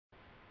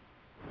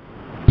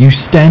You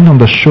stand on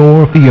the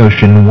shore of the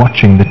ocean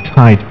watching the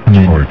tide come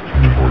in.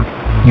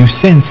 You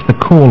sense the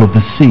call of the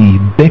sea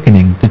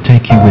beckoning to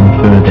take you in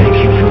further.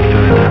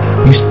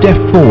 You step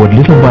forward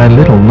little by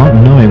little, not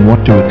knowing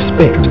what to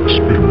expect,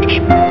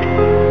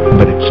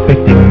 but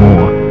expecting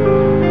more.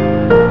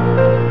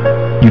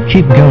 You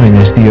keep going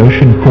as the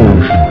ocean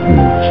calls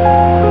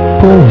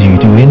you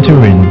to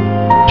enter in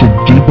to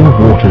deeper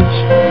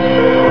waters.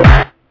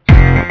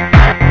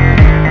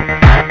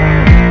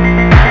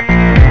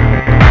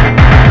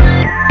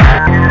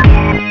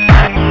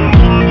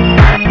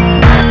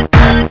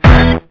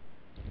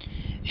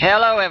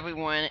 Hello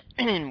everyone,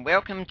 and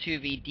welcome to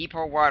the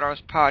Deeper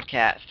Waters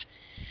podcast.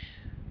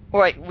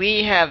 Alright,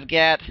 we have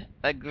got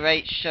a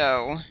great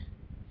show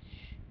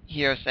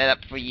here set up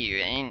for you,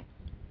 and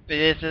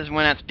this is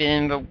one that's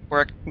been in the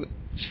works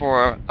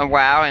for a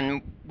while,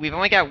 and we've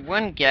only got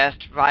one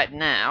guest right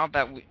now,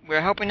 but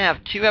we're hoping to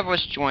have two of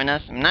us join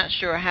us. I'm not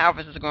sure how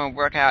this is going to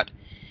work out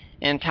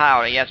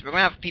entirely. Yes, we're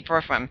going to have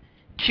people from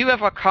two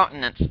of our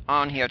continents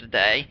on here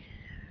today,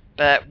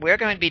 but we're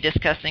going to be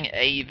discussing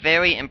a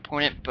very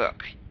important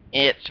book.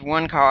 It's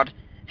one called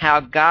How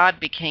God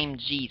Became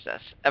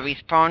Jesus, a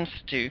response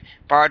to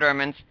Bart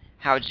Ehrman's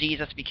How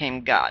Jesus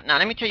Became God. Now,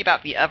 let me tell you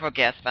about the other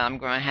guests that I'm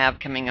going to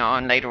have coming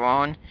on later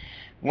on.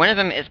 One of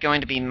them is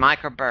going to be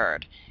Michael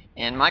Bird,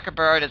 and Michael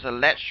Bird is a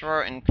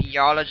lecturer in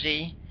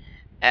theology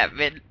at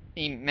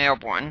Ridley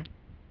Melbourne,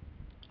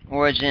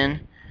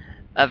 Origin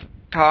of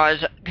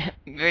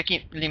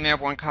Ridley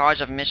Melbourne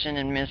College of Mission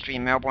and Ministry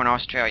in Melbourne,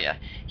 Australia.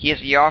 He is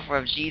the author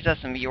of Jesus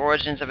and the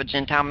Origins of a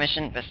Gentile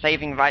Mission, The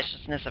Saving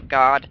Righteousness of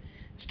God,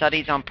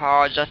 Studies on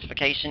Power,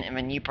 Justification, and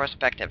the New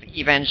Perspective,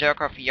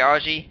 Evangelical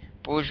Theology,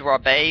 Bourgeois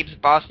Babes,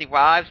 Bossy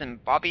Wives,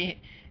 and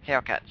Bobby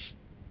Haircuts,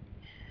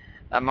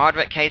 A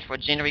Moderate Case for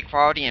Gender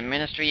Equality in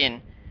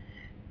Ministry,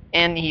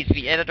 and he's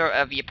the editor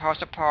of the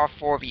Apostle Paul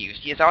 4 Views.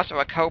 He is also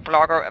a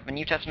co-blogger of the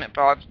New Testament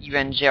blog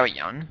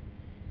Evangelion.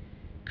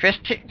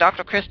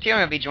 Dr. Chris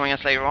Tiernan will be joining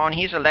us later on.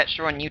 He's a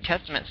lecturer in New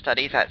Testament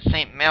Studies at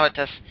St.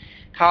 Mellitus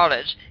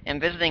College and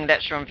visiting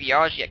lecturer in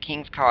theology at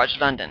King's College,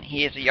 London.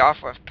 He is the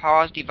author of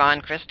Paul's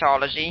Divine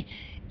Christology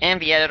and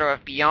the editor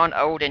of Beyond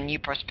Old and New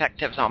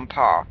Perspectives on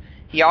Paul.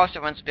 He also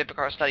runs the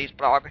biblical studies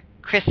blog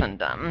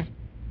Christendom.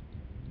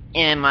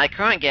 And my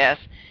current guest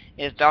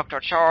is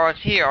Dr. Charles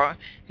Hill,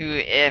 who,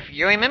 if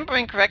you're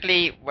remembering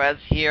correctly, was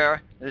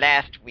here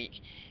last week.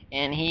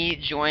 And he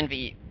joined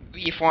the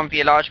Reformed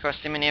Theological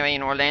Seminary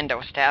in Orlando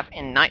staff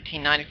in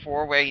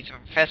 1994, where he's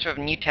a professor of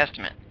New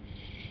Testament.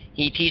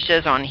 He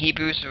teaches on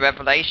Hebrews to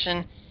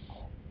Revelation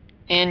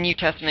and New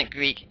Testament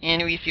Greek, and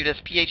he received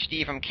his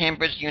PhD from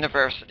Cambridge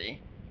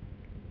University.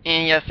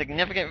 And he has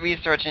significant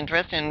research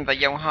interest in the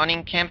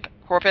Johannine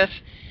corpus,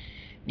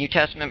 New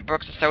Testament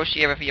books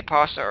associated with the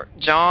Apostle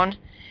John,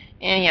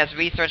 and he has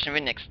researched and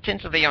written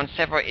extensively on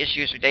several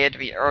issues related to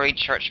the early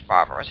church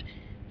fathers,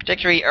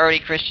 particularly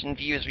early Christian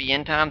views of the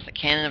end times, the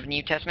canon of the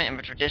New Testament, and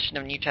the tradition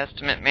of New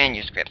Testament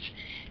manuscripts.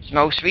 His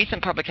most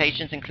recent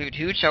publications include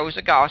Who Chose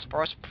the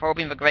Gospels,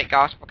 Probing the Great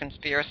Gospel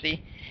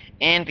Conspiracy,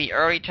 and The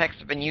Early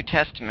Text of the New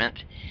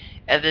Testament,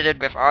 edited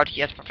with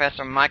RTS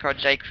Professor Michael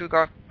J.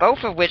 Kruger,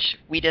 both of which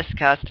we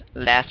discussed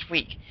last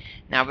week.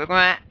 Now, we're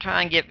going to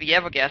try and get the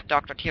other guests,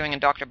 Dr. Teering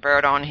and Dr.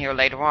 Bird, on here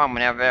later on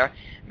whenever they're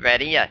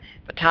ready.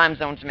 The time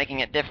zone's making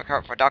it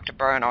difficult for Dr.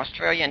 Bird in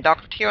Australia, and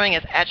Dr. Teering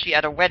is actually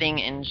at a wedding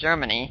in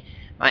Germany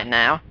right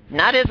now.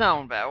 Not his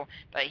own, though,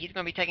 but he's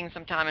going to be taking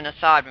some time in the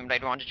side room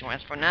later on to join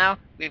us. For now,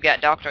 we've got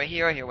Dr.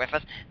 Hill here with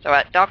us. So,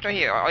 Dr.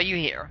 Hill, are you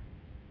here?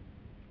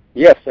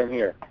 Yes, I'm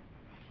here.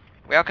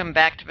 Welcome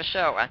back to the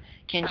show.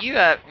 Can you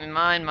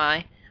remind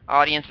my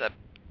audience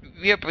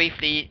real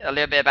briefly a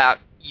little bit about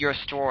your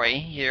story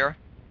here?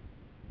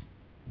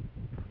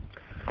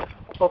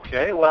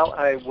 Okay, well,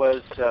 I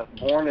was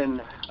born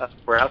in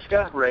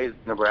Nebraska, raised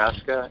in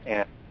Nebraska,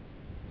 and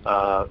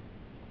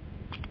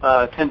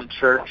attended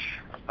church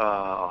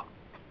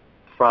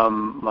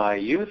from my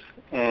youth,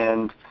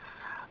 and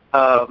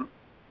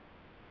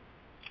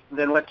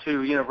then went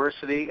to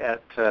university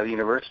at the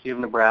University of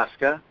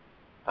Nebraska,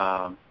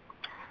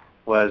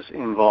 was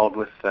involved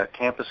with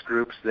campus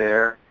groups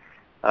there,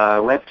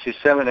 went to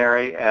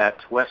seminary at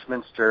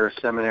Westminster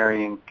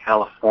Seminary in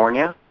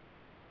California,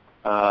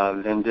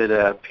 then did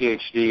a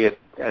PhD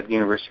at the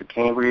University of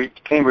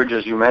Cambridge,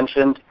 as you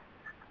mentioned,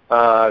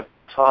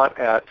 taught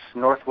at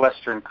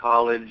Northwestern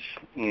College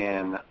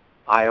in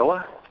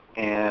Iowa,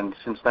 and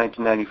since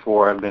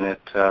 1994 I've been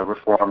at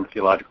Reformed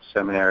Theological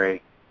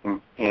Seminary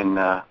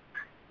in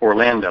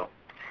Orlando.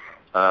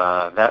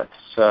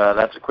 That's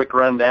a quick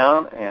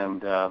rundown,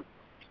 and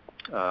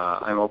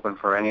I'm open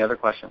for any other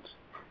questions.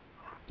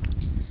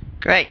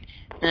 Great.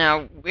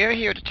 Now, we're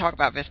here to talk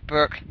about this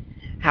book,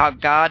 How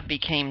God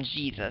Became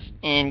Jesus.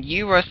 And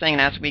you were saying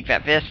last week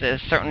that this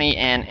is certainly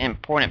an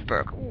important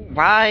book.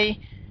 Why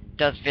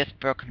does this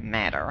book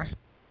matter?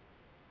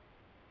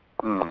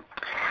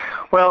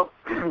 Well,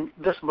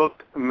 this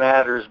book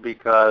matters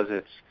because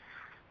it's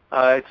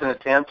an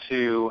attempt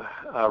to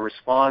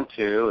respond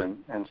to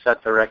and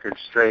set the record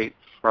straight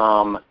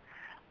from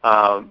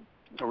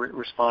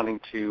responding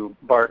to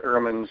Bart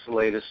Ehrman's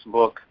latest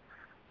book,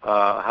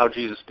 How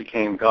Jesus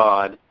Became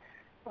God.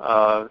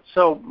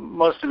 So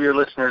most of your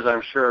listeners,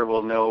 I'm sure,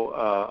 will know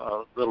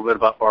a little bit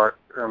about Bart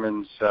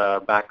Ehrman's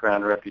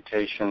background,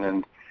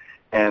 reputation,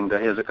 and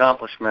his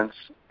accomplishments,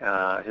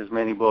 his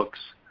many books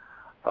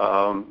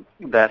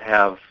that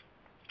have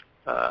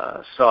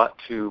sought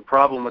to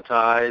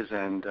problematize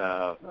and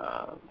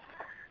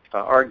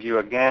argue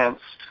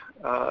against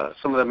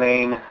some of the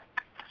main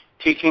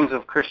teachings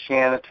of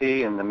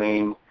Christianity and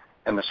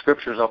the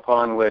scriptures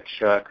upon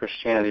which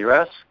Christianity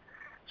rests.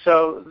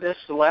 So this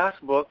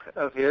last book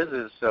of his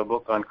is a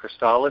book on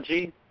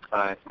Christology.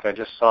 I think I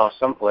just saw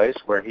someplace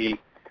where he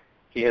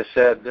has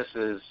said this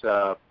is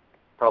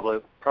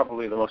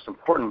probably the most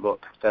important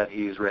book that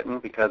he's written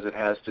because it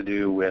has to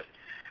do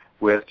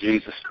with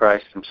Jesus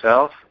Christ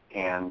himself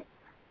and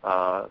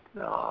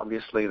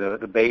obviously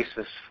the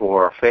basis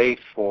for faith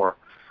for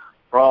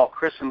all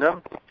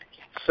Christendom.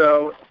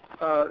 So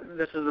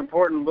this is an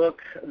important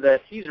book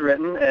that he's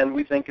written, and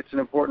we think it's an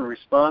important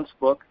response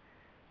book,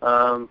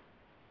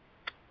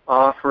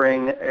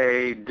 offering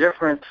a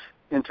different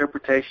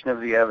interpretation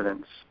of the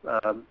evidence.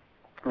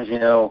 As you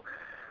know,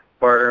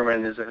 Bart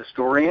Ehrman is a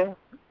historian,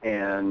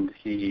 and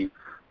he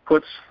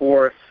puts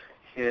forth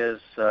his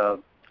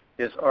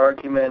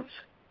arguments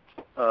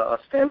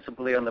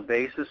ostensibly on the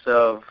basis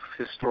of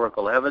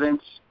historical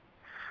evidence,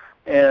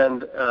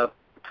 and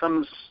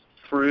comes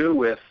through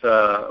with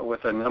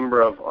a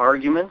number of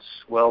arguments,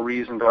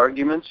 well-reasoned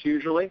arguments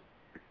usually,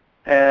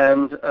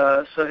 and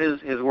so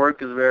his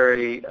work is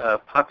very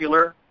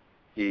popular.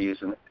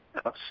 He's an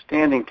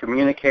outstanding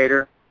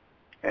communicator,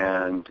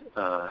 and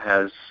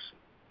has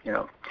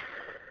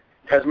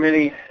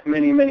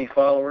many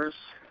followers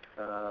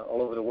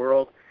all over the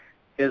world.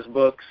 His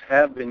books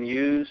have been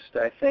used,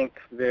 I think,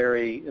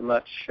 very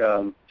much,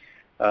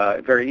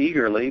 very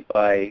eagerly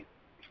by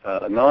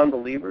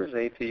non-believers,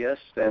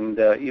 atheists, and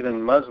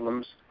even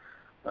Muslims.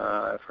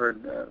 I've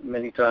heard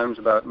many times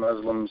about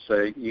Muslims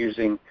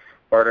using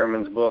Bart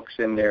Ehrman's books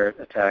in their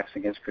attacks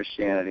against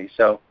Christianity.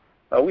 So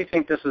we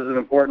think this is an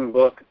important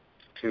book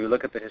to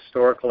look at the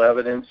historical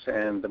evidence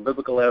and the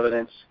biblical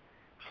evidence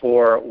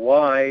for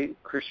why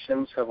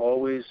Christians have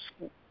always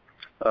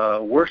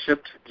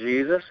worshipped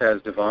Jesus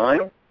as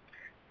divine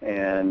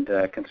and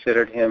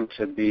considered him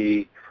to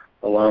be,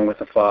 along with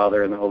the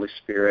Father and the Holy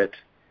Spirit,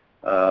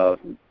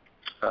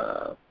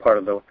 part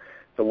of the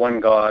one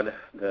God,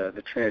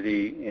 the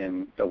Trinity,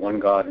 in the one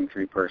God in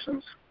three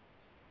persons.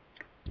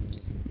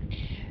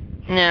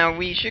 Now,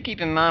 we should keep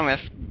in mind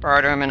with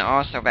Bart Ehrman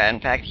also that, in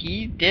fact,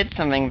 he did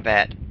something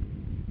that,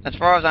 as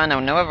far as I know,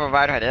 no other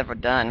writer had ever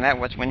done. That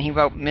was when he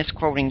wrote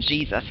Misquoting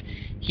Jesus.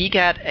 He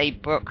got a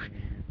book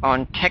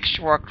on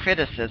textual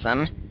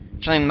criticism,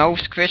 something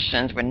most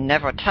Christians would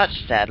never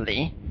touch,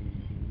 sadly,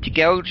 to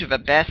go to the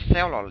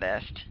bestseller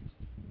list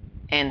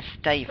and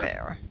stay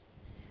there.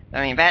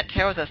 I mean, that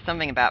tells us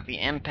something about the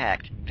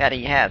impact that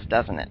he has,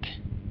 doesn't it?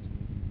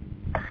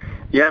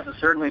 Yes, it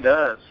certainly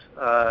does.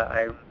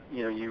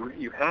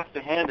 You have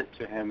to hand it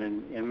to him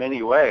in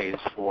many ways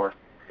for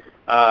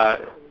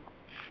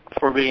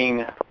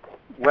being,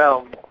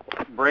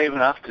 brave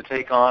enough to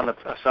take on a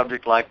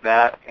subject like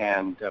that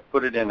and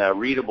put it in a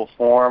readable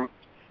form.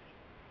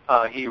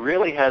 He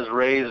really has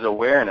raised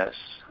awareness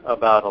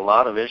about a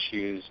lot of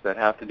issues that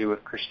have to do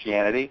with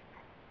Christianity,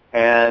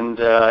 and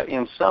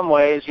in some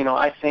ways,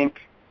 I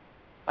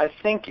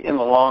think in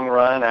the long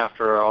run,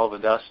 after all the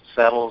dust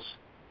settles,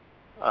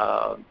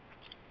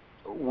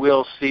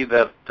 we'll see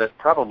that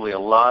probably a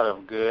lot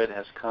of good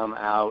has come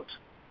out,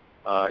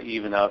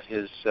 even of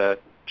his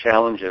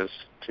challenges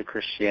to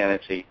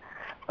Christianity.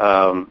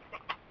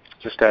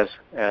 Just as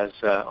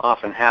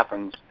often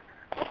happens,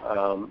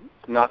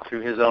 not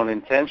through his own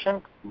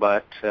intention,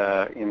 but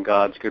in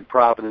God's good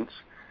providence.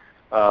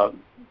 A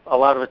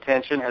lot of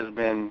attention has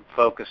been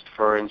focused,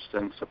 for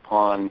instance,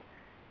 upon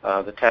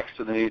the text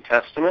of the New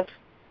Testament.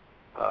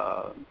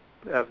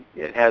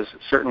 It has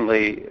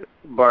certainly,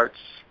 Bart's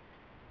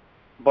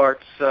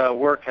work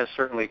has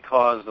certainly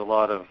caused a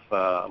lot of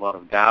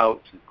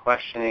doubt and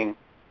questioning.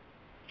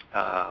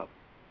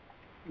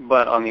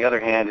 But on the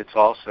other hand, it's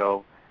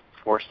also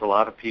forced a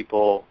lot of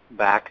people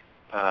back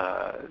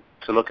to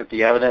look at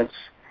the evidence,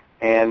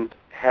 and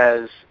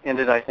has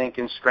ended, I think,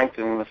 in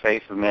strengthening the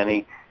faith of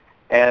many,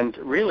 and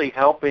really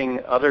helping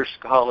other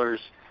scholars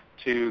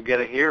to get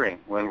a hearing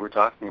when we're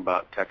talking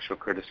about textual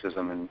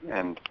criticism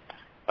and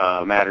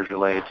matters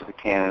related to the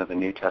canon of the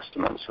New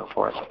Testament and so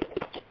forth.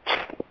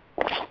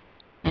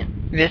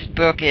 This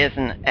book is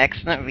an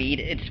excellent read.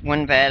 It's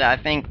one that I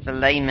think the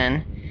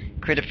layman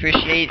could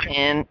appreciate,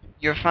 and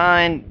you'll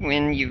find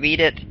when you read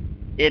it,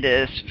 it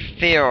is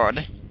filled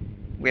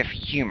with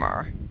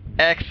humor.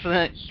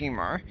 Excellent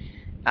humor.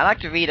 I like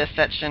to read a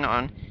section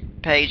on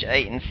page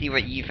 8 and see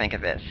what you think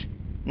of this.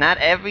 Not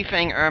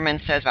everything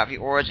Ehrman says about the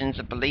origins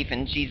of belief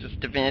in Jesus'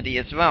 divinity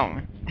is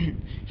wrong.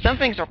 Some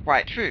things are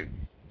quite true.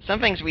 Some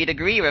things we'd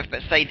agree with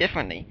but say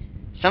differently.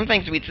 Some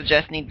things we'd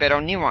suggest need better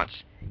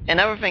nuance. And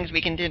other things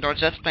we contend are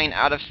just plain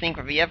out of sync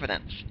with the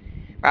evidence.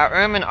 while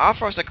Ehrman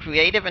offers a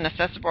creative and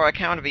accessible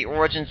account of the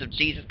origins of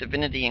Jesus'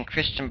 divinity and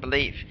Christian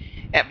belief.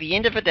 At the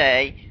end of the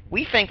day,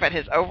 we think that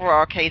his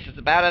overall case is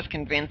about as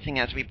convincing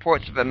as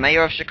reports of the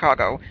mayor of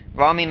Chicago,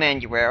 Rahm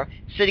Emanuel,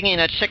 sitting in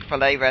a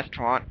Chick-fil-A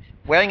restaurant,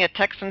 wearing a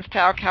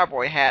Texans-style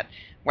cowboy hat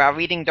while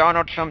reading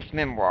Donald Trump's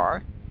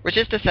memoir, which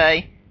is to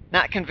say,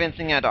 not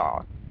convincing at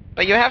all.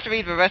 But you'll have to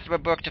read the rest of the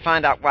book to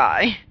find out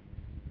why.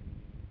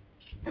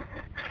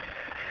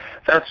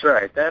 That's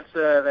right. That's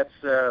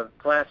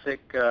classic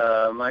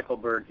Michael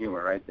Bird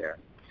humor right there.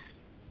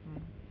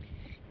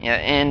 Yeah,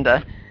 and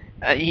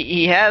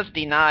he has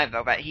denied,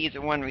 though, that he's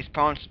the one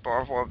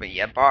responsible for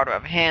the bottle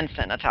of hand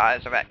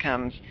sanitizer that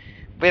comes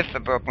with the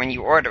book when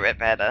you order it,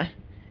 that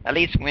at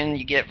least when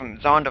you get it from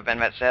Zondervan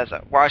that says,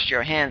 wash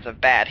your hands of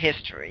bad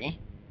history.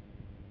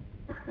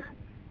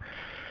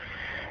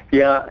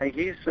 Yeah,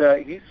 he's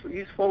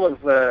full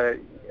of a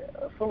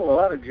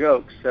lot of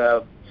jokes.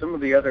 Some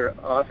of the other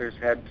authors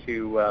had to,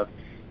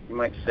 you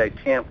might say,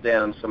 tamp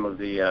down some of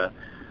the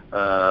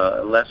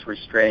less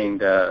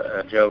restrained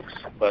jokes,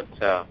 but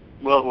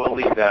we'll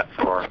leave that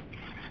for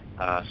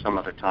some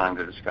other time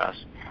to discuss.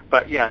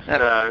 But yes,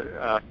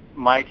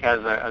 Mike has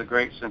a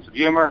great sense of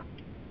humor,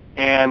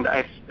 and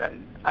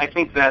I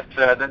think that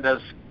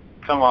does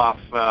come off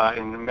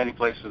in many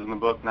places in the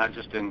book, not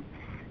just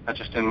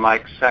in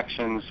Mike's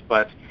sections,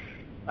 but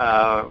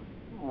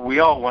we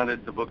all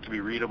wanted the book to be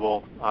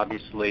readable,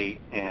 obviously,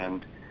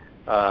 and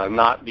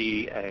not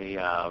be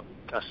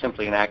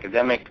simply an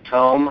academic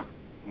tome,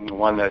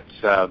 one that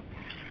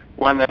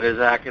is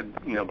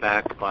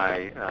backed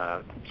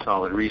by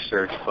solid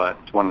research, but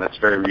one that's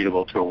very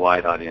readable to a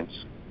wide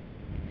audience.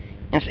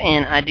 Yes,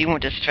 and I do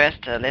want to stress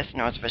to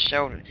listeners of the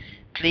show,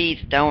 please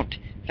don't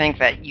think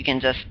that you can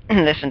just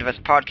listen to this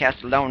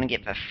podcast alone and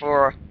get the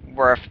full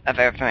worth of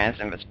everything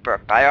in this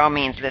book. By all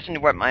means, listen to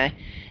what my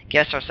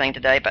guests are saying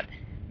today, but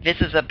this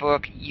is a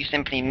book you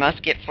simply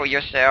must get for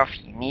yourself.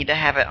 You need to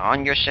have it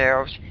on your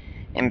shelves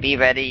and be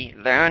ready.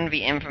 Learn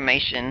the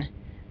information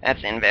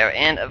that's in there.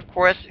 And, of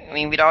course,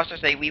 we'd also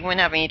say we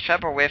wouldn't have any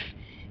trouble with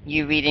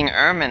you reading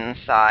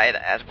Ehrman's side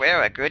as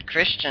well. A good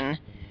Christian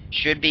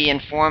should be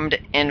informed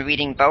in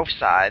reading both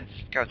sides,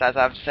 because as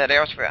I've said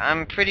elsewhere,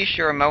 I'm pretty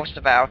sure most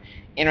of our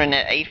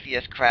internet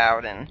atheist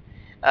crowd and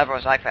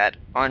others like that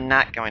are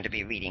not going to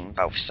be reading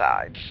both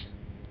sides.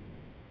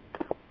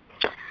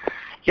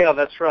 Yeah,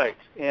 that's right.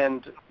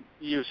 And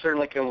you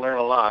certainly can learn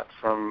a lot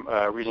from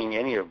reading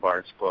any of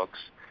Bart's books.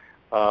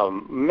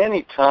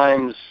 Many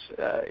times,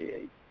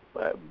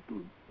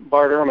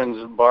 Bart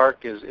Ehrman's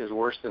bark is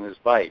worse than his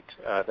bite.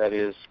 That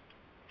is,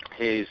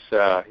 he's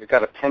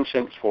got a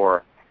penchant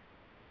for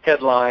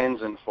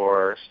headlines and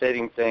for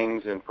stating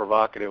things in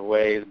provocative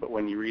ways, but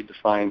when you read the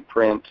fine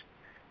print,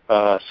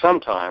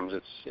 sometimes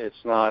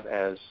it's not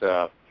as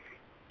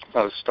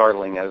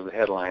startling as the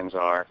headlines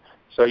are.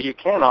 So you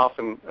can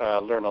often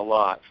learn a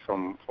lot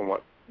from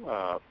what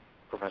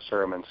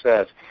Professor Ehrman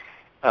says.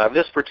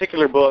 This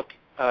particular book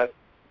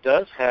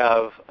does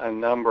have a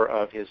number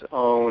of his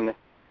own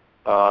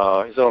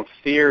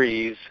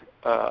theories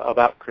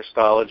about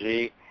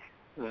Christology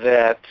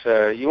that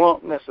you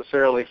won't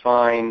necessarily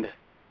find,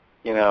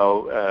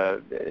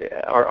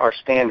 our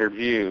standard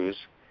views.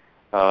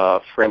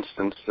 For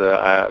instance,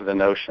 the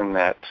notion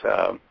that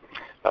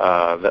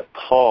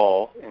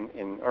Paul,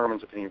 in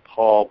Ehrman's opinion,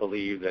 Paul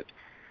believed that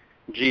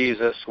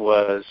Jesus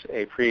was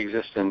a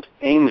pre-existent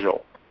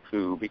angel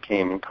who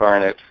became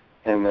incarnate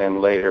and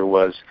then later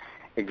was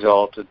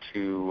exalted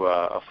to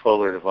a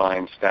fuller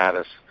divine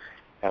status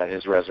at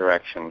his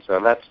resurrection. So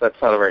that's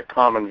not a very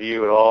common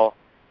view at all.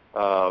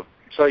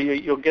 So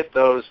you'll get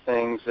those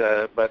things,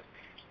 but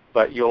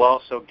you'll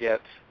also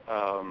get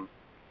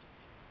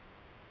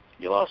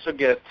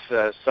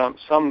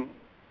some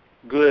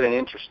good and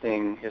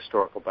interesting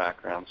historical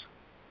backgrounds.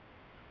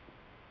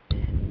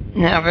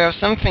 Now, there's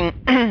something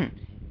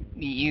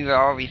you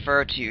all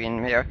refer to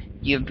in there.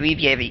 You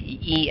abbreviate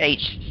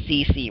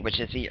EHCC, which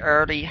is the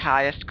Early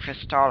Highest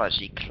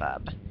Christology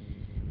Club.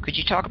 Could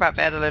you talk about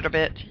that a little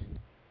bit?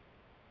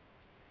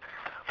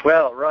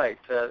 Well, right,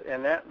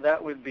 and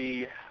that would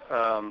be,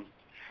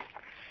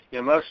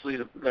 mostly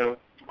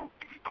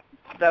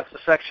that's the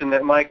section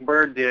that Mike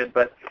Bird did,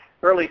 but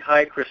Early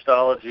High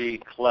Christology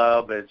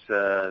Club is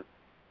a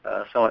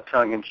somewhat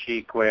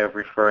tongue-in-cheek way of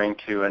referring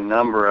to a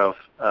number of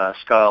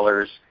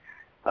scholars,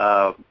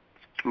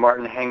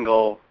 Martin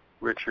Hengel,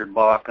 Richard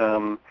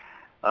Bauckham,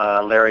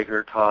 Larry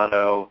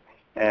Hurtado,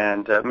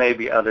 and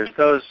maybe others.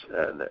 Those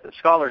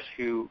scholars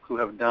who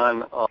have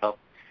done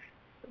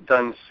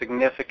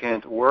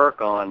significant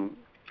work on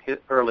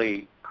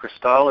early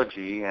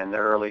Christology and the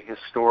early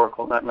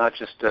historical, not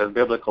just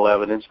biblical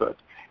evidence, but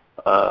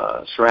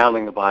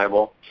surrounding the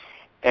Bible,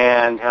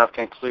 and have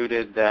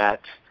concluded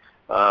that,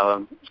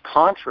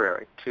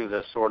 contrary to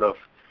the sort of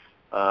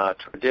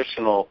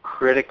traditional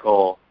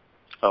critical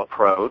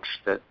approach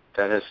that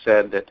has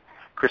said that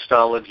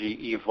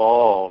Christology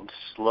evolved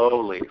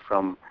slowly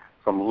from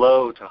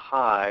low to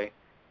high,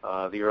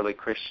 the early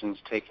Christians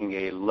taking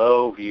a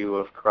low view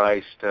of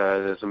Christ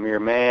as a mere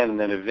man, and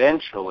then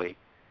eventually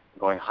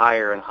going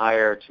higher and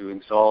higher to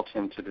exalt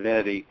him to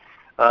divinity.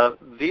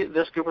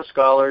 This group of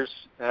scholars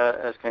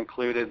has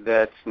concluded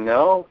that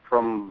no,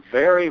 from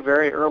very,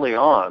 very early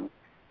on,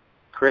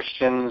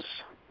 Christians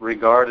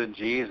regarded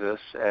Jesus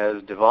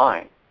as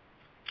divine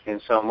in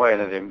some way,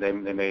 and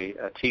they may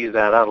tease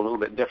that out a little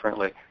bit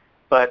differently.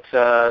 But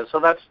so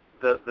that's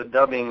the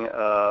dubbing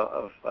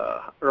of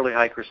early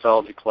High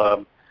Christology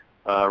Club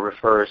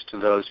refers to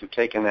those who've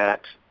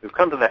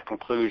come to that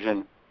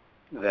conclusion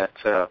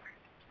that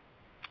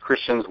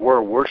Christians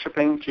were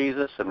worshiping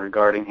Jesus and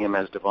regarding him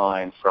as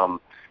divine from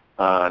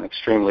an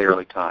extremely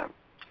early time.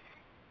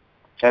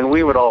 And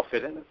we would all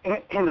fit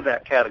into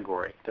that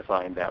category,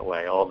 defined that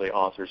way, all the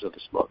authors of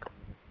this book.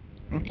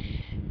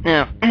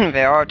 Now,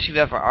 there are two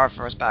other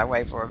authors, by the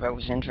way, for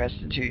those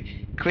interested who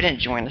couldn't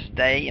join us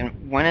today,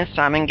 and one is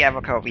Simon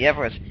Gavelko. The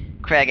other is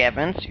Craig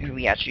Evans, who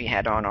we actually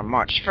had on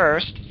March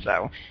 1st,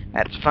 so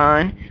that's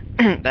fine.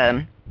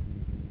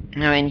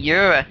 Now, in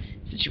your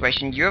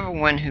situation, you're the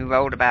one who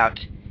wrote about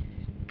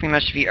pretty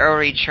much the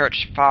early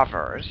church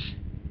fathers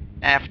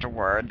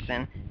afterwards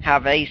and how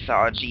they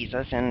saw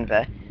Jesus and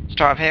the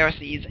Star of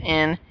Heresies,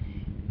 and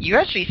you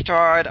actually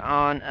started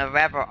on a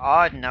rather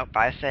odd note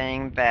by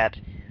saying that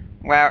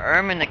while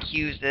Ehrman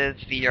accuses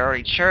the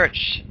early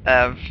church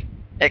of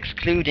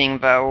excluding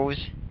those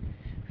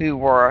who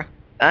were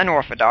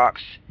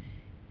unorthodox,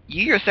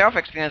 you yourself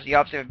experienced the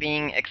opposite of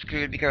being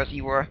excluded because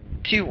you were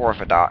too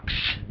orthodox.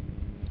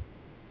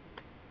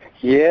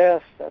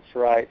 Yes, that's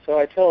right. So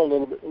I tell a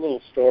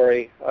little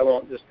story. I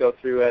won't just go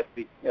through it.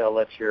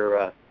 Let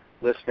your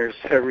listeners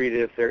read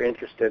it if they're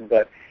interested.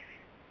 But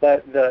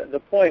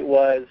the point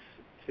was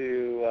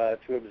to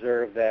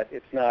observe that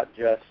it's not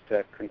just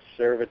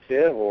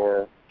conservative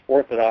or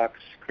Orthodox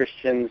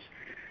Christians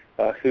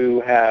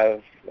who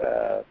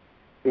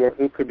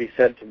could be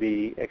said to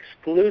be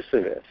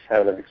exclusivists,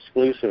 have an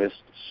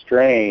exclusivist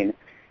strain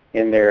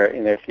in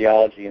their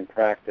theology and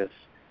practice.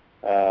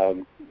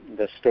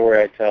 The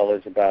story I tell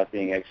is about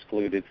being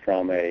excluded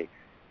from a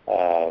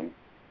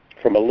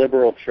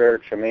liberal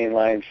church, a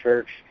mainline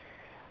church,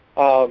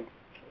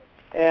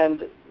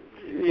 and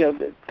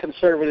the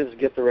conservatives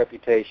get the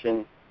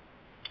reputation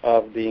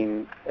of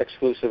being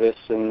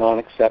exclusivists and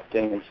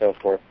non-accepting and so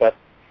forth, but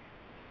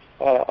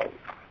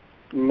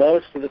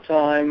most of the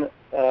time,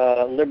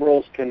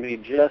 liberals can be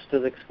just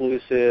as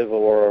exclusive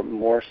or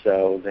more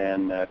so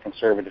than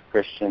conservative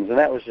Christians, and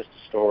that was just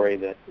a story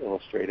that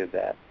illustrated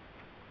that.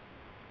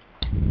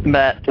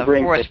 But of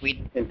course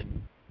we...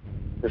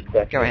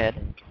 Go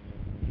ahead.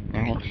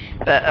 Okay.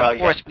 But of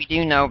course we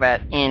do know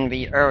that in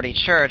the early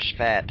church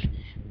that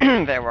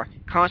there were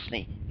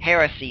constantly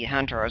heresy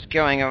hunters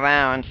going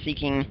around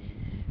seeking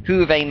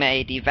who they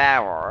may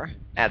devour,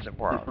 as it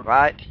were,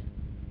 right?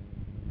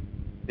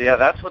 Yeah,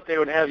 that's what they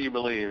would have you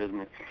believe,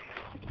 isn't it?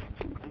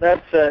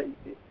 That's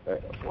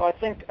well, I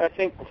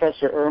think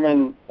Professor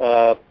Ehrman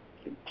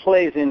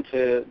plays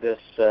into this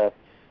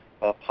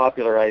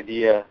popular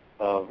idea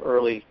of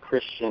early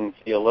Christian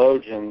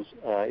theologians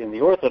in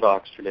the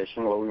Orthodox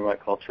tradition, what we might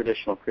call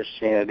traditional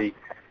Christianity,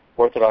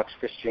 Orthodox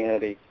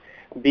Christianity,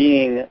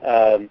 being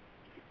kind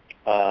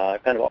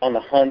of on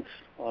the hunt,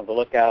 on the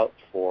lookout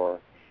for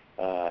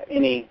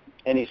any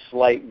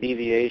slight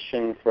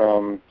deviation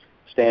from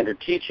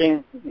standard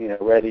teaching,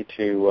 ready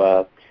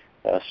to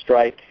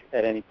strike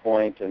at any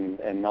point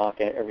and knock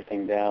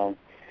everything down.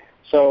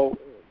 So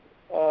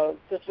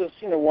this is,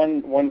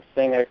 one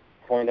thing I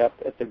point up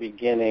at the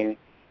beginning.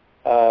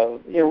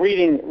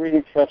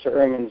 Reading Professor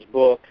Ehrman's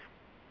book,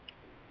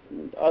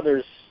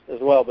 others as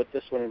well, but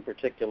this one in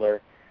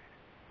particular,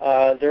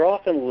 there are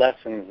often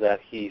lessons that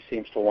he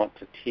seems to want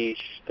to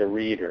teach the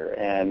reader,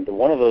 and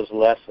one of those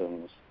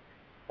lessons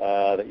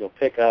that you'll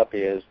pick up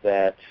is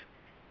that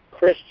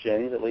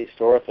Christians, at least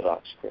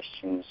Orthodox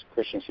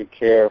Christians who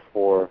care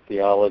for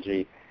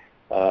theology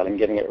and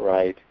getting it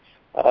right,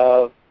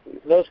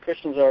 those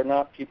Christians are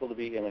not people to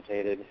be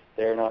imitated.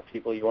 They're not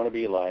people you want to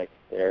be like.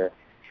 There's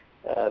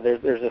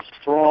a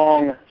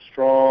strong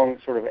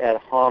sort of ad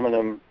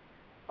hominem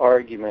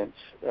argument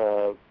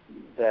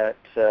that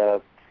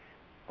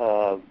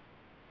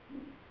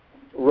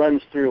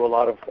runs through a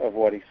lot of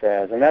what he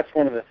says, and that's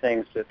one of the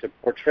things to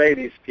portray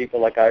these people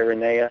like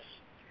Irenaeus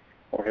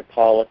or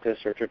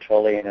Hippolytus or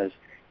Tertullian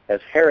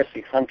as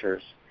heresy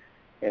hunters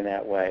in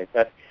that way.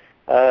 But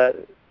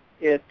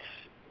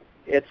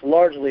it's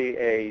largely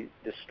a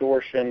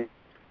distortion.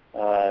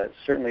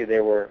 Certainly,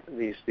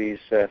 these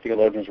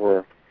theologians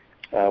were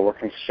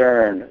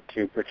concerned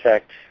to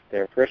protect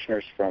their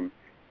parishioners from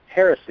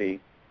heresy,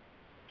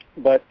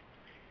 but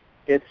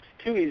it's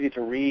too easy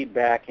to read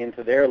back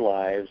into their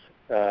lives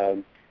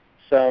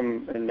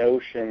some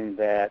notion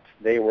that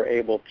they were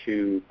able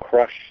to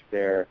crush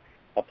their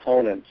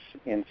opponents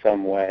in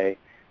some way.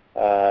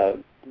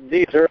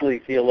 These early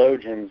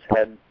theologians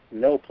had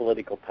no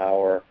political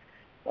power.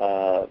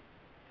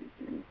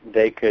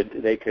 They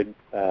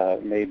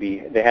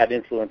had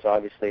influence,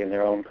 obviously, in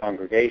their own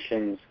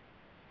congregations,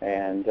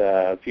 and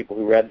people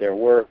who read their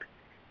work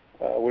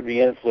would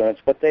be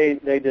influenced, but they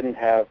didn't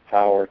have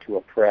power to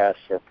oppress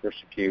or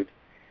persecute.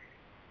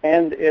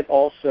 And it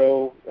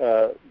also,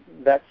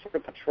 that sort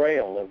of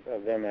portrayal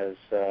of them as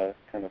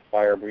kind of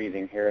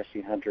fire-breathing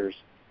heresy hunters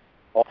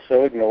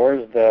also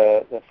ignores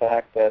the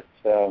fact that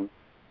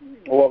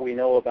what we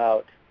know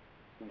about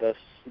the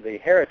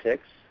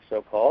heretics,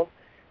 so-called,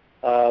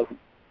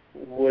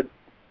 would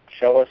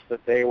show us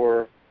that they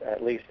were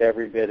at least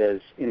every bit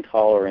as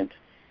intolerant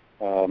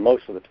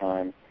most of the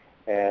time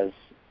as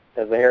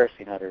the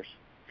heresy hunters.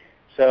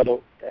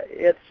 So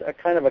it's a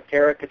kind of a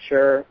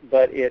caricature,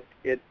 but it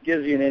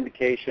gives you an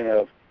indication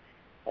of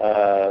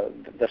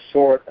the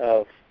sort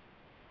of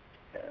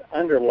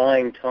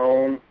underlying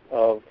tone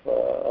of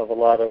a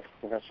lot of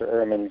Professor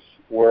Ehrman's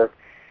work.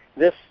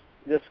 This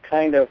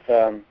kind of,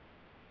 I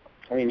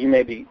mean, you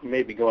may be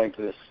going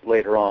to this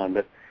later on,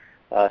 but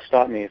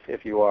stop me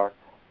if you are.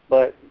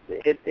 But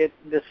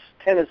this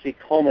tendency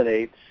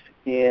culminates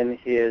in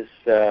his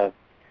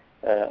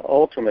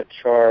ultimate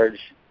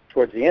charge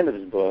towards the end of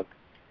his book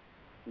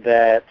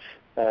that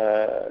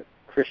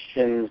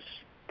Christians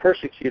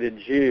persecuted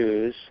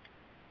Jews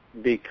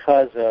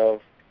because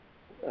of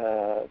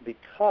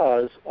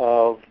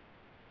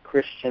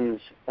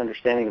Christians'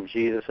 understanding of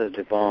Jesus as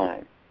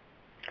divine.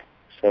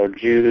 So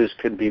Jews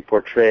could be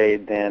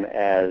portrayed then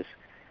as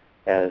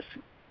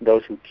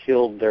those who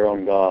killed their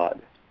own God,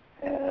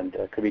 and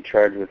could be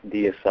charged with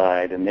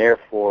deicide, and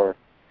therefore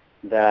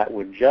that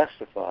would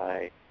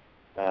justify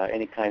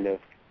any kind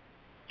of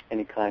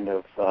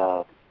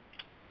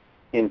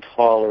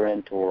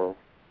intolerant or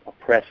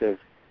oppressive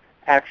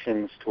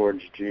actions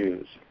towards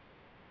Jews.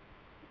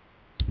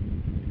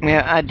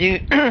 Well, I do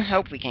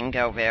hope we can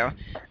go there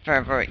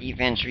further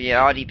eventually. It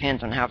all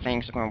depends on how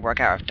things are going to work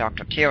out with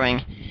Dr.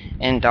 Turing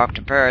and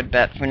Dr. Bird,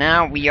 but for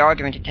now we are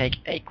going to take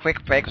a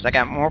quick break because I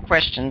got more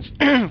questions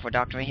for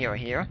Dr. Hero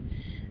here.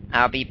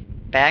 I'll be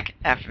back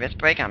after this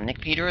break. I'm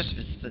Nick Peters.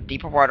 This is the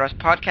Deeper Waters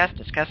podcast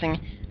discussing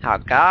how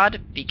God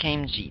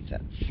became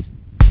Jesus.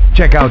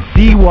 Check out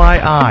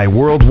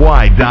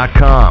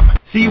CYIWorldwide.com.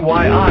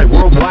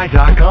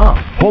 CYIWorldwide.com.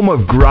 Home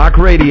of Grok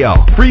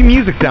Radio. Free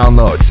music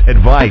downloads,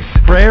 advice,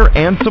 prayer,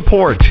 and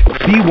support.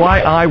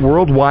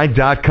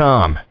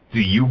 CYIWorldwide.com. Do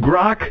you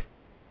grok?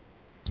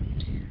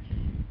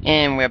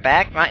 And we're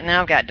back. Right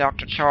now I've got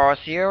Dr. Charles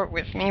here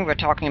with me. We're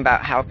talking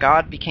about how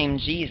God became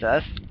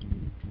Jesus,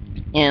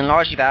 and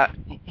largely about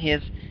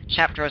his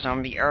chapters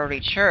on the early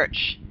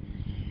church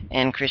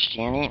and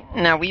Christianity.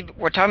 Now,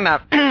 we're talking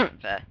about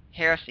the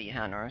heresy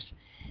hunters,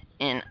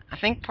 and I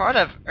think part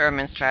of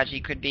Ehrman's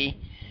strategy could be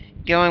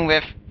going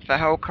with the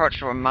whole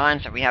cultural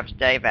mindset we have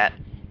today that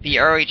the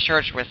early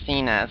church was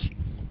seen as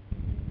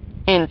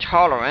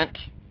intolerant,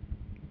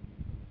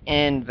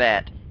 and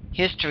that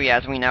history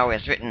as we know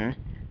is written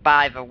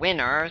by the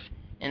winners,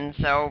 and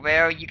so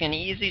there you can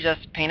easily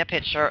just paint a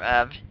picture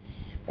of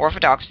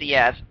orthodoxy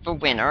as the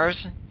winners,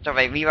 so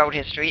they rewrote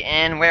history,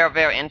 and where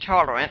they're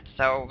intolerant,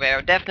 so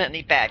they're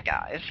definitely bad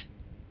guys.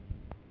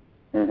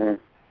 Mm-hmm.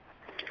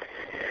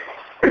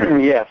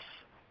 Yes.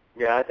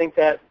 Yeah, I think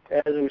that,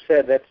 as we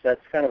said, that's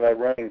kind of a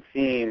running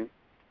theme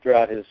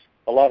throughout a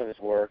lot of his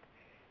work,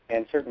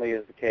 and certainly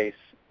is the case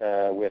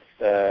with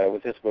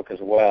this book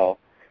as well.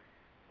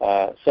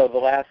 So the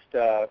last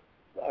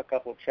a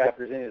couple of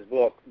chapters in his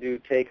book do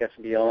take us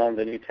beyond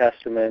the New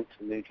Testament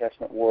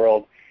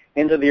world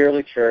into the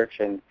early church,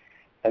 and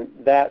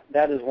that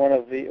is one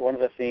of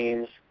the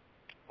themes.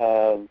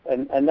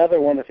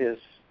 Another one of his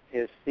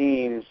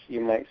themes,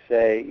 you might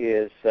say,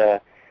 is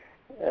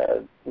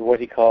what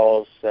he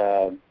calls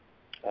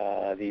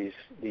these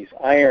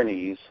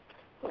ironies,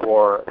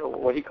 or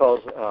what he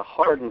calls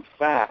hard and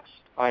fast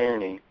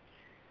irony,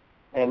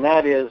 and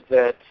that is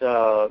that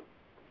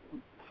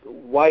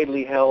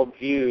widely held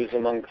views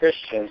among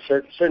Christians,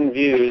 certain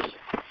views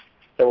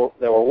that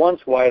were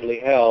once widely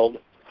held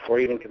or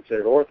even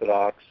considered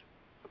orthodox,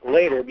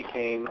 later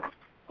became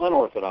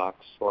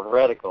unorthodox or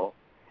heretical.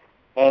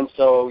 And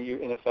so you,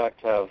 in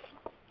effect, have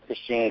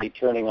Christianity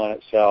turning on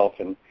itself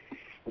and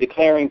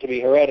declaring to be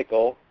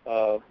heretical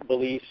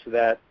beliefs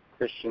that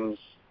Christians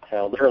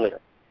held earlier.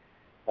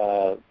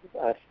 I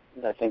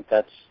think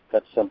that's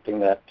something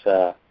that,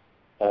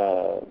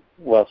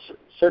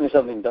 certainly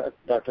something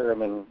Dr.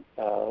 Ehrman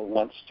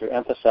wants to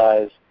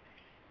emphasize,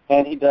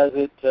 and he does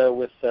it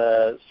with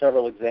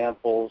several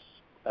examples.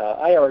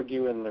 I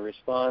argue in the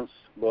response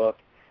book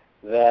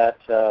that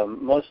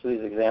most of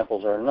these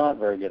examples are not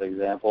very good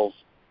examples,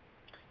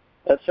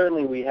 but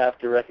certainly we have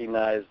to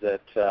recognize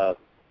that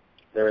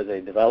there is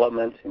a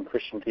development in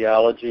Christian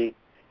theology.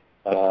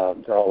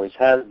 There always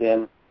has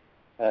been,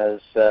 as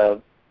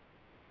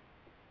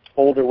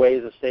older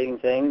ways of stating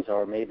things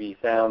are maybe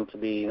found to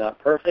be not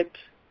perfect,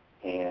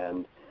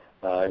 and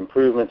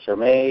improvements are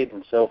made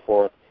and so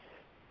forth.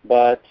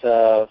 But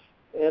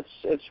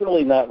it's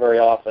really not very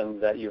often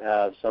that you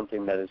have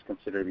something that is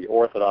considered to be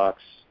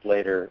orthodox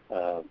later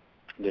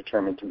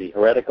determined to be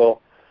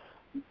heretical.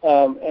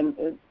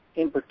 And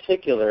in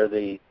particular,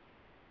 three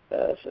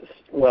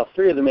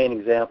of the main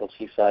examples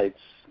he cites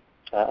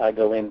I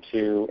go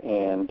into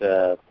and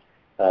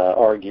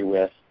argue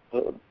with.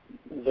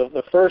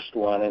 The first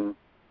one, and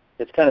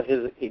it's kind of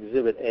his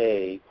Exhibit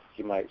A,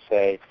 you might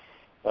say,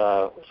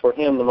 for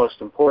him, the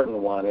most important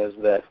one is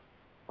that,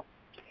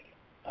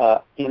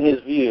 in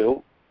his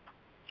view,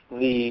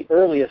 the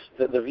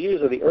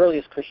views of the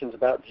earliest Christians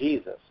about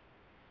Jesus,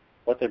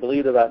 what they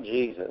believed about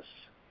Jesus,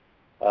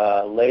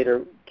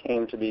 later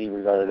came to be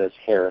regarded as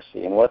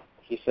heresy. And what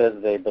he says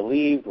they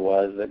believed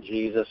was that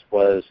Jesus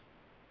was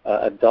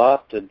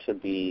adopted to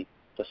be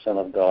the Son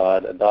of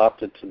God,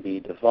 adopted to be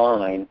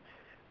divine,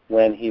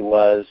 when he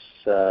was,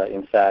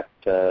 in fact,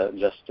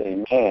 just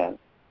a man.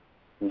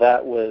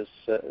 That's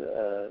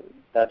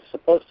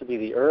supposed to be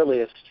the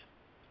earliest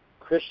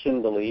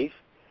Christian belief,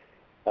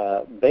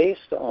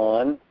 based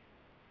on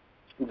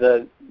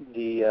the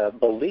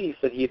belief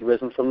that he had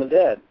risen from the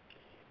dead.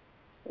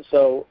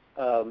 So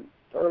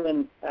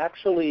Ehrman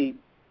actually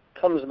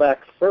comes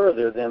back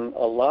further than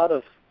a lot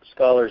of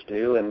scholars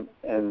do, and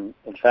in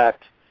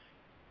fact,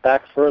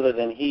 back further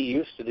than he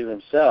used to do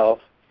himself,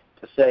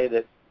 to say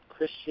that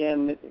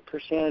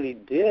Christianity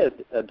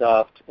did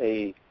adopt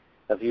a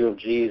view of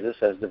Jesus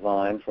as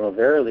divine from a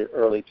very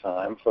early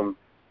time, from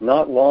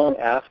not long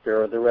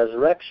after the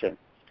resurrection.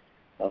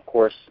 Of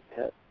course,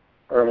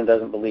 Ehrman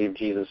doesn't believe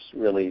Jesus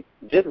really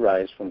did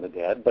rise from the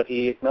dead, but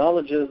he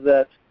acknowledges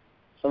that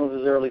some of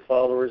his early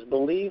followers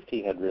believed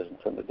he had risen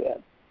from the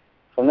dead.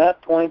 From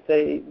that point,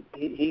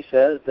 he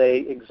says they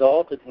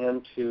exalted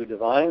him to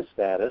divine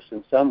status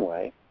in some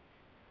way,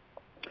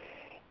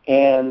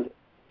 and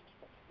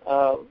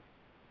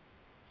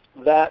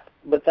that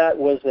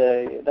was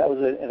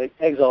an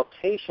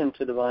exaltation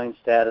to divine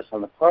status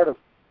on the part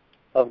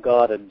of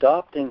God,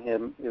 adopting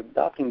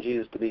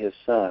Jesus to be His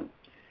Son.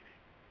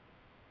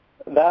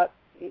 That,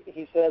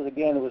 he says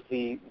again, was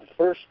the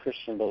first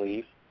Christian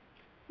belief,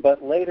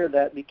 but later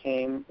that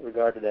became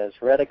regarded as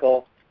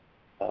heretical.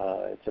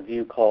 It's a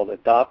view called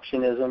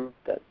adoptionism,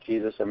 that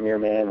Jesus, a mere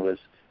man, was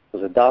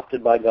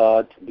adopted by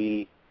God to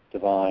be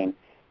divine,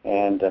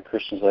 and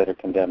Christians later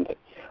condemned it.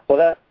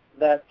 Well,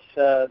 that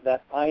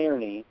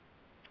irony,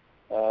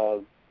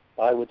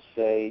 I would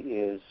say,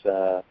 is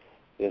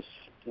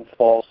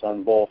false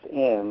on both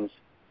ends.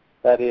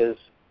 That is,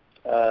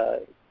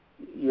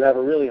 you have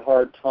a really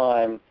hard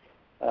time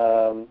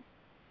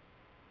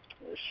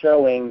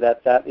showing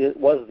that it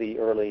was the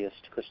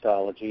earliest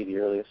Christology, the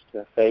earliest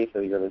faith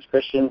of the earliest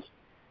Christians.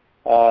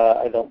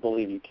 I don't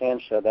believe you can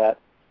show that,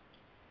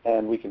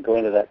 and we can go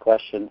into that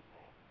question.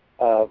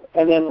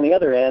 And then on the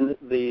other end,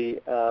 the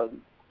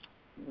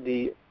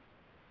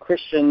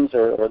Christians,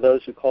 or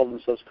those who called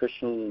themselves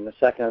Christians in the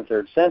 2nd and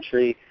 3rd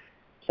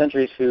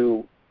centuries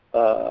who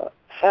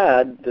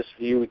had this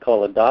view we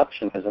call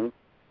adoptionism,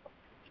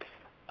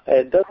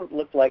 it doesn't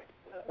look like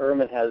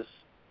Ehrman has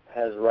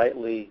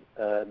rightly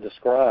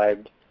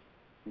described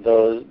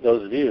those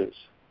views.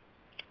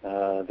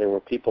 There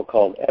were people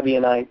called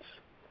Ebionites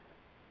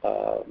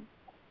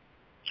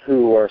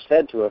who are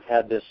said to have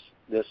had this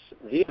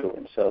view,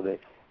 and so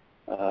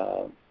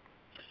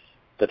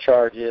the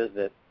charge is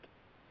that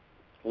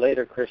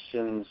later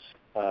Christians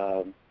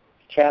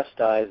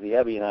chastised the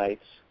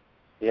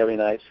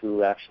Ebionites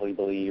who actually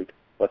believed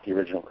what the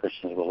original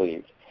Christians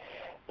believed.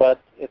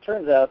 But it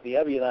turns out the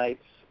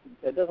Ebionites,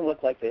 it doesn't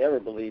look like they ever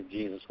believed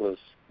Jesus was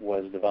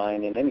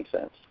divine in any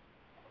sense.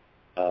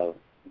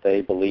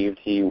 They believed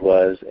he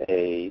was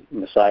a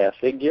Messiah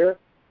figure,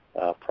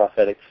 a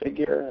prophetic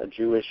figure, a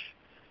Jewish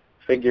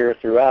figure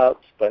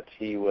throughout, but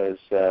he was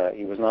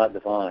not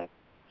divine.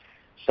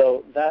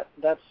 So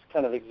that's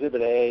kind of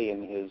Exhibit A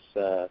in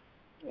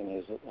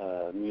his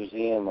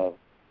museum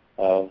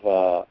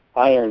of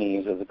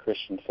ironies of the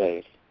Christian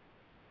faith.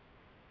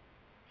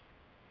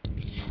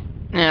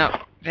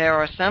 Now, there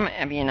are some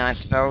Ebionites,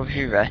 though,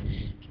 who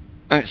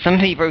some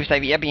people say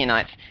the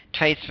Ebionites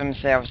trace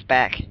themselves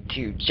back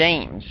to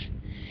James.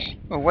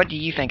 Well, what do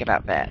you think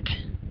about that?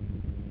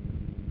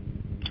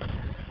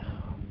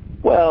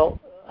 Well,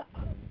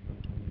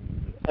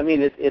 I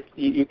mean,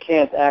 you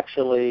can't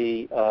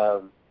actually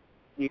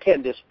you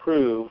can't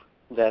disprove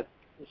that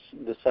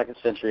the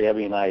 2nd century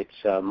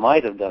Ebionites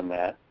might have done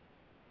that,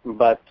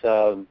 but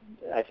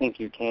I think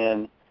you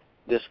can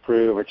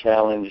disprove or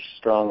challenge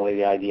strongly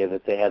the idea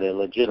that they had a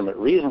legitimate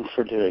reason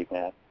for doing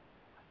that.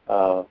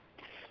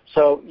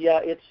 So yeah,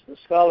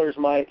 scholars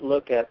might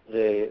look at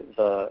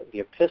the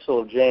Epistle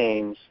of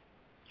James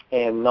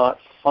and not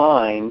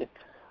find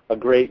a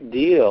great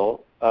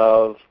deal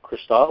of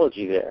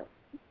Christology there.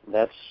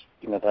 That's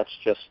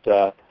just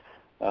the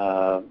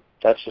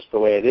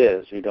way it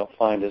is. We don't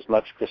find as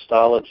much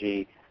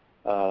Christology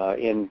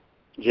in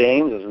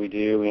James as we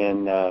do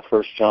in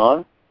 1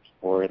 John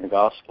or in the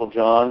Gospel of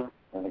John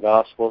and the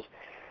Gospels.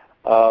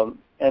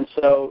 And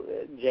so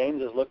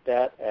James is looked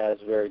at as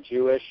very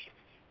Jewish.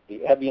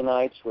 The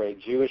Ebionites were a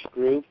Jewish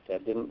group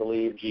that didn't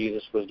believe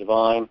Jesus was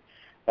divine.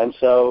 And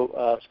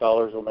so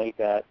scholars will make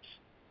that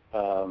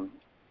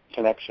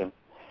connection.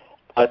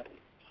 But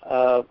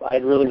I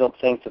really don't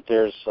think that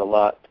there's a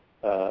lot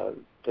that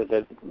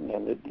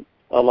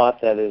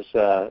is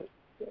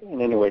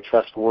in any way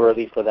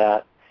trustworthy for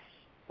that.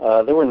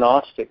 There were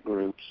Gnostic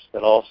groups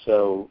that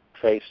also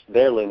traced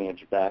their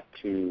lineage back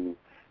to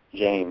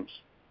James,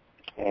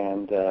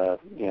 and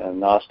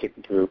Gnostic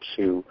groups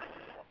who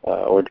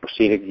or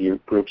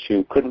Docetic groups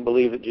who couldn't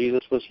believe that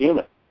Jesus was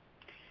human.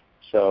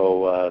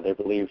 So they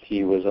believed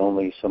he was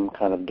only some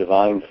kind of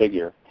divine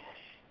figure.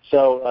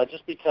 So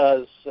just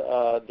because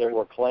there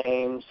were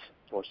claims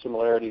or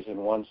similarities in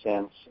one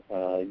sense,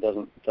 it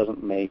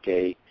doesn't make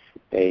a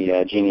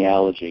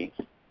genealogy.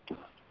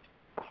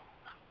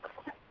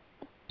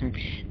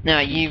 Now,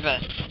 you've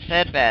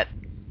said that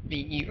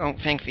you don't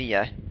think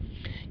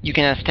you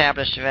can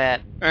establish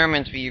that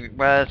Ehrman's view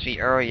was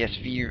the earliest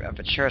view of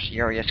the Church,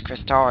 the earliest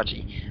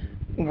Christology.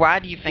 Why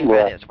do you think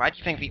that is? Why do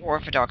you think the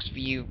Orthodox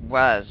view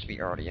was the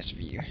earliest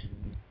view?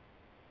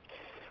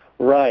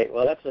 Right.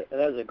 Well, that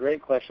is a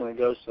great question. It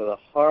goes to the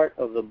heart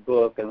of the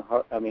book and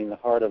the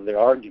heart of the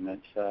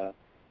argument,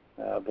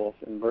 both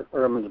in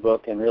Ehrman's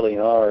book and really in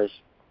ours.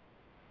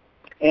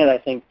 And I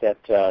think that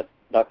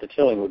Dr.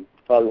 Tilling would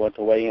probably want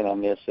to weigh in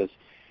on this, as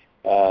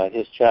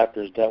his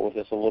chapters dealt with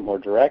this a little more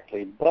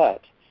directly.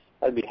 But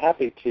I'd be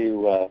happy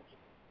to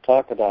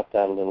talk about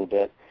that a little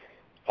bit.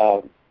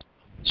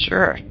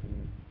 Sure.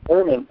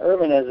 Ehrman,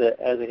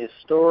 as a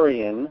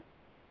historian,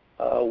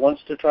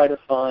 wants to try to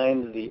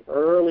find the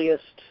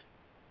earliest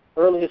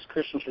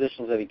Christian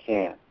traditions that he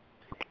can,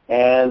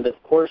 and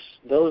of course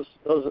those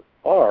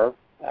are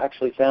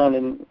actually found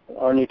in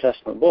our New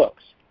Testament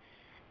books.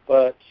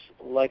 But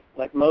like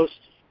most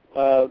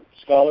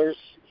scholars,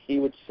 he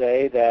would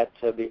say that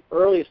the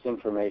earliest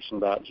information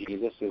about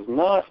Jesus is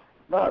not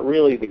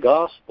really the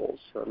Gospels,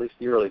 or at least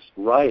the earliest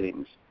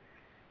writings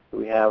that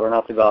we have are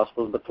not the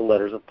Gospels, but the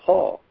letters of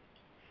Paul.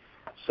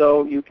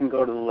 So you can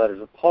go to the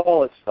letters of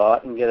Paul, it's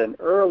thought, and get an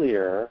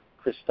earlier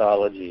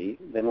Christology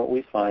than what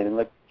we find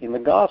in the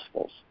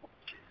Gospels,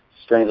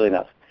 strangely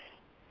enough.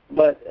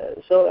 But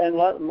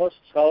most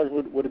scholars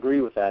would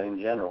agree with that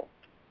in general.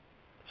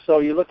 So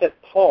you look at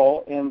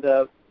Paul, and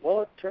it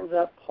turns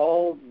out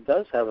Paul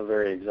does have a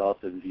very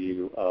exalted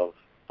view of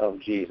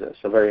Jesus,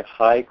 a very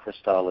high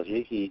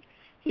Christology.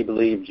 He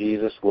believed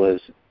Jesus was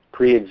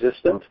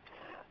pre-existent.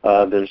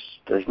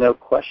 There's no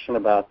question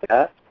about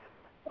that.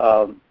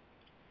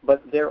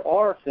 But there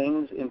are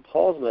things in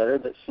Paul's letter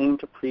that seem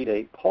to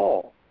predate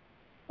Paul.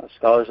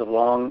 Scholars have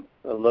long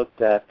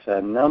looked at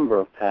a number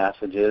of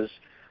passages.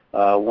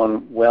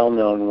 One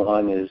well-known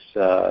one is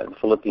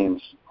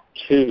Philippians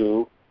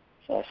 2,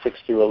 6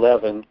 through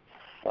 11,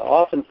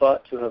 often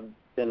thought to have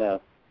been a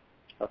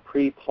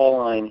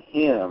pre-Pauline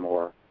hymn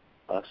or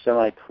a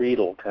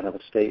semi-creedal kind of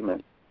a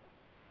statement.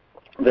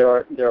 There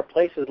are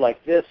places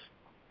like this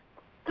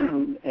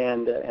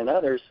and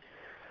others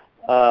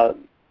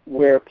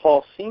where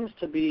Paul seems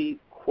to be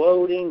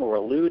quoting or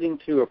alluding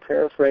to or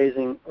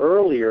paraphrasing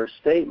earlier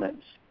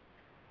statements.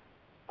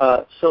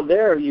 So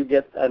there you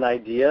get an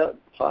idea,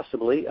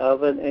 possibly,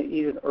 of an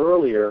even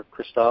earlier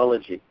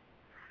Christology.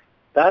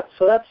 That's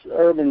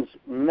Ehrman's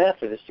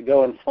method, is to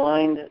go and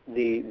find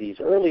these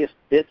earliest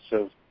bits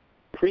of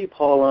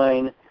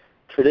pre-Pauline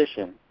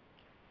tradition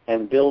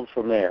and build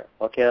from there.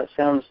 Okay, that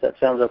sounds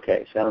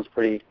okay. Sounds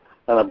pretty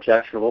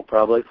unobjectionable,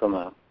 probably, from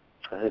a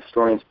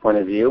historian's point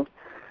of view.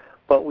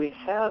 But we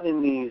have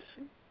in these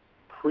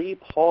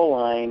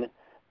pre-Pauline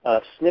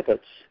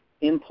snippets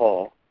in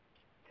Paul,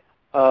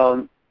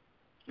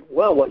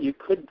 what you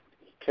could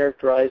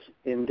characterize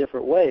in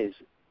different ways.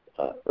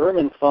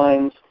 Ehrman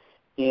finds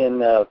in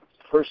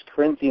 1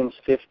 Corinthians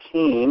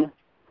 15,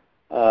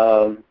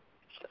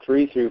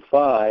 3 through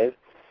 5,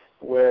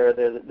 where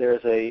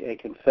there's a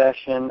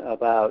confession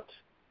about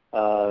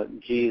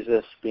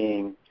Jesus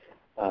being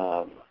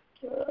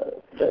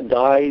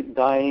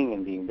dying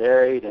and being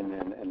buried and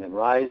then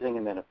rising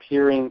and then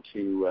appearing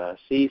to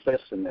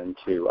Cephas and then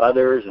to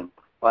others and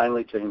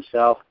finally to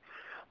himself.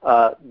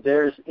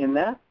 There's in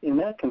that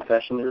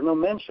confession, there's no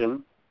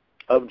mention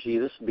of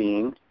Jesus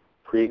being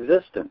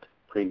pre-existing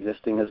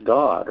as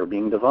God or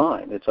being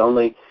divine. It's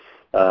only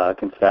a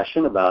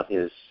confession about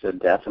his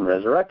death and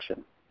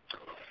resurrection.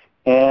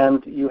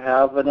 And you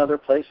have another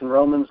place in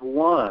Romans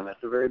 1 at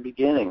the very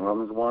beginning,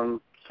 Romans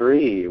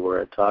 1:3,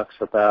 where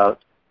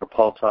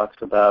Paul talks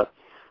about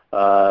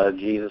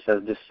Jesus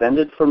has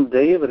descended from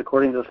David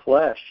according to the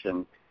flesh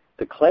and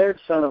declared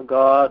Son of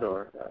God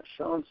or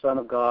shown Son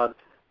of God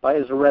by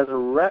his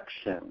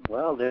resurrection.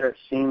 Well, there it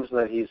seems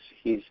that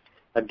he's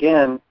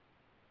again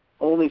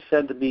only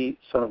said to be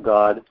Son of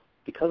God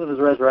because of his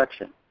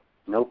resurrection,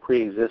 no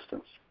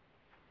pre-existence.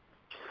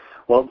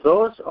 Well,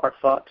 those are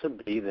thought to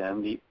be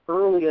then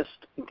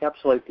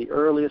encapsulate the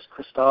earliest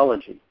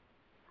Christology.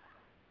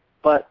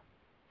 But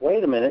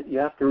wait a minute, you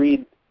have to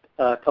read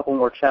a couple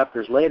more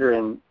chapters later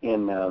in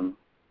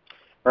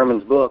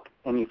Ehrman's book,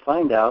 and you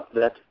find out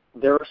that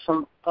there are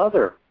some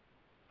other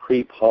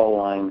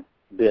pre-Pauline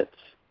bits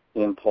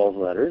in Paul's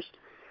letters,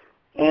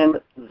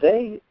 and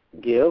they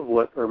give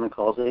what Ehrman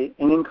calls an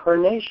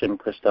incarnation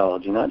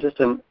Christology, not just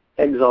an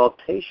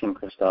exaltation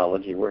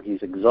Christology where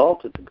he's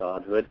exalted to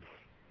godhood.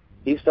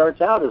 He starts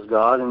out as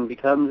God and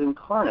becomes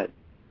incarnate.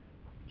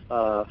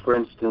 For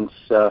instance,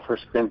 1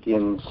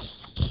 Corinthians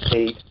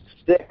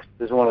 8:6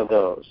 is one of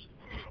those.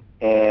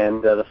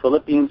 And the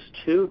Philippians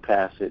 2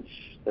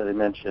 passage that I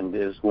mentioned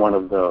is one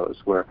of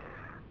those, where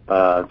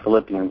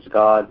Philippians,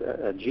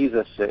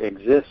 Jesus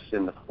exists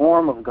in the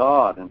form of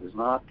God and does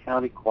not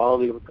count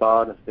equality with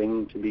God a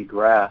thing to be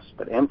grasped,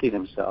 but emptied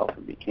himself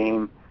and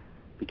became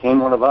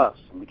one of us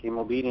and became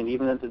obedient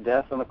even unto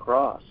death on the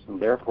cross.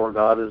 And therefore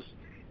God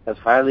has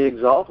highly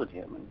exalted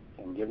him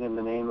and given him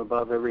the name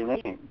above every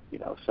name.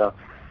 So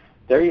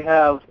there you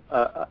have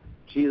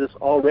Jesus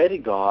already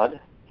God,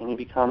 and he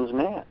becomes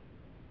man.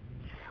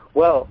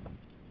 Well,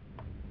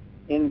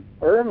 in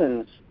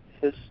Ehrman's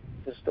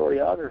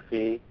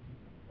historiography,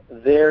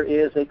 there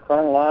is a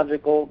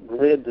chronological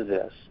grid to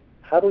this.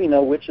 How do we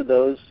know which of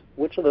those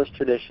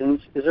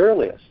traditions is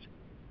earliest?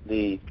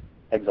 The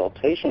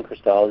exaltation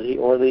Christology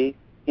or the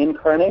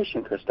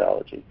incarnation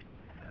Christology?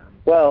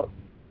 Well,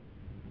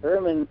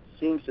 Ehrman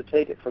seems to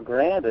take it for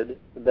granted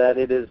that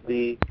it is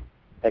the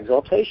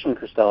exaltation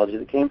Christology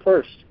that came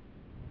first,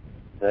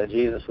 that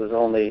Jesus was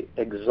only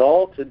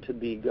exalted to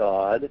be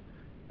God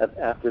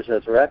after his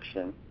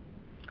resurrection,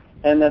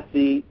 and that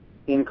the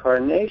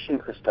incarnation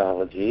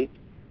Christology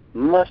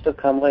must have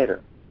come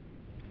later.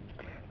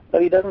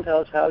 But he doesn't tell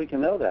us how he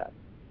can know that.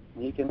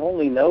 He can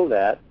only know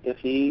that if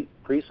he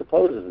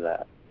presupposes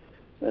that.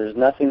 There's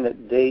nothing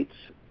that dates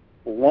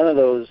one of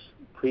those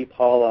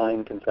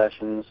pre-Pauline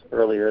confessions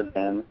earlier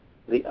than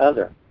the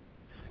other.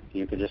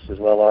 You could just as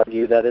well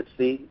argue that it's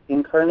the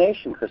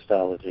incarnation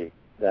Christology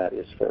that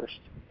is first.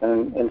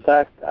 And in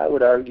fact, I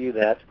would argue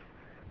that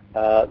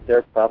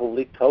they're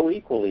probably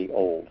co-equally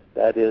old.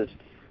 That is,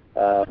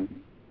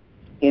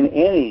 in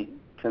any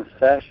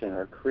confession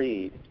or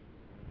creed,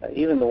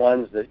 even the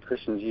ones that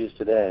Christians use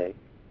today,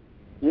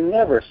 you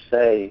never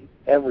say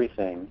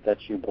everything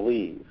that you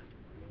believe.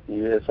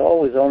 It's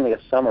always only a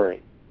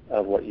summary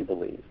of what you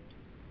believe.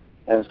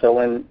 And so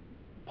when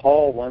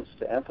Paul wants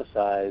to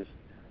emphasize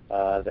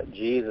that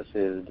Jesus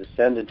is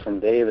descended from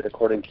David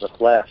according to the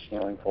flesh,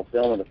 in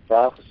fulfillment of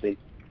prophecy,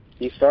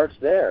 he starts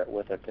there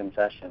with a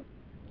confession.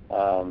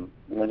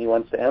 When he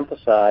wants to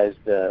emphasize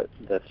the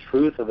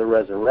truth of the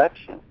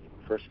resurrection,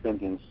 1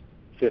 Corinthians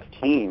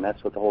 15,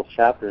 that's what the whole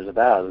chapter is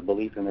about, is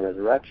belief in the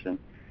resurrection.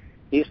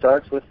 He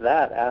starts with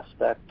that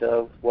aspect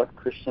of what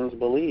Christians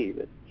believe,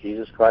 that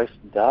Jesus Christ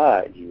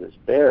died, he was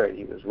buried,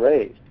 he was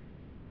raised.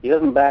 He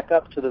doesn't back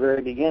up to the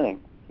very beginning.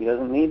 He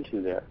doesn't need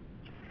to there.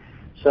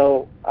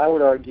 So I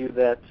would argue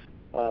that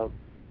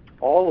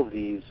all of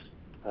these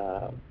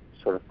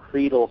sort of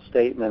creedal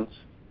statements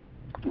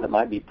that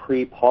might be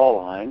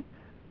pre-Pauline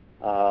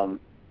are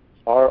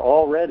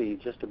already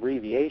just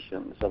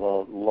abbreviations of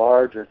a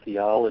larger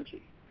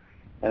theology.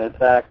 And in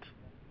fact,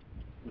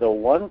 the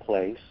one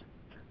place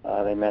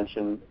they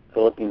mention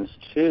Philippians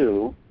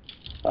 2,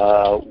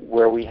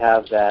 where we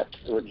have that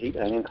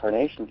an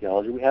incarnation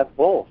theology, we have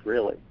both,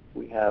 really.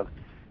 We have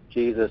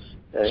Jesus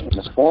in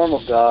the form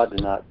of God,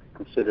 did not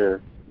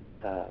consider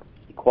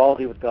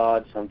equality with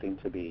God something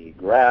to be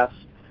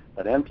grasped,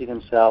 but emptied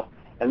himself,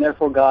 and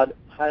therefore God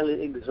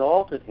highly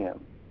exalted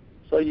him.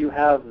 So you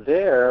have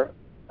there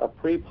a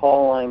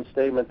pre-Pauline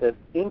statement that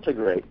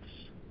integrates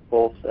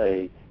both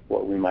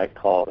what we might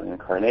call an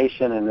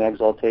incarnation and an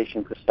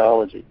exaltation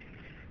Christology.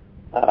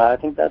 I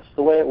think that's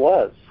the way it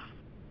was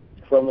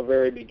from the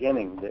very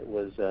beginning. It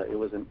was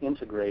an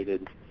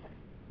integrated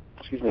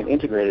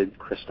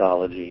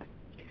Christology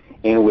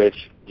in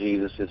which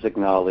Jesus is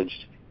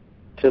acknowledged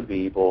to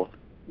be both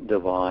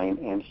divine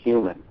and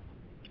human.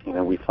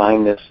 We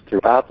find this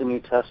throughout the New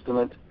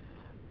Testament,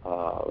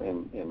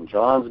 in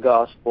John's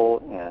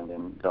Gospel and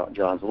in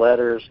John's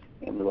letters,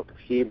 in the book of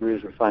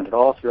Hebrews. We find it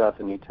all throughout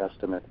the New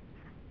Testament.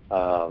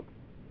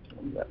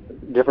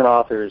 Different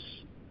authors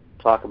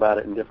talk about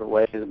it in different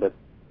ways,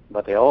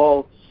 but they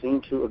all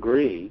seem to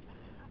agree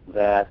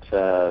that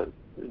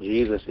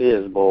Jesus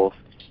is both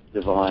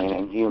divine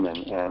and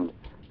human, and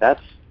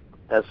that's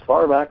as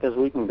far back as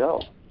we can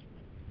go.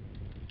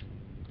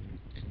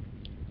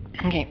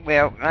 Okay,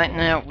 well, right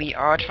now we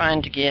are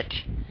trying to get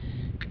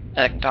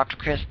Dr.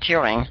 Chris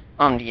Turing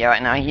on the air.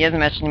 Now, he has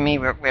mentioned to me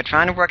we're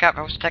trying to work out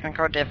those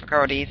technical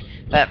difficulties,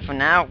 but for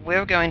now,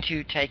 we're going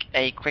to take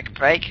a quick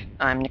break.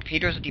 I'm Nick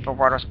Peters of Deeper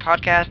Waters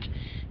Podcast.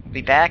 We'll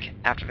be back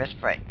after this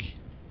break.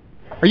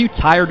 Are you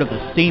tired of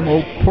the same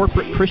old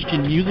corporate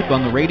Christian music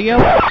on the radio?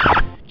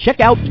 Check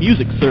out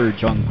Music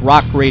Surge on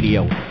Grok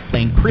Radio,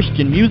 playing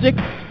Christian music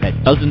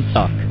that doesn't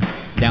suck.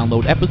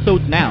 Download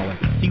episodes now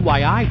at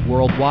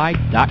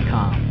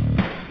cyiworldwide.com.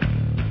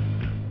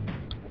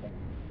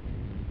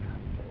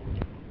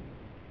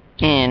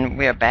 And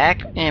we're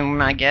back, and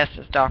my guest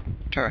is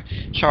Dr.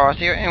 Charles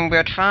here, and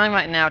we're trying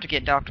right now to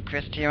get Dr.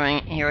 Chris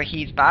Turing here.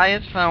 He's by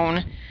his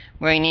phone.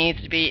 Where he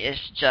needs to be is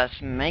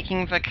just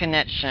making the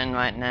connection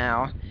right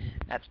now.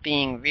 That's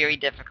being very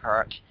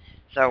difficult.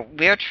 So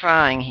we're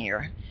trying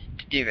here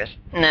to do this.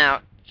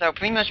 Now, so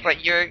pretty much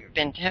what you've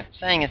been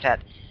saying is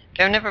that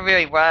there never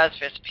really was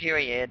this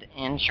period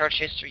in church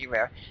history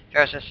where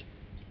there's this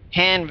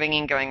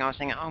hand-wringing going on,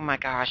 saying, oh my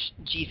gosh,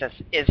 Jesus,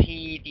 is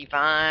he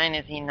divine?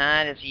 Is he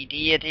not? Is he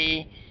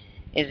deity?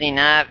 Is he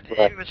not?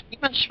 Right. It was pretty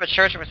much the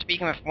church was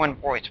speaking with one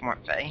voice,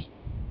 weren't they?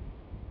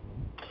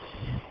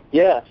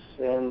 Yes,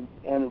 and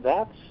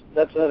that's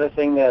that's another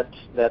thing that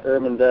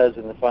Ehrman does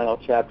in the final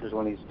chapters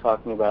when he's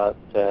talking about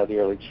the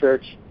early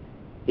church.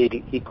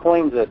 He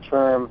coins a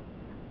term.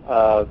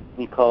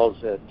 He calls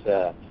it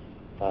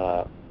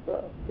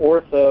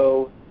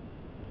orthoparadoxes.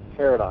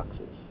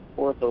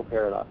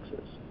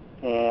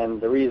 And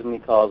the reason he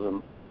calls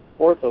them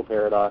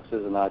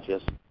orthoparadoxes and not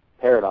just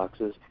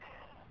paradoxes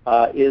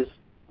is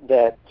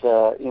that,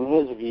 in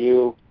his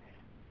view,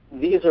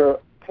 these are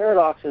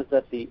paradoxes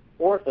that the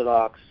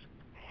Orthodox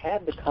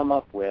had to come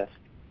up with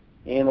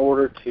in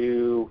order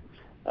to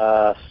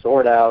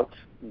sort out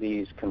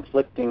these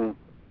conflicting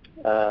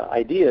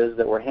ideas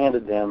that were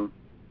handed them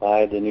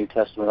by the New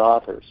Testament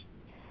authors.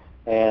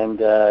 And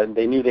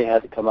they knew they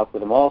had to come up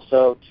with them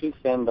also to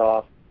fend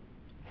off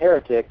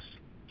heretics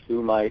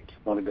who might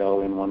want to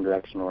go in one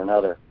direction or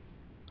another.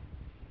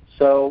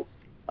 So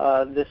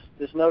this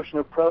notion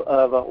of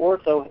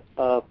ortho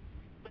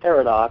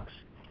paradox,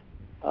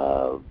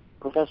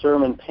 Professor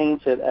Ehrman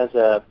paints it as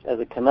a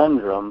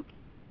conundrum,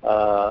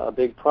 a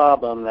big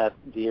problem that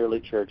the early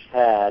church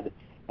had,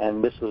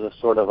 and this was a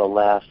sort of a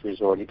last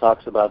resort. He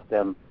talks about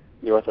the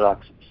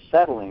Orthodox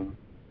settling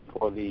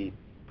for the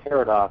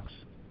paradox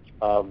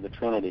of the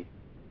Trinity.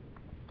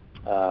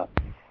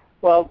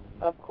 Well,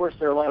 of course,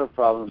 there are a lot of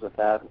problems with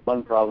that.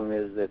 One problem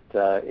is that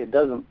it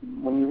doesn't.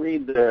 When you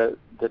read the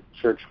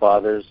Church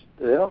Fathers,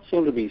 they don't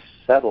seem to be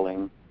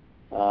settling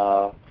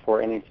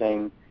for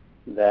anything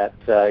that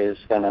is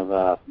kind of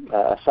a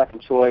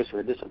second choice or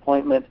a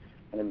disappointment,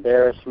 an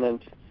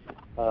embarrassment.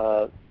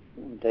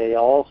 They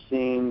all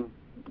seem,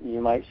 you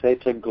might say,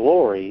 to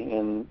glory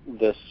in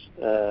this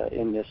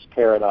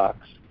paradox,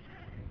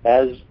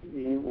 as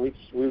we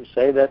would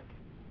say that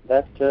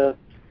the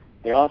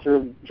author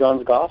of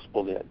John's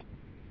Gospel did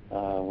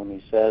when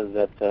he says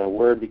that the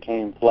Word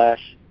became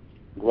flesh,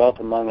 dwelt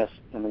among us,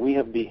 and we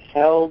have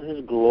beheld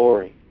His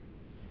glory,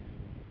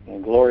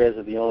 and glory as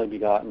of the only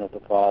begotten of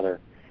the Father.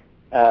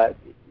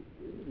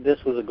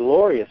 This was a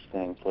glorious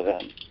thing for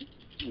them,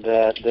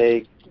 that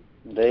they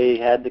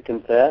had to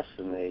confess,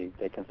 and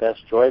they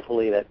confessed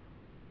joyfully that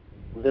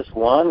this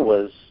one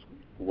was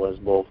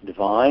both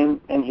divine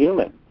and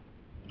human,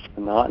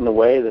 not in a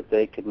way that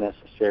they could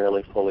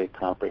necessarily fully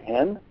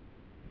comprehend,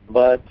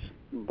 but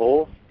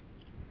both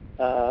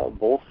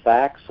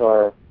facts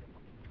are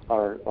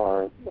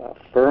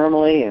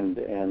firmly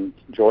and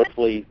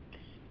joyfully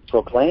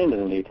proclaimed in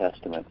the New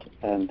Testament,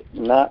 and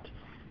not.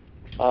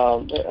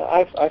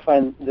 I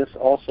find this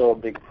also a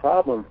big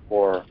problem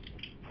for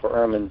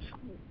Ehrman's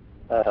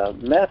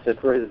method,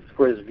 for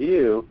his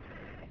view,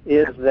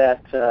 is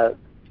that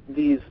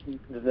the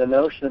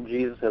notion of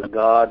Jesus as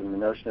God and the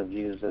notion of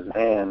Jesus as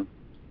man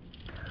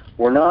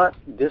were not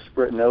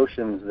disparate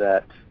notions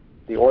that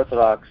the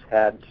Orthodox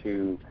had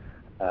to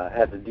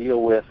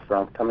deal with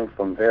coming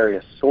from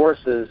various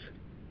sources,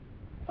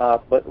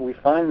 but we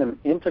find them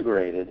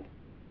integrated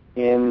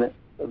in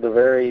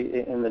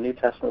the New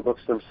Testament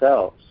books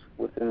themselves,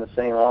 within the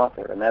same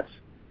author. And that's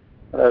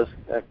what I was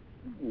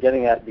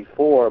getting at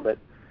before, but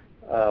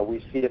we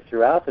see it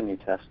throughout the New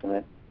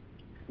Testament,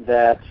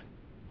 that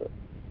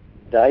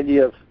the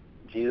idea of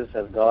Jesus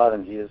as God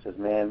and Jesus as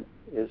man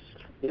is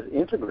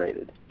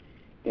integrated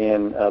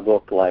in a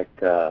book like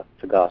the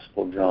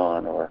Gospel of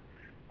John or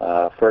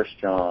 1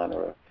 John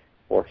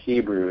or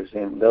Hebrews,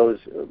 and those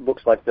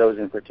books like those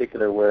in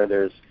particular, where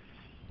there's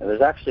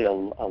actually a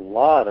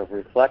lot of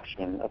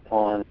reflection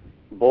upon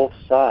both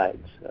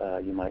sides,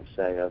 you might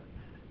say, of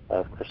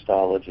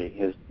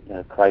Christology,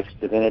 Christ's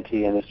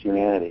divinity and His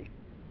humanity.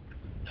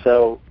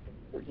 So,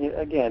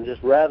 again,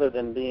 just rather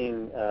than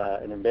being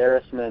an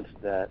embarrassment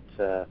that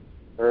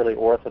early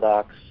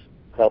Orthodox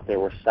felt they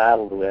were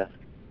saddled with,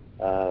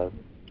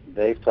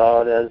 they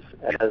saw it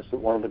as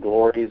one of the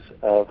glories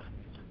of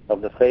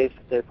the faith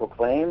that they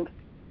proclaimed,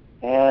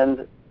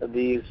 and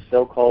these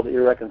so-called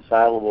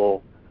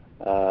irreconcilable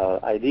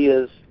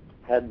ideas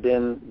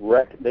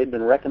they'd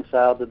been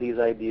reconciled to these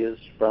ideas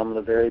from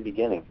the very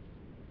beginning.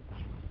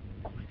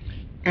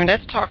 And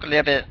let's talk a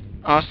little bit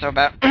also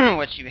about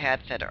what you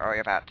had said earlier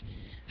about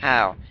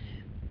how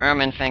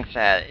Ehrman thinks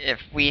that if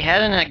we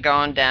hadn't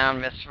gone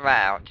down this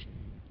route,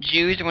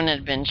 Jews wouldn't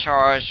have been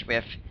charged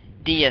with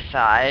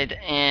deicide,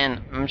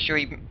 and I'm sure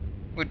he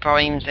would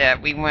probably even say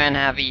that we wouldn't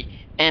have the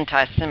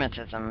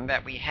anti-Semitism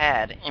that we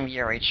had in the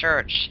early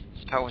church,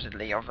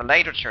 supposedly, or the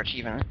later church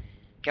even,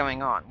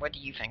 going on. What do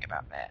you think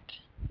about that?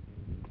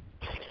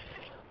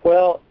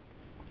 Well,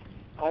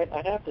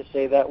 I have to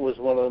say that was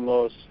one of the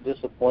most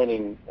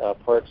disappointing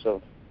parts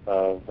of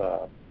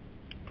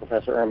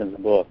Professor Ehrman's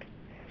book.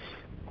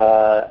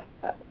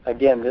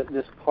 Again,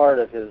 this part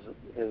of his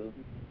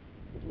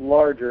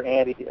larger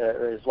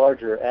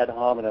ad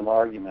hominem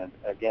argument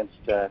against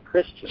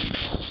Christians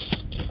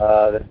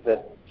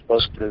that's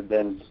supposed to have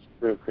been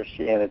through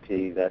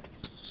Christianity, that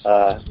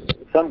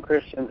some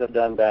Christians have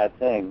done bad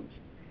things,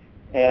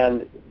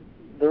 and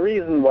the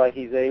reason why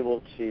he's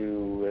able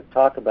to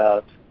talk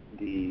about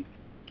the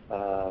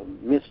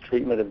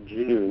mistreatment of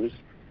Jews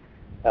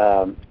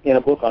in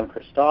a book on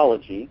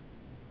Christology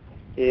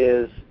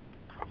is,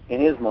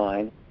 in his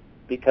mind,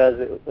 because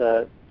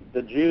the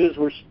Jews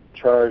were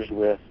charged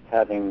with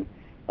having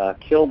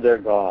killed their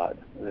God,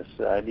 this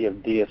idea of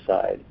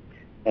deicide,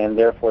 and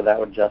therefore that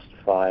would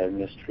justify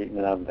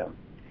mistreatment of them.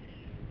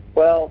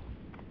 Well,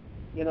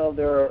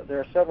 there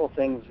are several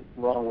things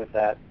wrong with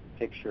that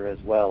picture as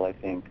well, I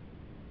think.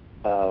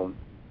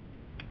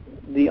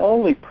 The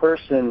only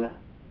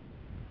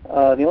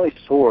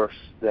source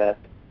that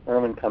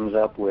Ehrman comes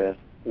up with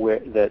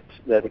that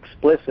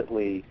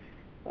explicitly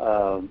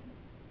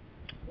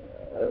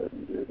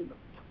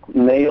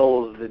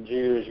nails the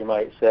Jews, you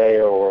might say,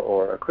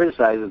 or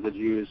criticizes the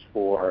Jews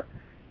for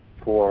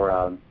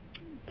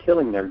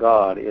killing their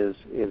God is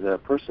a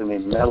person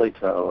named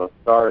Melito of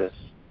Sardis.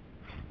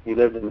 He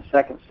lived in the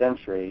 2nd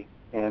century,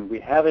 and we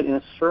have it in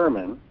a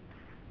sermon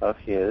of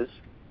his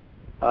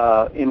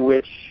in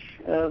which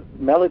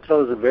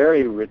Melito is a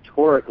very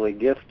rhetorically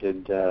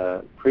gifted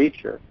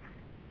preacher,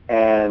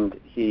 and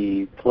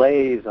he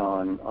plays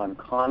on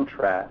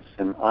contrasts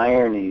and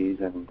ironies,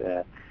 and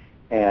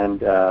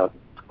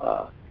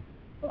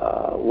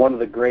one of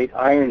the great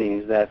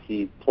ironies that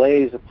he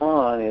plays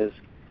upon is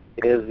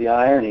the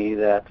irony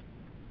that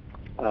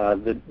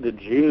the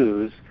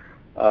Jews,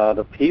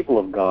 the people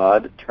of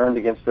God, turned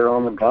against their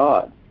own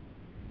God,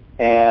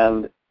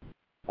 and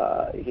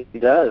he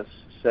does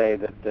say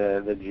that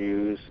the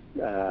Jews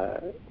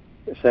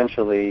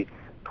essentially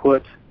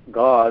put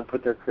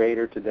their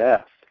Creator to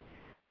death.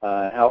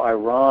 How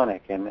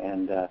ironic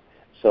and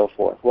so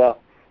forth. Well,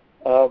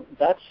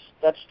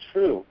 that's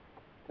true.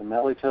 The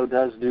Melito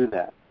does do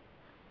that.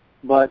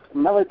 But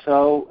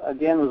Melito,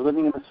 again, was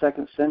living in the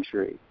 2nd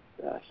century.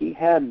 He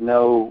had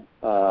no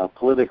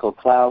political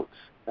clout.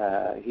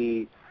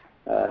 He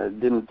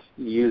didn't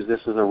use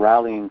this as a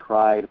rallying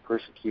cry to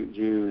persecute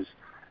Jews.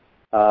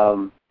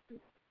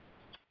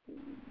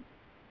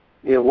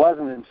 It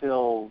wasn't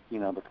until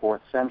the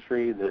 4th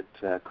century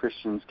that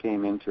Christians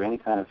came into any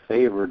kind of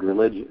favored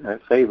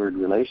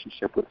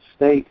relationship with the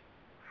state,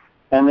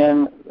 and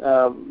then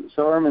so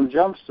Ehrman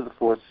jumps to the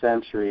 4th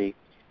century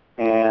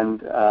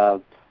and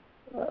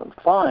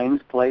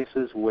finds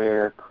places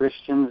where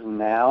Christians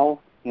now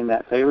in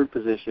that favored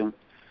position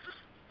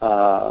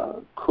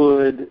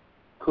could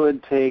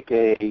take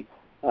a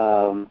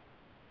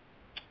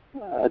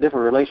different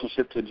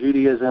relationship to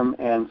Judaism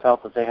and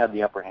felt that they had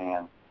the upper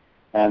hand.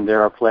 And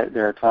there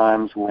are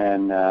times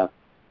when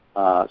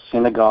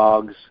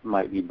synagogues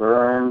might be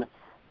burned,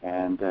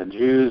 and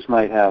Jews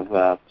might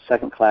have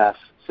second-class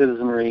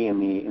citizenry in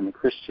the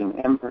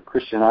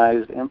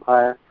Christianized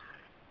empire.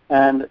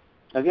 And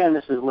again,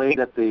 this is laid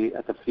at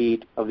the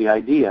feet of the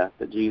idea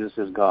that Jesus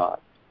is God.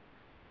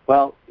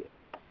 Well,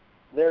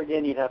 there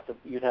again, you'd have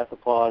to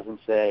pause and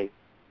say,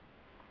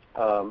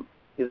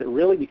 is it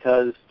really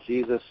because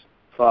Jesus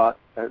thought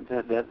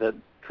that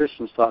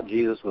Christians thought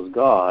Jesus was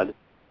God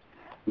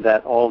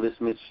that all this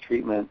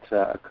mistreatment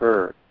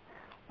occurred?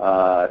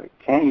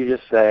 Can't you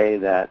just say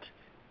that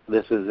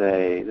this is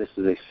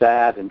a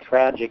sad and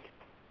tragic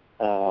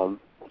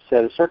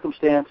set of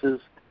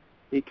circumstances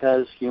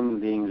because human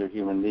beings are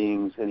human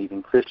beings, and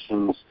even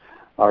Christians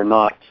are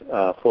not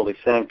fully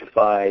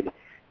sanctified,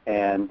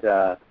 and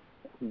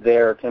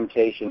there are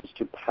temptations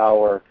to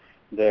power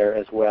there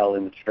as well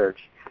in the church.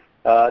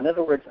 In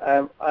other words,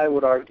 I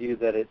would argue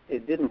that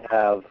it didn't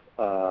have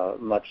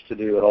much to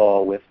do at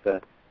all with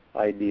the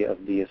idea of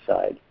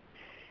deicide.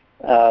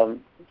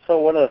 So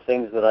one of the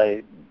things that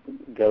I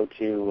go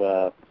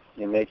to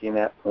in making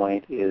that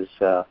point is,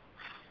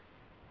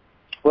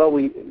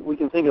 we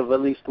can think of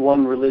at least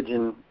one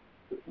religion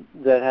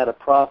that had a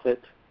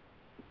prophet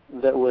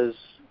that was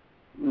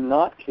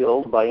not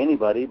killed by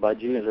anybody, by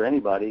Jews or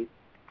anybody,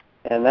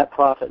 and that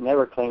prophet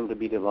never claimed to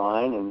be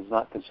divine and is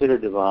not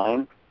considered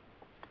divine.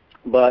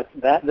 But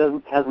that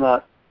has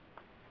not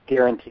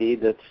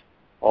guaranteed that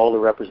all the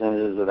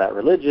representatives of that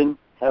religion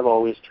have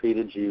always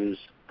treated Jews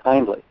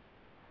kindly.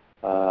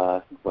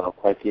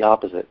 Quite the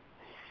opposite.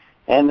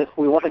 And if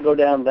we want to go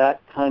down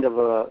that kind of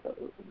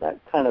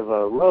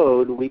a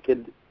road, we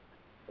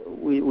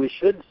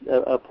should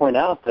point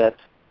out that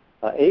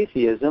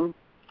atheism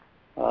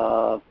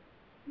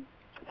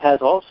has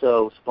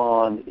also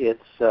spawned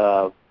its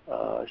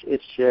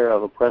share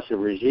of oppressive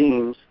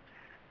regimes.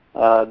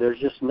 There's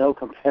just no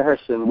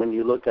comparison when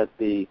you look at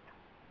the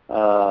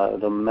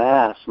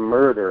mass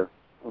murder,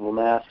 the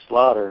mass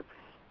slaughter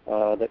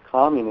that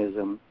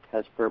communism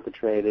has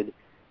perpetrated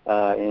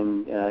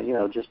in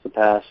just the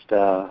past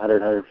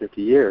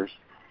 150 years.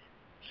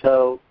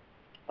 So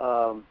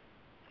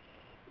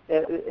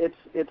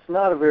it's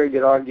not a very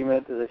good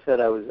argument. As I said,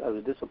 I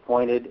was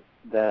disappointed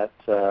that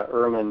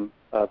Ehrman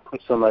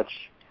put so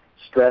much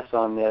stress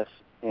on this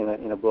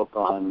in a book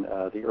on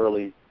the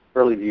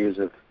early views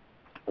of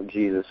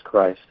Jesus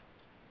Christ.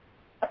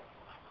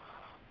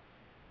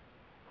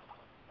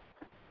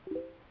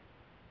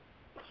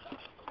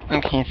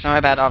 Okay, sorry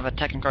about all the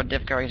technical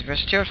difficulties. We're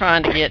still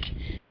trying to get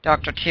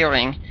Dr.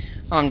 Tilling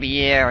on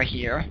the air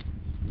here.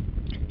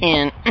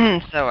 And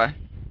so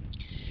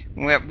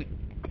what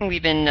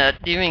we've been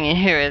doing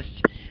here is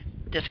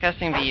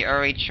discussing the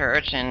early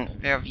church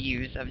and their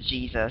views of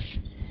Jesus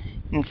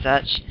and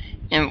such.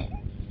 And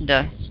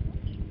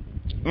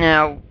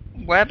now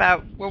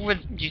what would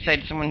you say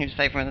to someone who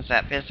say, for instance,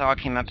 that this all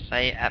came up,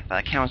 say, at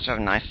the Council of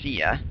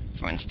Nicaea,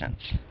 for instance?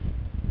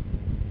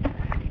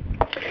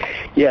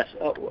 Yes.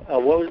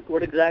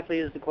 What exactly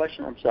is the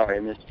question? I'm sorry, I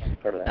missed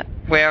part of that.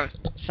 Well,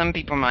 some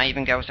people might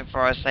even go so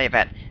far as say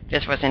that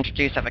this was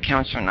introduced at the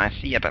Council of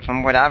Nicaea, but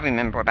from what I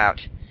remember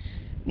about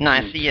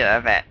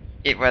Nicaea, that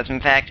it was in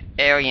fact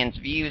Arian's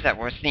views that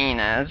were seen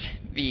as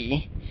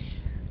the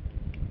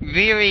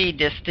very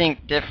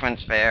distinct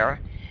difference there,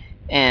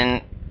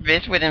 and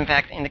this would in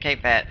fact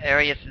indicate that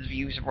Arius'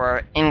 views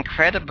were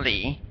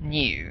incredibly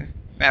new,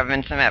 rather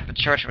than something that the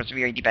church was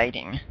really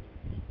debating.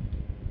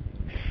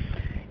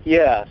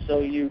 Yeah, so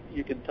you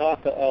could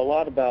talk a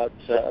lot about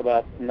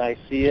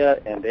Nicaea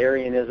and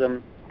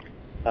Arianism.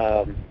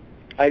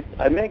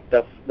 I make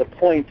the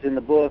point in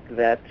the book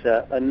that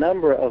a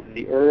number of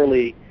the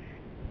early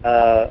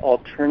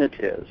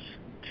alternatives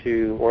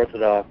to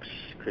Orthodox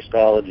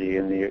Christology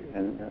and the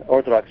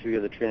Orthodox view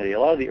of the Trinity, a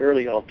lot of the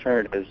early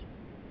alternatives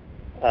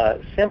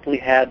simply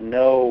had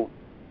no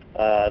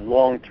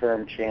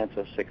long-term chance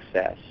of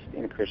success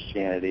in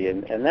Christianity,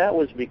 and that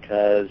was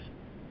because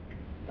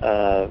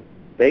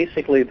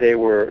basically they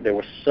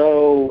were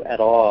so at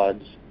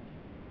odds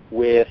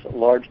with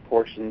large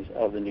portions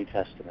of the New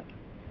Testament.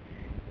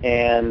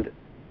 And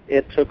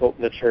it took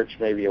the church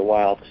maybe a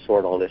while to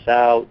sort all this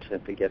out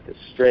and to get this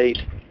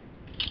straight.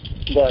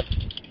 But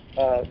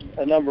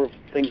a number of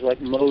things like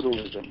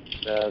modalism,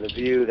 the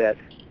view that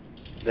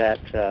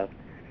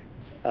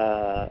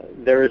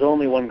there is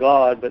only one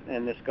God,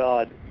 and this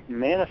God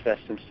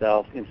manifests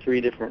himself in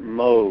three different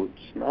modes,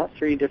 not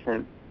three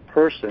different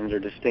persons or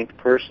distinct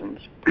persons,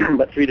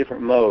 but three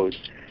different modes.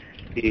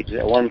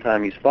 At one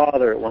time he's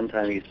Father, at one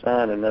time he's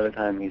Son, another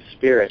time he's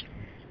Spirit.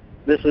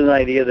 This is an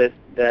idea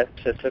that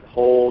took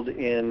hold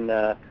in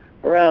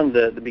around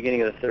the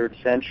beginning of the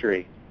 3rd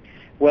century.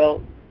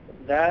 Well,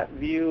 that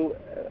view,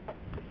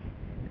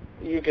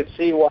 you could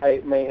see why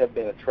it may have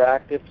been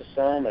attractive to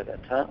some at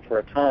that time, for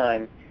a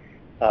time,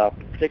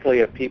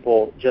 particularly of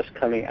people just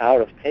coming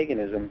out of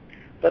paganism,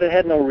 but it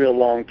had no real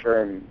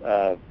long-term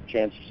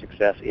chance of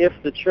success if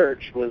the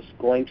church was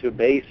going to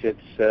base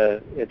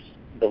its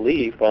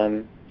belief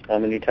on the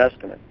New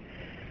Testament.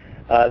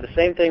 The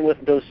same thing with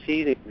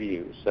Docetic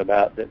views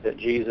about that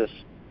Jesus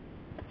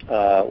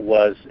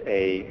was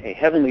a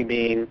heavenly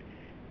being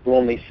who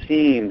only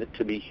seemed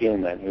to be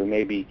human, who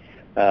maybe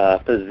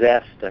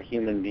possessed a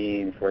human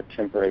being for a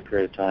temporary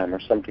period of time or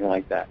something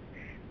like that.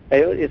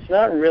 It's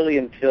not really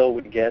until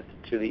we get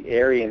to the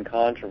Arian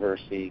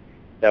controversy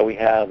that we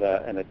have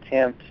an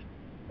attempt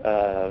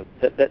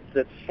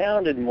that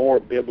sounded more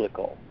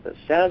biblical, that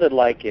sounded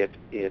like it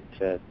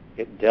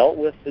dealt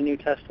with the New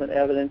Testament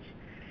evidence,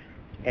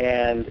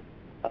 and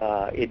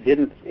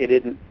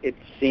it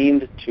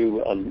seemed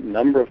to a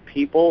number of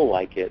people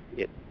like it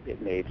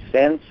made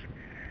sense.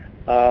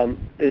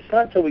 It's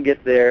not until we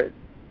get there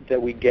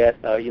that we get,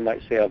 you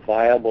might say, a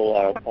viable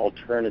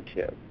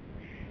alternative.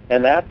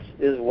 And that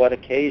is what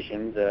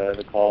occasioned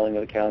the calling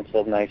of the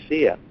Council of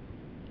Nicaea,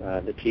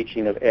 the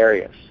teaching of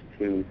Arius,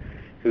 who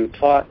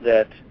taught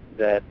that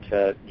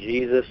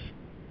Jesus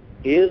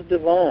is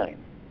divine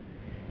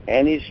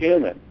and he's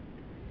human,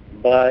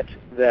 but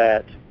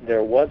that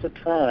there was a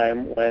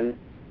time when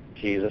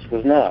Jesus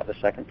was not. The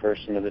second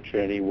person of the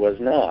Trinity was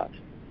not.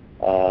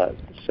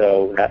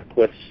 So that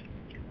puts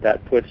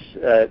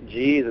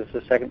Jesus,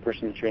 the second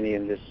person of the Trinity,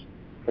 in this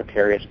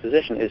precarious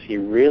position. Is he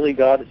really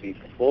God? Is he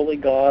fully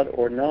God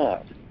or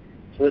not?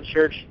 So the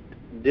church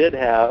did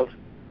have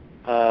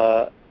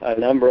a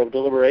number of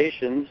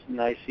deliberations,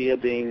 Nicaea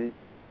being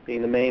the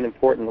main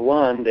important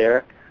one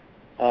there,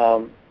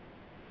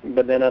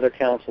 but then other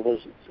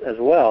councils as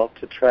well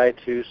to try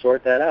to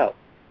sort that out.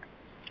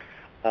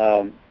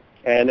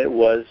 And it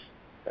was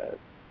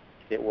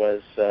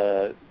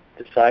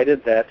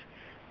decided that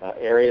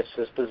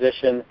Arius'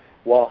 position,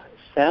 while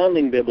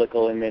sounding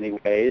biblical in many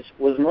ways,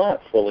 was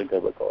not fully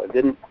biblical.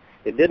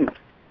 It didn't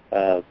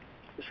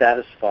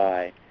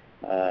satisfy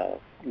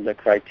the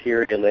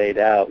criteria laid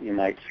out, you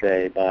might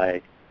say,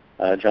 by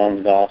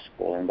John's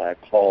Gospel and by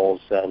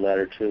Paul's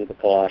letter to the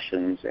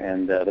Colossians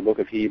and the book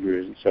of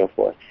Hebrews and so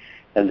forth,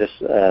 and this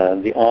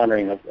the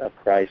honoring of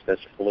Christ as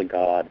fully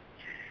God.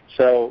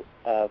 So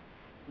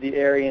the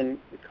Arian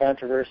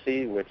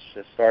controversy, which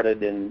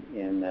started in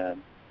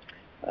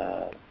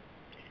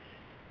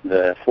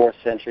the 4th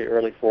century,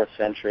 early 4th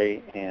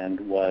century, and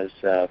was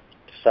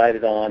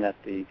decided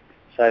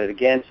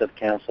against at the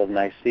Council of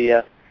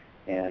Nicaea,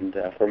 and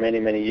for many,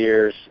 many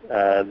years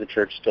the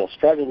church still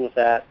struggled with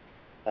that.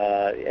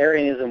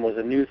 Arianism was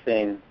a new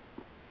thing,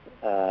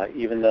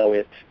 even though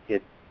it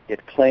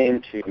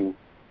claimed to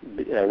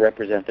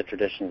represent the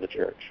tradition of the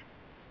church.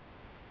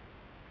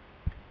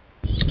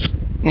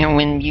 You know,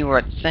 when you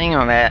were saying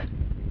all that,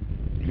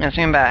 I was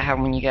thinking about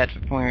how when you get to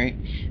the point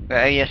where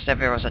Arius said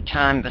there was a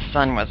time the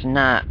sun was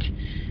not,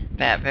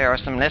 that there are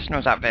some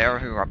listeners out there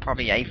who are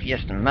probably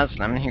atheist and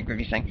Muslim who could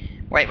be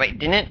saying, wait,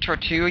 didn't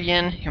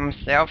Tertullian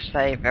himself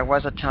say there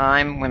was a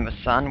time when the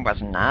sun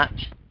was not?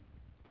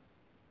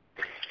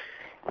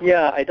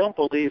 Yeah, I don't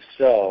believe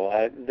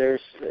so.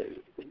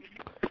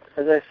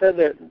 as I said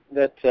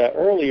that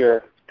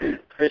earlier,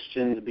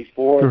 Christians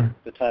before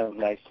the time of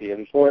Nicaea,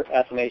 before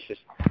Athanasius,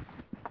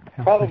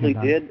 probably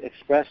did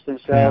express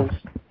themselves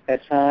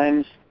at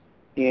times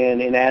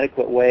in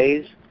inadequate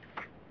ways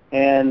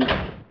and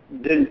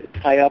didn't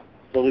tie up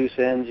the loose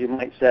ends, you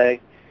might say.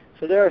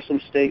 So there are some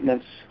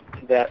statements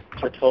that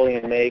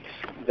Tertullian makes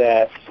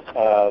that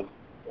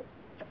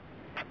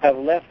have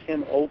left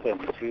him open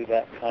to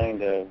that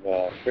kind of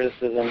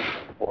criticism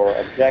or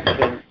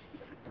objection.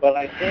 But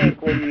I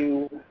think when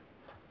you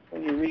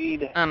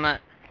read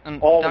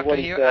all of what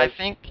he says, I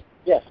think.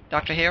 Yes.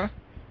 Dr. Hero?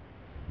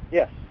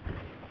 Yes.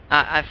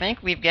 I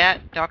think we've got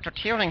Dr.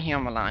 Turing here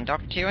on the line.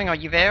 Dr. Turing, are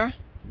you there?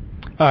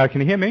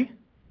 Can you hear me?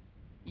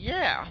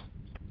 Yeah.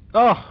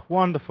 Oh,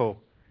 wonderful.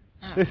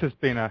 Oh. This has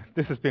been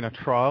a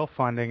trial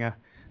finding a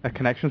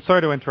connection.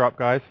 Sorry to interrupt,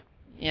 guys.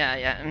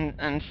 Yeah,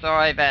 and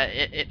sorry that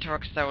it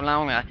took so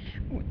long.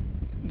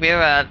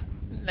 We'll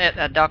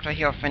let Dr.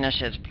 Hill finish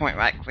his point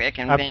right quick,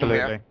 and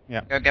Absolutely.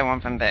 then we'll go on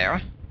from there.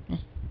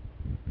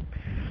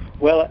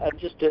 Well,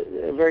 just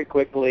very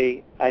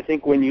quickly, I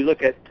think when you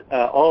look at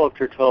all of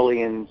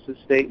Tertullian's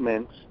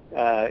statements,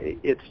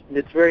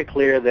 it's very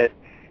clear that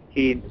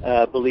he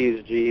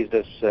believes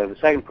Jesus, the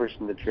second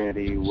person of the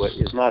Trinity,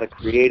 is not a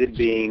created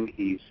being.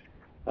 He's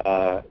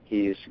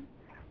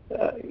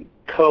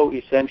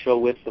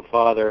co-essential with the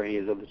Father. He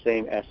is of the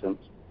same essence.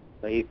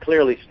 He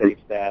clearly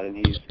states that, and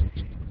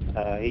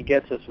he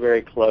gets us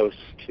very close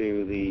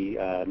to the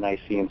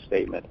Nicene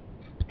statement.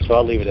 So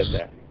I'll leave it at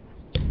that.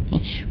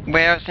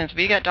 Well, since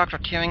we got Dr.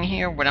 Turing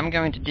here, what I'm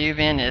going to do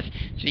then is,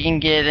 so you can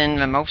get in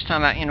the most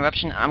time without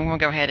interruption, I'm going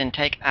to go ahead and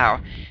take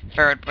our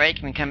third break.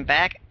 When we come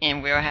back,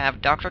 and we'll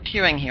have Dr.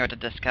 Turing here to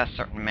discuss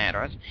certain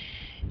matters.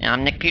 And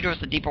I'm Nick Peters,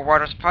 the Deeper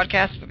Waters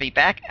Podcast. We'll be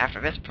back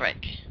after this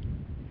break.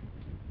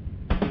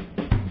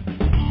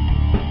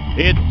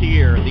 It's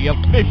here, the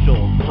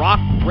official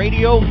Grok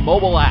Radio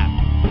mobile app.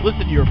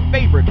 Listen to your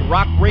favorite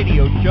Grok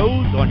Radio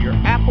shows on your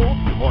Apple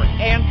or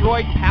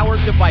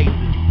Android-powered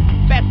devices.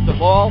 Best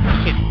of all,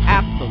 it's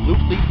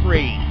absolutely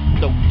free.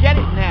 So get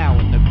it now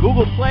in the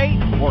Google Play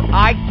or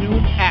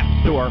iTunes App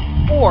Store,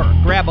 or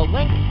grab a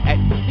link at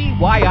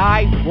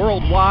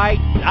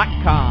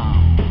CYIWorldwide.com.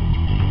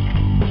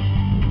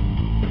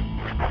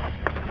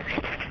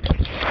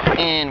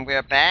 And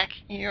we're back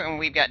here, and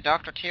we've got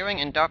Dr.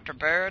 Turing and Dr.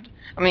 Bird.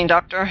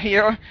 Dr.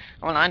 here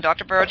online.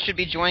 Dr. Bird should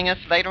be joining us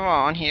later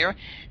on here.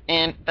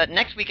 But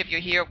next week, if you're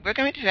here, we're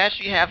going to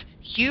actually have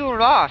Hugh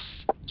Ross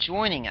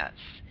joining us.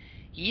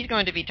 He's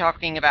going to be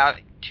talking about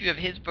two of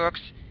his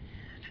books,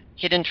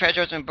 Hidden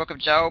Treasures in the Book of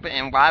Job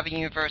and Why the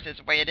Universe is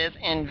the Way It Is.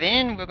 And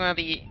then we're going to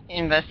be,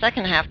 in the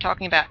second half,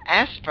 talking about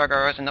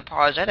Asperger's and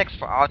apologetics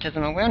for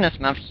Autism Awareness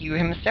Month, Hugh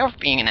himself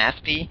being an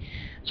Aspie,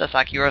 just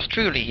like yours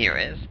truly here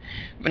is.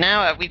 But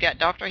now we've got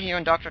Dr. here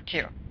and Dr.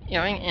 Turing.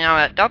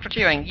 Dr.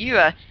 Turing, you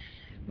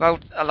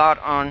wrote a lot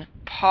on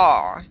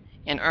Parr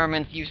and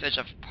Ehrman's usage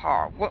of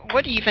Parr.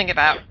 What do you think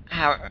about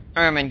how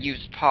Ehrman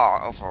used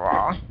Parr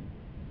overall?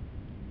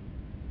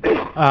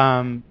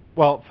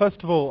 Well,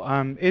 first of all,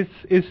 is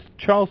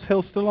Charles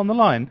Hill still on the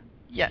line?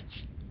 Yes.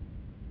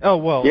 Oh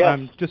well,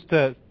 yes. Just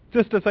to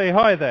say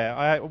hi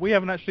there. We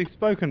haven't actually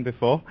spoken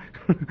before,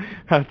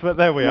 but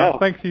there we are.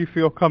 Thank you for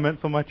your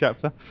comments on my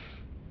chapter.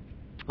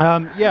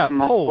 My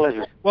Paul.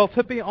 pleasure. Well,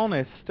 to be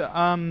honest,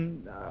 Bart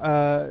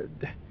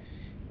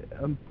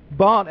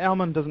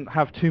Ehrman doesn't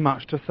have too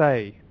much to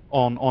say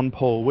on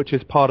Paul, which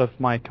is part of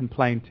my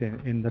complaint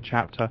in the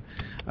chapter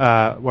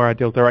where I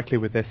deal directly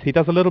with this. He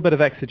does a little bit of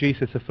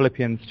exegesis of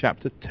Philippians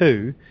chapter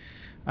 2,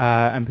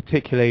 and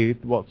particularly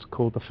what's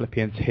called the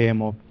Philippians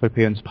hymn or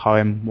Philippians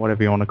poem,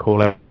 whatever you want to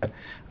call it,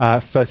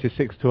 verses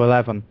 6 to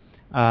 11.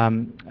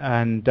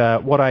 And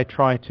what I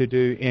try to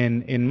do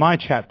in my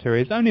chapter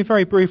is only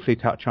very briefly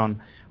touch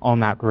on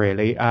that,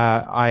 really.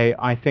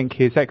 I think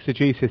his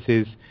exegesis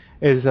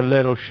is a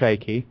little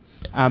shaky.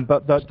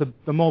 But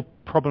the more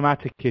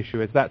problematic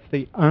issue is that's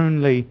the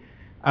only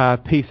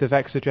piece of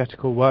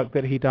exegetical work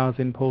that he does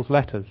in Paul's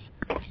letters.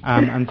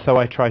 And so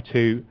I try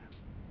to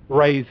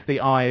raise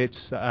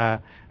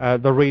the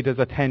reader's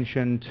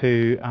attention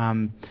to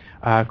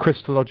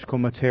Christological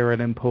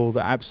material in Paul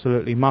that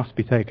absolutely must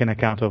be taken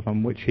account of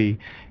and which he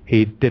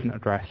didn't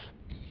address.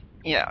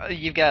 Yeah,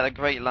 you've got a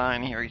great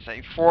line here. You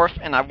say, fourth,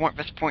 and I want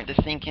this point to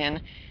sink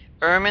in,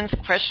 Ehrman's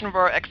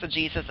questionable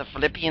exegesis of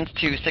Philippians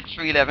 2, 6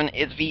 through 11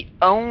 is the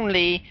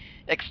only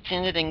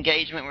extended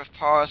engagement with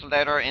Parr's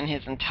letter in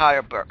his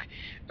entire book.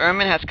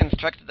 Ehrman has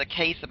constructed a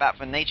case about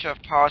the nature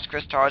of Parr's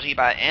Christology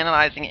by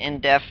analyzing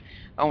in depth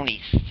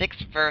only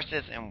 6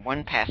 verses in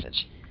one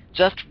passage.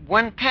 Just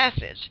one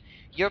passage.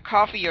 Your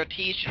coffee or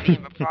tea should be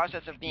in the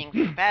process of being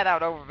spat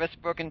out over this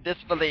book in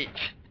disbelief.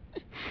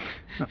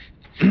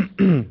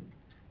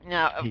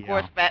 Now, of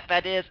course,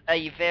 that is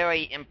a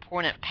very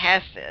important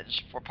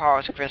passage for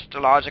Parr's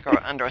Christological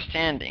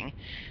understanding,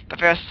 but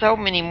there are so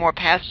many more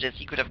passages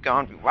he could have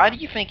gone through. Why do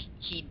you think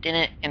he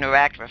didn't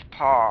interact with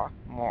Parr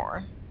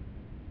more?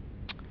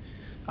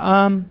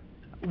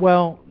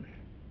 Well,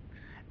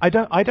 I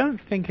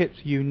don't think it's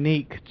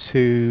unique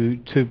to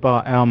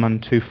Bart Ehrman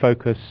to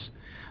focus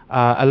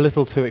a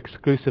little too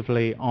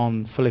exclusively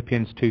on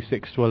Philippians 2,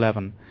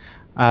 6-11.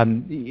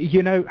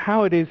 You know,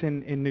 how it is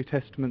in New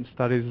Testament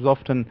studies is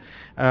often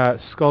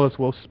scholars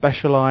will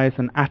specialize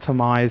and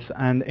atomize,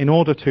 and in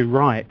order to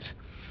write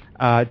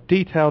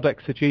detailed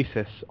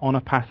exegesis on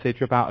a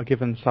passage about a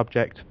given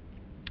subject,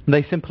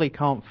 they simply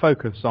can't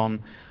focus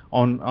on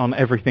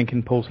everything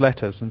in Paul's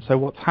letters. And so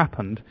what's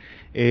happened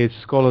is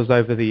scholars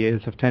over the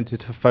years have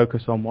tended to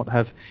focus on what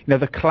have,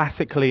 the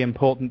classically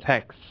important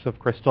texts of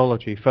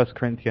Christology, 1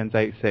 Corinthians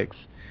 8:6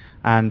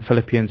 and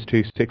Philippians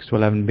 2,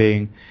 6-11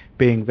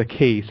 being the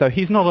key. So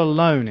he's not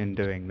alone in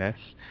doing this,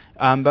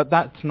 but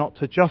that's not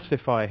to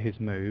justify his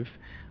move.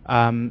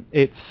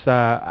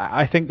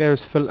 I think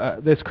there's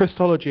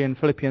Christology in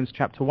Philippians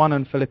chapter 1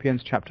 and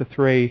Philippians chapter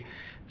 3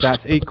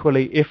 that's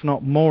equally, if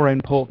not more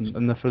important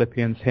than the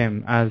Philippians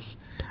hymn, as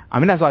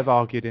I've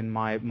argued in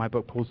my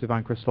book, Paul's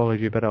Divine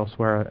Christology, but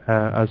elsewhere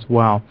as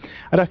well.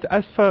 And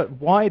as for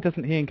why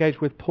doesn't he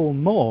engage with Paul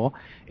more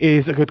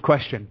is a good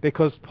question,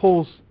 because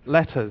Paul's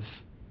letters,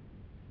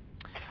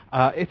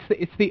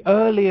 it's the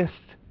earliest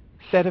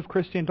set of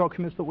Christian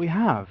documents that we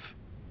have.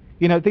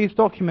 These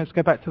documents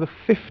go back to the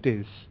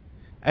 50s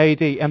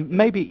AD, and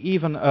maybe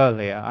even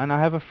earlier. And I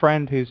have a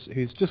friend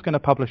who's just going to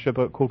publish a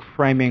book called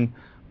Framing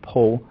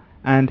Paul,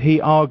 and he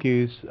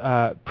argues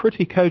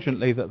pretty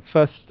cogently that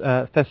First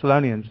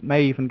Thessalonians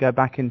may even go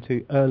back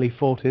into early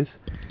 40s.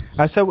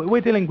 So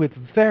we're dealing with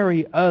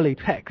very early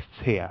texts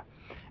here,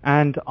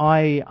 and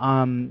I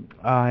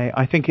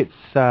think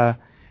it's a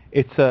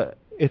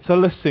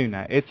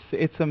lacuna.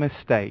 It's a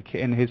mistake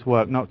in his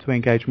work not to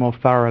engage more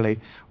thoroughly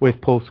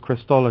with Paul's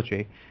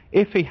Christology.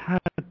 If he had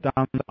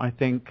done that, I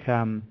think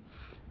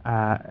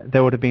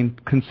there would have been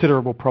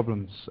considerable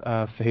problems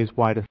for his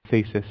wider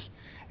thesis,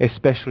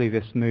 especially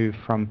this move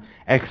from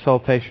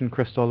exaltation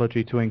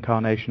Christology to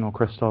incarnational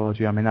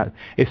Christology. That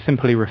is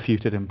simply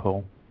refuted in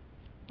Paul.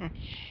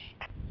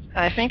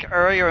 I think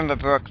earlier in the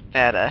book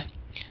that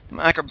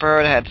Michael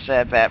Bird had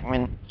said that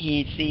when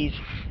he sees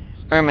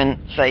Ehrman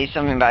say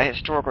something about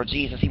historical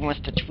Jesus, he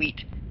wants to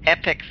tweet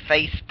epic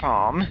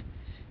facepalm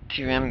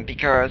to him,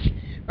 because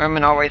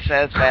Ehrman always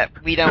says that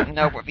we don't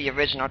know what the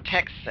original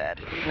text said.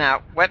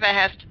 Now, what that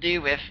has to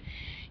do with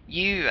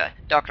you,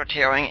 Dr.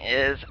 Turing,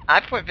 is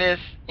I put this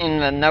in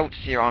the notes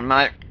here on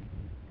my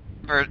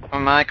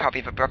copy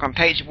of the book. On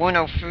page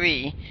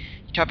 103,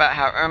 you talk about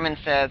how Ehrman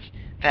says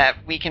that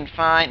we can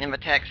find in the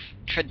text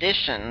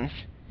traditions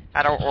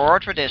that are oral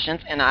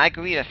traditions, and I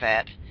agree with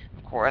that,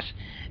 of course,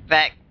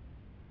 that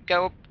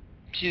go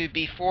to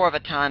before the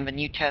time the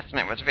New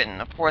Testament was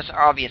written. Of course,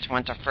 obvious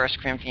ones are 1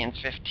 Corinthians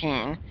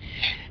 15.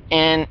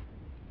 And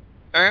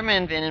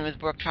Ehrman then in his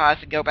book tries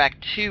to go back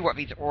to what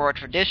these oral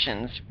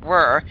traditions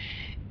were.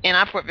 And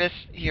I put this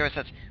here, it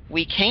says,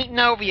 we can't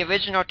know the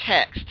original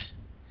text,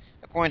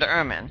 according to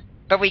Ehrman,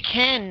 but we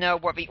can know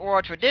what the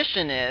oral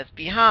tradition is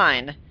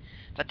behind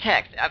the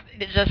text.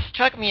 It just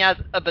struck me as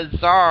a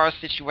bizarre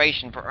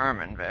situation for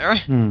Ehrman there.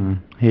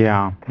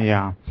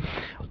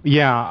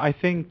 Yeah, I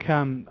think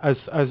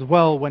as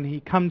well, when he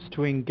comes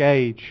to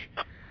engage,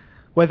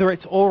 whether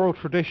it's oral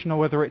tradition or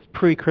whether it's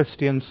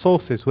pre-Christian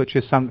sources, which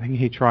is something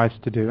he tries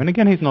to do, and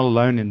again, he's not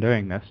alone in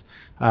doing this.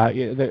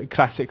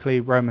 Classically,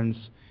 Romans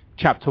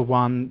chapter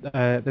 1,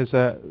 there's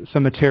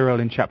some material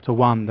in chapter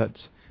 1 that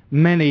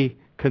many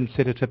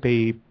consider to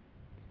be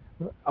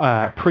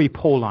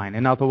pre-Pauline.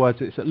 In other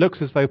words, it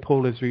looks as though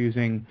Paul is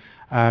using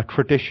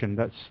tradition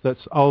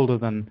that's older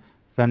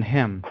than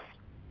him.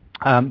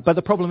 But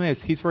the problem is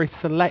he's very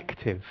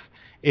selective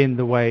in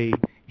the way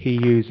he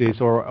uses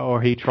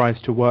or he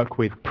tries to work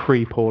with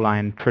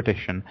pre-Pauline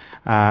tradition,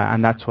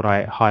 and that's what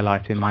I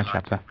highlight in my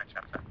chapter.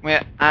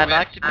 Well, I'd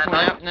like to point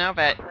out now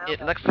that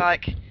it looks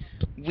like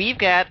we've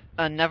got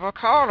another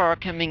caller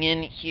coming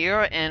in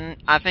here, and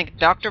I think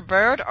Dr.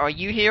 Bird, are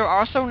you here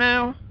also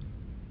now?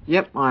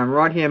 Yep, I'm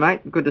right here,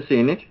 mate. Good to see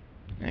you, Nick.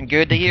 And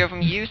good to hear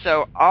from you.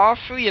 So all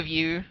three of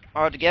you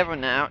are together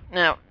now.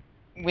 Now,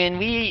 when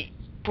we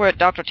put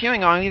Dr.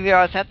 Turing on, we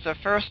realized that's the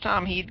first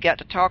time he'd got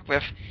to talk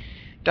with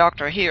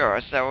Dr.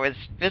 Hero. So is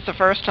this the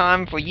first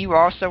time for you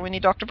also, Winnie,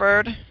 Dr.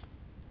 Bird?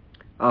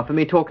 For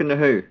me talking to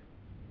who?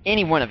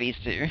 Any one of these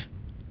two.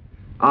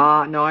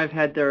 No, I've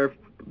had the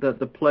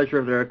pleasure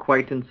of their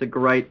acquaintance a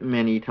great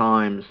many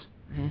times.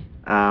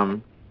 Mm-hmm.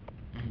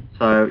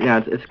 So,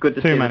 yeah, it's good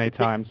to see. Too many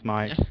times,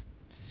 Mike.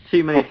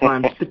 Too many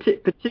times,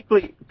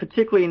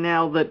 particularly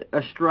now that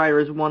Australia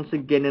is once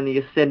again in the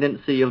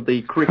ascendancy of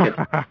the cricket.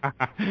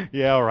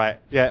 Yeah, all right.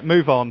 Yeah,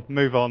 move on.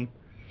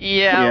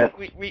 Yeah.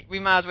 We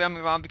might as well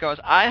move on, because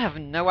I have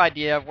no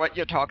idea what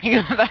you're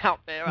talking about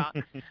there.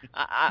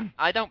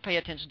 I don't pay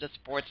attention to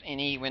sports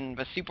any. When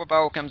the Super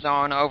Bowl comes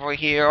on over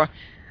here,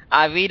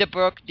 I read a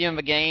book during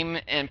the game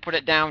and put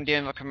it down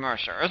during the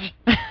commercials.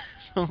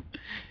 So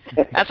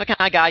that's the kind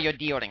of guy you're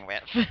dealing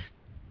with.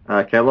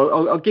 Okay,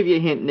 well, I'll give you a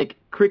hint, Nick.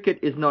 Cricket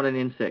is not an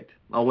insect.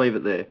 I'll leave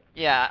it there.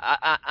 Yeah,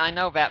 I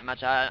know that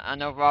much. I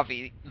know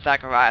Ravi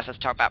Zacharias has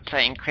talked about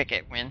playing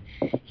cricket when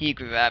he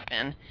grew up,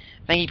 and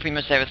I think he pretty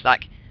much said it's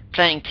like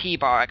playing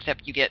T-bar,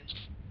 except you get,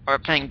 or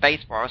playing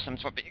baseball or some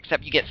sort,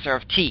 except you get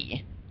served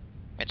tea.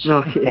 which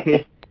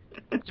Okay.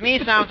 to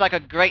me sounds like a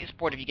great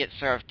sport if you get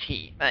served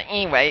tea. But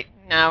anyway,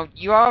 now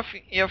you're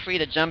free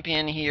to jump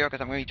in here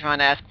because I'm going to be trying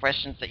to ask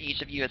questions to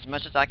each of you as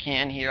much as I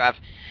can here. I've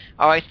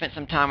always spent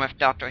some time with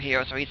Dr.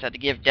 Hero, so he said to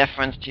give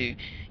deference to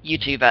you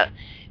two, but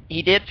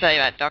he did say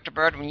that, Dr.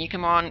 Bird, when you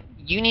come on,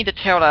 you need to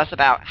tell us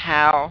about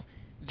how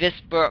this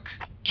book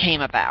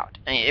came about.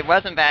 I mean, it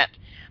wasn't that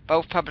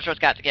both publishers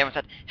got together and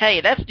said,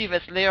 hey, let's do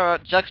this little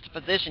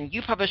juxtaposition.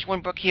 You publish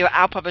one book here,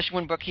 I'll publish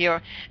one book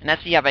here, and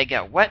let's see how they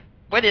go. What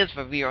is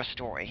the real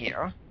story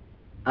here?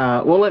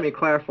 Well, let me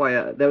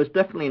clarify. There was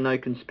definitely no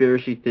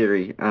conspiracy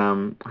theory.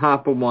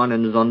 Harper One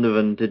and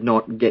Zondervan did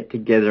not get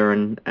together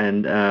and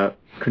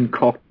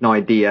concoct an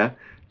idea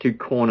to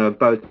corner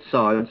both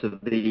sides of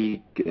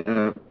the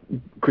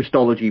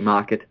Christology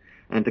market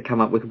and to come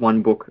up with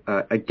one book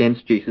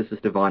against Jesus as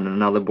divine and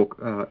another book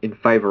in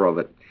favor of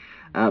it.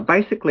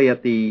 Basically,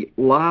 at the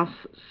last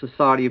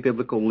Society of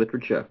Biblical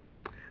Literature,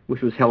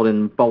 which was held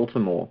in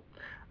Baltimore,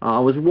 I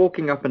was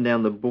walking up and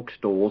down the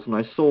bookstores and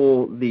I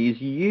saw these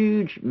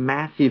huge,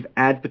 massive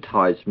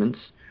advertisements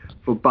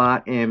for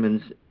Bart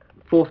Ehrman's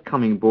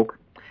forthcoming book,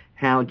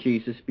 How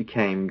Jesus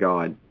Became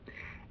God.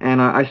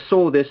 And I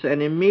saw this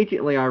and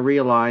immediately I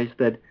realized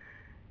that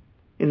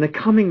in the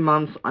coming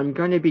months I'm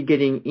going to be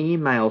getting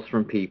emails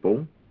from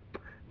people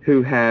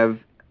who have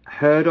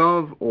heard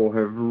of or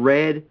have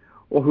read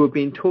or who have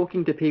been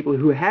talking to people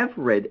who have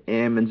read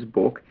Ehrman's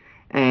book,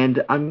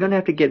 and I'm going to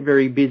have to get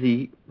very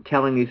busy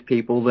telling these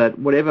people that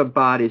whatever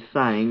Bart is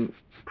saying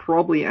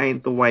probably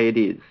ain't the way it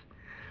is.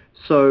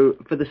 So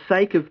for the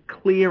sake of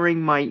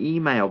clearing my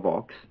email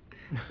box,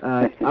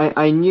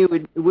 I knew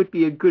it would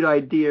be a good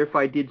idea if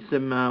I did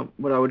some,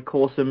 what I would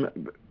call some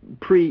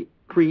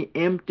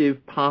preemptive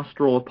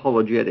pastoral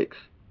apologetics.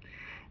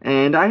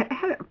 And I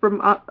had,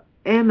 from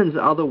Ehrman's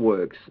other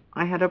works,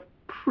 I had a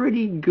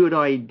pretty good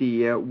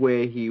idea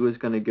where he was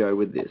going to go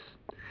with this.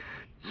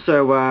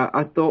 So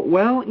I thought,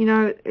 well,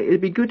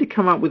 it'd be good to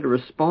come up with a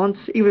response,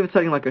 even if it's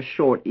something like a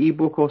short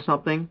ebook or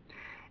something.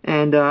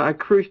 And I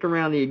cruised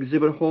around the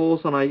exhibit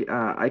halls, and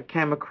I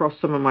came across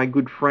some of my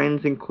good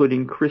friends,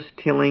 including Chris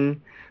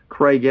Tilling,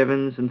 Craig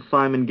Evans, and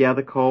Simon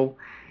Gathercole.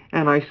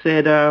 And I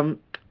said,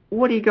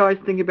 what do you guys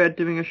think about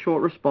doing a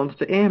short response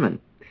to Ehrman?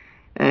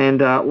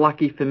 And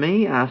lucky for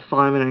me,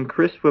 Simon and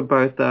Chris were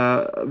both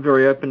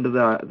very open to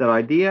that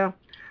idea.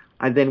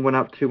 I then went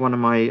up to one of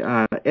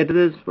my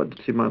editors,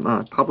 to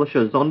my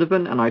publisher,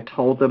 Zondervan, and I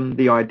told them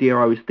the idea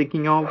I was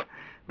thinking of.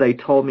 They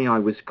told me I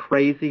was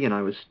crazy and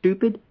I was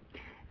stupid.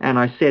 And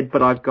I said,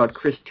 but I've got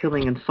Chris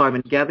Tilling and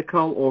Simon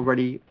Gathercole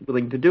already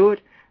willing to do it.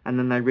 And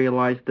then they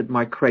realized that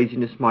my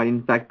craziness might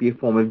in fact be a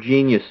form of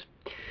genius.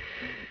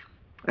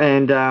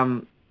 And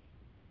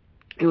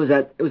it was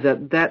at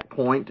that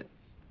point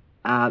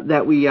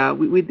that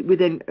we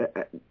then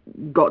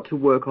got to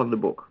work on the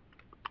book.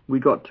 We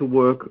got to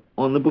work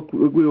on the book.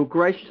 We were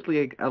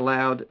graciously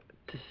allowed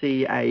to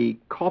see a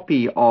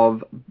copy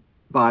of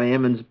Bart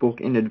Ehrman's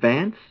book in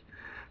advance.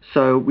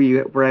 So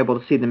we were able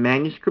to see the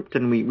manuscript,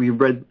 and we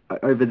read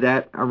over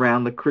that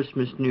around the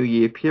Christmas New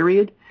Year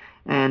period.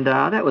 And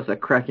that was a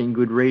cracking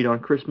good read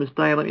on Christmas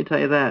Day, let me tell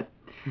you that.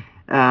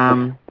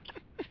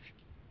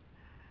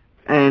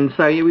 And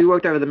so we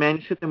worked over the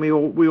manuscript, and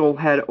we all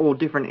had all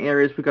different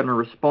areas we're going to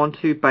respond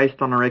to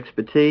based on our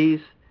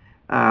expertise.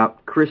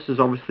 Chris is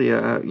obviously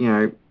a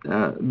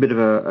bit of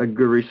a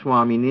Guru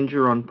Swami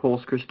ninja on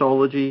Paul's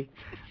Christology.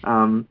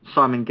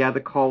 Simon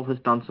Gathercole has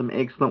done some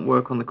excellent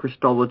work on the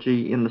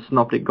Christology in the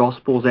Synoptic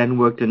Gospels and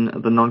worked in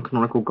the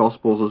non-canonical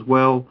Gospels as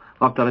well.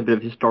 I've done a bit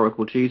of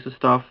historical Jesus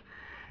stuff.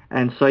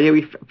 And so,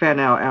 we found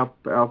our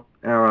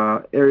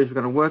areas we're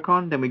going to work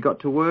on. Then we got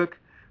to work,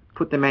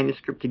 put the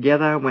manuscript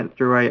together, went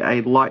through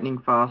a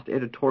lightning-fast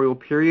editorial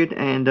period,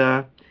 and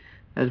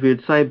as we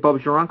would say,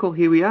 Bob's your uncle,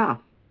 here we are.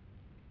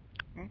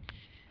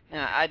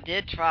 Now, I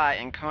did try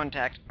and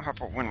contact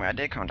Harper One. I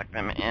did contact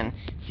them and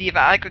see if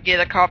I could get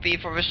a copy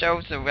for the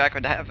show so I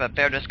could have a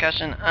better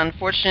discussion.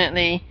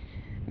 Unfortunately,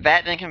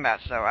 that didn't come about,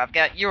 so I've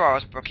got your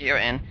all's book here,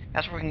 and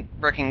that's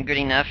working good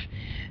enough.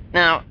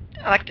 Now,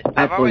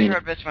 I've already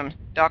heard this from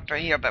Dr.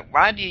 here, but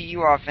why do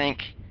you all think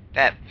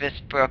that this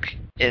book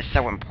is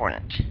so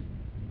important?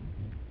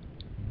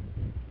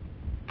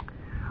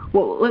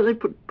 Well, let me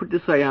put it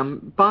this way.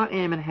 Bart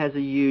Ehrman has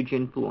a huge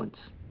influence.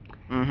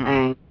 Mm-hmm.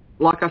 And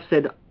like I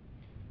said,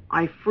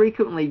 I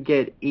frequently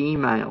get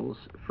emails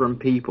from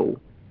people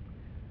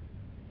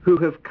who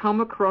have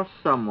come across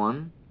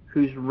someone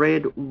who's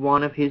read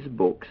one of his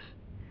books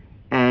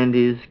and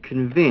is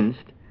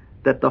convinced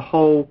that the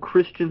whole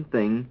Christian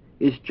thing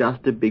is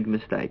just a big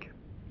mistake.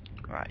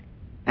 Right.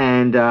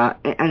 And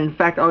in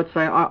fact, I would say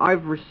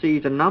I've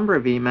received a number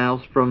of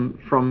emails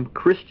from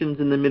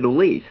Christians in the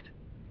Middle East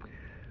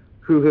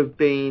who have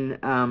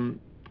been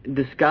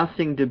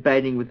discussing,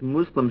 debating with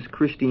Muslims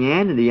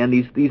Christianity, and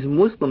these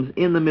Muslims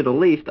in the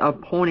Middle East are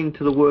pointing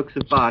to the works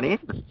of Bart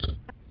Ehrman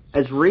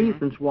as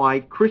reasons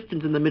why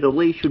Christians in the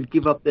Middle East should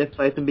give up their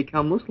faith and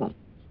become Muslim.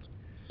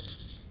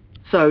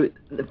 So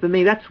for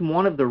me, that's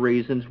one of the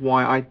reasons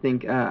why I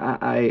think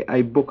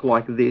a book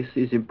like this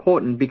is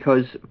important,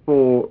 because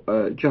for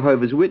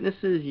Jehovah's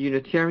Witnesses,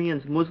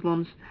 Unitarians,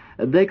 Muslims,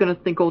 they're going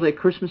to think all their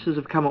Christmases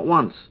have come at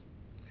once.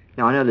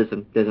 Now, I know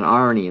there's an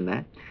irony in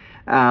that,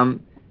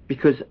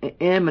 because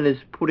Ehrman is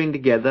putting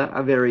together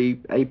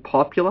a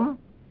popular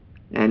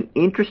and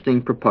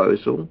interesting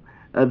proposal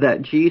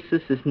that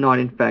Jesus is not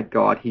in fact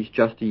God, he's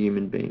just a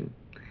human being.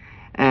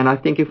 And I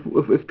think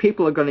if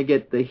people are going to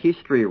get the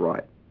history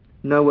right,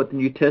 know what the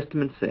New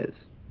Testament says,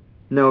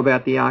 know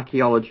about the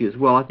archaeology as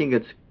well, I think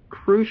it's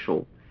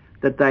crucial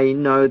that they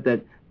know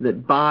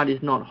that Bart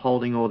is not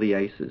holding all the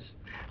aces,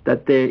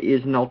 that there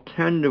is an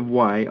alternative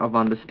way of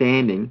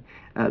understanding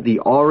the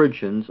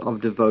origins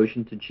of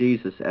devotion to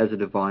Jesus as a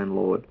divine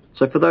Lord.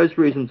 So for those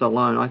reasons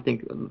alone, I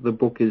think the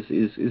book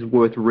is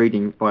worth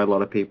reading by a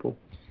lot of people.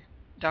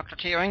 Dr.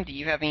 Turing, do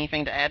you have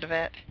anything to add to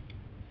that?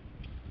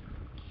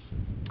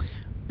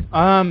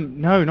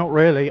 No, not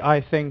really.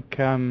 I think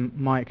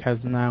Mike has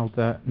nailed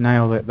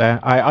it there.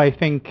 I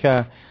think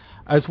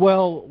as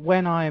well,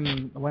 when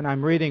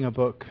I'm reading a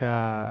book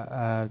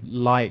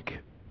like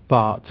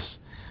Bart's,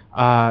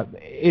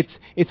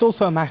 it's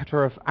also a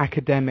matter of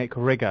academic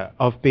rigor,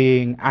 of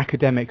being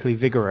academically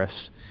vigorous,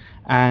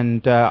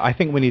 and I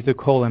think we need to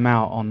call him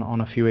out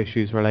on a few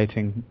issues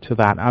relating to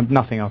that.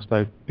 Nothing else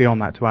though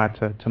beyond that to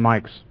add to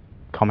Mike's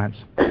comments.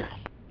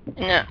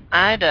 Now,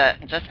 I'd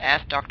just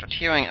asked Dr.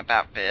 Turing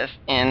about this,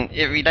 and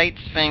it relates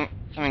to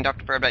something,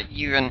 Dr. Bird, that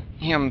you and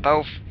him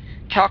both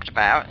talked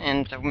about,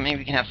 and so maybe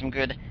we can have some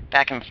good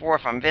back and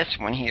forth on this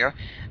one here.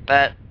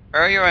 But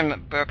earlier in the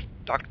book,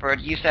 Dr. Bird,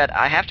 you said,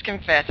 I have to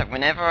confess that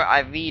whenever I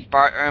read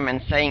Bart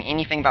Ehrman saying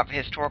anything about the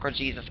historical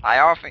Jesus, I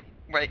often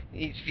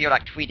feel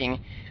like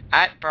tweeting,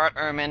 at Bart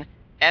Ehrman,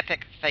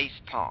 epic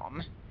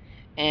facepalm.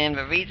 And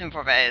the reason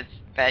for that is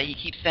that he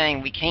keeps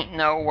saying we can't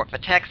know what the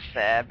text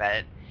said,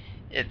 but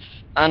it's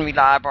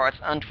unreliable, it's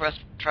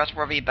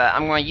untrustworthy, but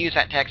I'm going to use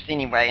that text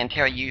anyway and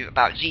tell you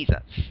about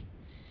Jesus.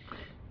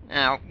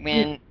 Now,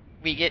 when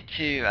we get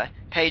to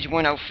page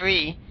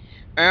 103,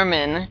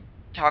 Ehrman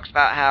talks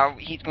about how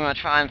he's going to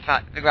try and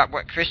figure out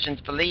what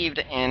Christians believed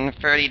in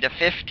 30 to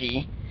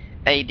 50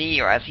 AD,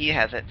 or as he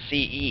has it,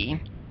 CE.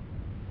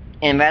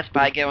 And that's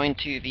by going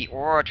to the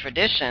oral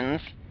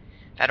traditions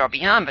that are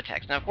behind the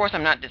text. Now, of course,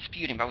 I'm not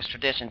disputing those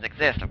traditions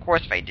exist. Of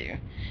course they do.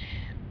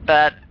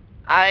 But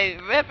I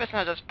read this and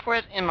I just put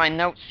it in my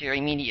notes here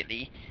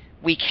immediately.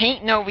 We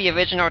can't know the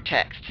original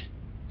text,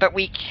 but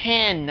we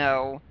can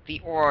know the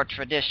oral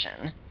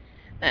tradition.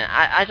 And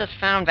I just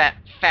found that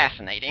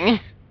fascinating.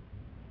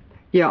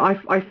 Yeah,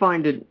 I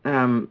find it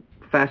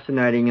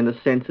fascinating in the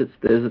sense that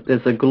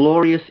there's a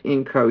glorious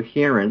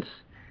incoherence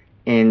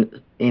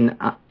in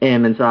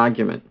Ehrman's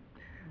argument.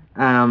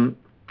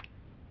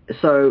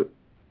 So,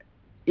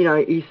 you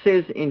know, he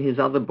says in his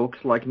other books,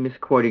 like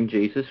Misquoting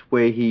Jesus,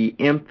 where he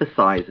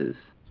emphasizes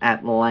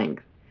at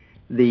length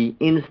the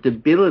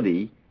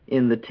instability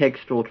in the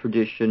textual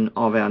tradition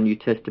of our New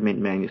Testament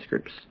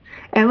manuscripts.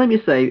 And let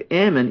me say,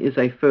 Ehrman is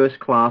a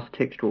first-class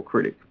textual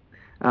critic.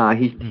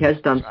 He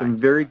has done some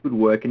very good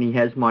work, and he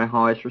has my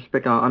highest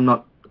respect. I'm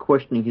not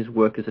questioning his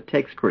work as a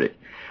text critic.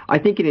 I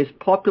think in his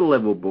popular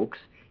level books,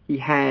 he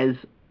has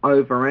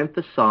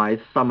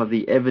overemphasized some of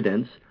the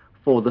evidence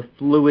for the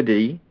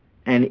fluidity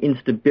and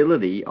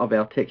instability of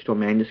our textual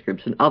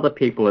manuscripts, and other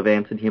people have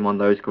answered him on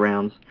those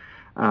grounds,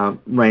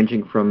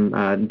 ranging from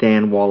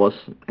Dan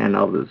Wallace and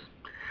others.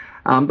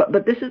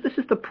 But this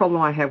is the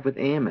problem I have with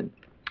Ehrman.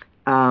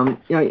 You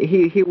know,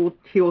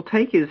 he will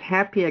take his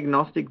happy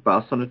agnostic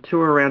bus on a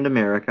tour around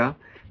America,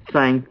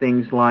 saying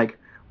things like,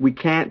 "We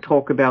can't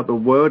talk about the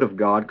Word of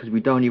God because we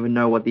don't even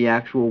know what the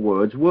actual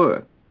words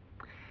were."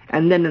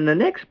 And then in the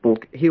next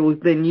book, he will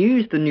then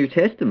use the New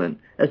Testament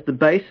as the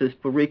basis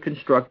for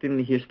reconstructing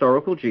the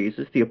historical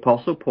Jesus, the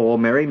Apostle Paul,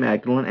 Mary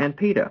Magdalene, and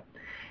Peter.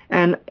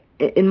 And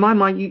in my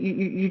mind,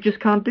 you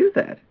just can't do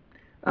that.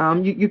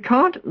 You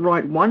can't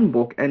write one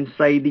book and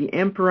say the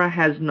emperor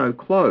has no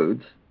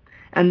clothes,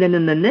 and then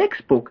in the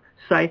next book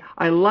say,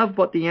 I love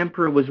what the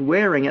emperor was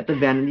wearing at the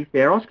Vanity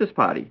Fair Oscars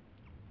party.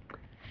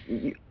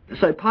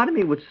 So part of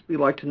me would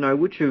like to know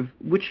which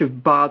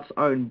of Bart's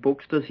own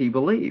books does he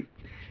believe?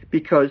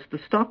 Because the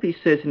stuff he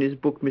says in his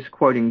book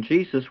Misquoting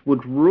Jesus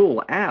would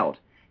rule out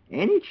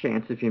any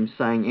chance of him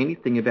saying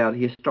anything about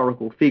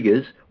historical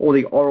figures or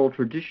the oral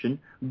tradition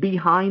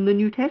behind the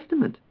New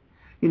Testament.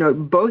 You know,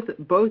 both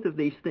of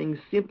these things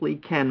simply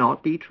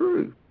cannot be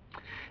true.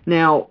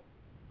 Now,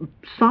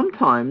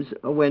 sometimes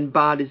when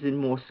Bart is in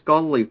more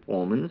scholarly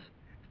forums,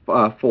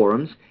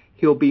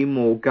 he'll be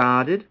more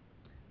guarded,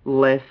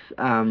 less,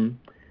 how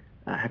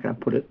can I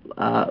put it,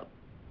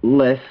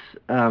 less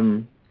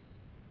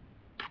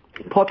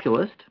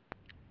populist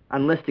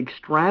and less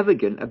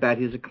extravagant about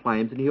his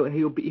claims, and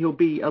he'll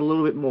be a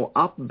little bit more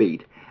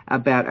upbeat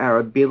about our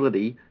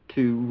ability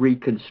to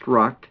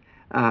reconstruct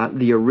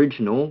the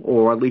original,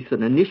 or at least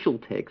an initial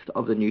text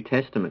of the New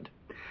Testament.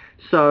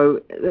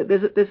 So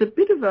there's a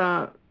bit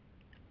of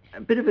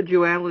a bit of a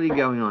duality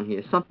going on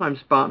here. Sometimes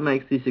Barth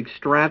makes these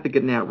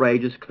extravagant and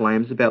outrageous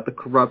claims about the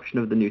corruption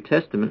of the New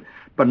Testament,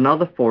 but in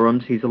other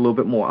forums he's a little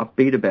bit more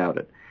upbeat about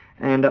it.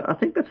 And I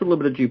think that's a little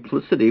bit of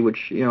duplicity,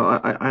 which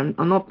I'm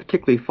not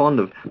particularly fond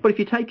of. But if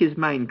you take his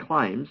main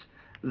claims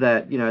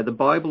that the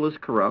Bible is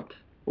corrupt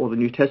or the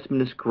New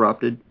Testament is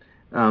corrupted,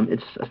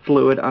 it's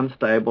fluid,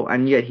 unstable,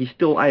 and yet he's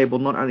still able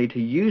not only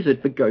to use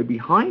it but go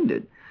behind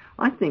it,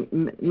 I think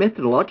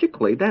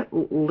methodologically that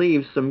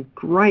leaves some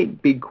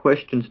great big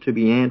questions to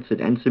be answered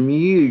and some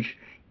huge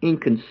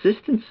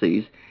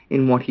inconsistencies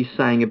in what he's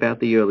saying about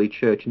the early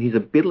church and his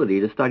ability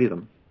to study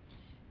them.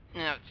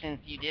 Now, since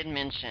you did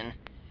mention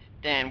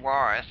Dan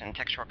Wallace and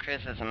textual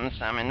criticisms,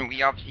 and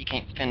we obviously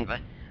can't spend the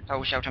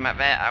whole show talking about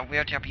that, I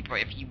will tell people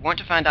if you want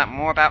to find out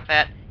more about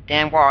that,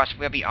 Dan Wallace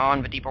will be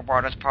on the Deeper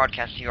Waters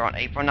podcast here on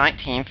April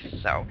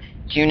 19th, so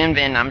tune in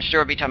then. I'm sure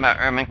we'll be talking about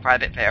Ehrman quite a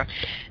bit there.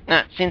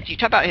 Now, since you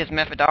talk about his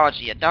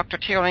methodology, Dr.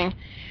 Tilling,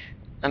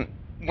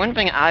 one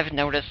thing I've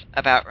noticed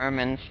about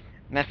Ehrman's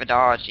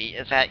methodology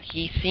is that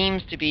he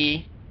seems to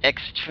be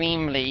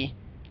extremely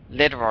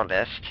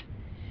literalist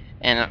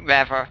and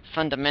rather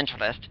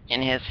fundamentalist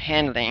in his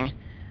handling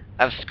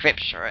of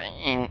Scripture.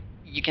 And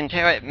you can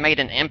tell it made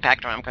an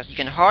impact on him because you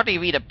can hardly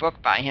read a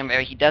book by him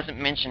where he doesn't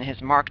mention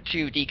his Mark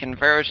II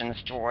deconversion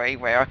story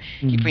where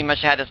he pretty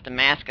much had his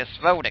Damascus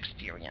Road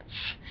experience.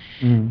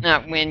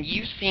 Now, when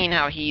you've seen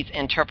how he's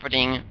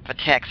interpreting the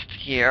text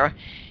here,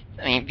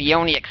 I mean, the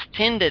only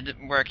extended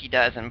work he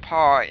does in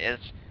Paul is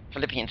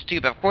Philippians 2,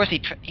 but of course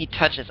he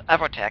touches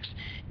other texts.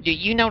 Do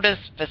you notice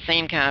the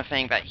same kind of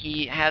thing, that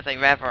he has a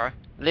rather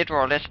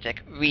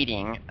literalistic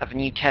reading of the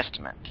New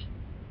Testament?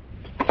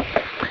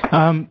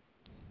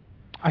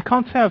 I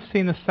can't say I've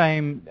seen the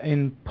same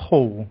in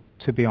Paul,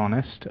 to be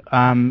honest.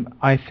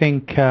 I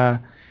think I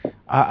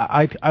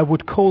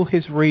would call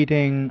his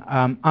reading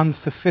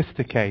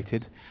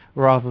unsophisticated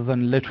rather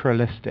than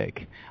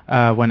literalistic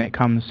when it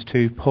comes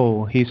to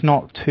Paul. He's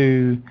not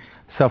too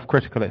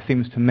self-critical, it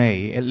seems to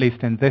me, at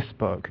least in this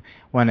book,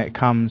 when it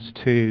comes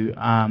to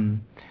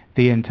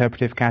the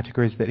interpretive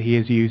categories that he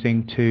is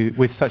using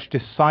with such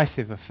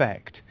decisive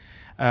effect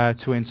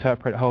to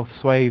interpret whole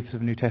swathes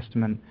of New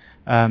Testament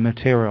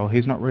material.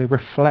 He's not really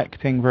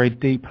reflecting very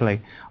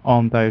deeply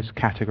on those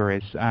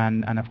categories,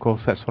 and of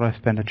course that's what I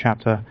spend a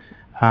chapter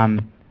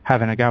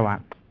having a go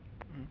at.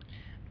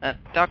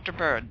 Dr.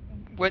 Bird,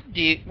 what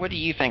do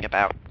you think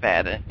about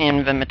that?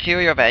 In the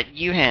material that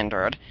you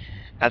handled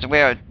as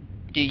well,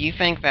 do you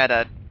think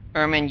that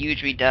Ehrman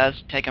usually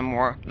does take a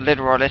more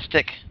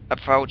literalistic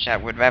approach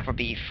that would rather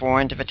be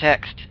foreign to the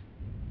text?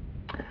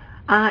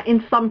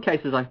 In some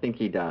cases, I think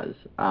he does.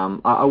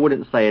 I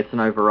wouldn't say it's an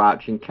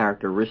overarching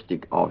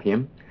characteristic of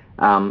him.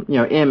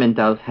 Ehrman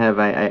does have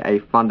a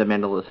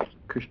fundamentalist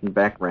Christian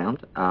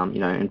background,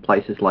 in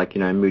places like,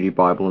 Moody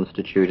Bible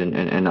Institute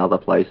and other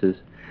places.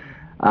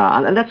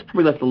 And that's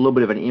probably left a little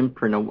bit of an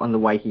imprint on the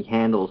way he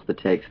handles the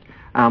text.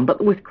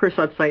 But with Chris,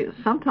 I'd say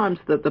sometimes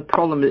that the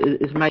problem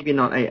is maybe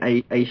not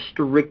a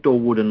strict or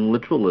wooden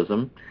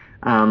literalism.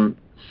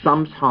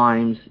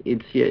 Sometimes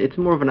it's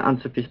more of an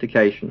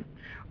unsophistication.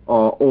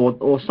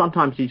 Or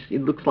sometimes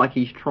it looks like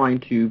he's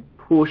trying to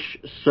push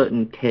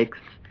certain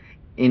texts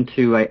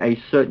into a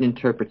certain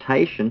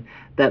interpretation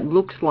that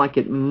looks like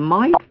it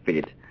might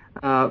fit,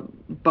 but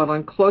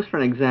on closer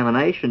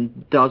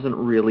examination doesn't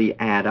really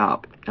add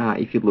up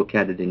if you look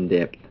at it in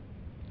depth.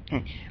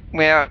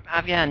 Well,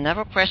 I've got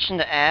another question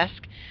to ask,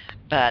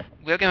 but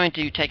we're going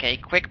to take a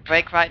quick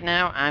break right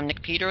now. I'm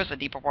Nick Peters, the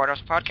Deeper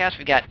Waters Podcast.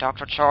 We've got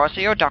Dr. Charles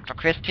here, Dr.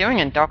 Chris Tilling,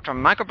 and Dr.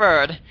 Michael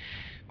Bird.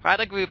 Quite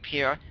a group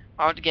here,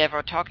 all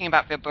together talking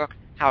about their book,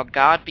 How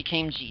God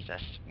Became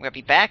Jesus. We'll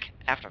be back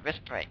after this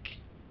break.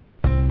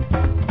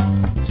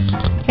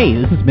 Hey,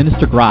 this is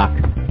Minister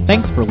Grok.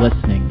 Thanks for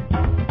listening.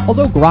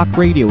 Although Grok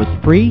Radio is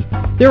free,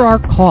 there are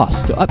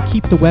costs to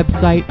upkeep the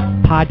website,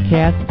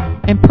 podcast,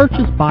 and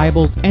purchase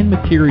Bibles and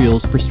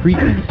materials for street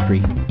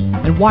ministry.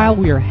 And while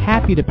we are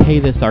happy to pay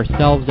this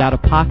ourselves out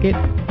of pocket,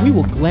 we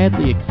will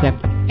gladly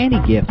accept any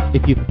gift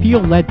if you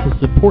feel led to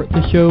support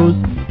the shows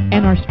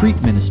and our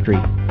street ministry.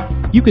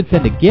 You can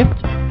send a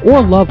gift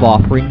or love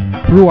offering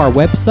through our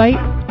website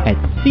at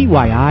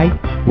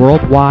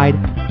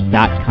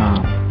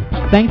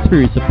cyiworldwide.com. Thanks for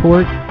your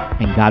support,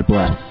 and God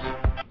bless.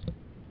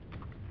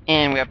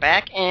 And we're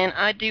back, and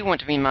I do want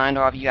to remind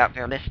all of you out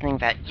there listening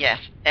that, yes,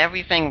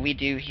 everything we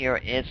do here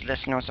is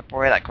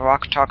listener-supported at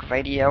Grok Talk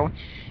Radio,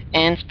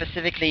 and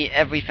specifically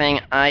everything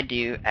I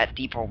do at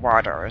Deeper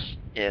Waters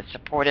is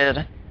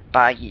supported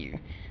by you.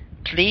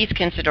 Please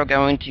consider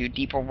going to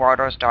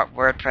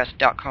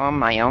deeperwaters.wordpress.com,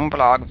 my own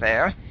blog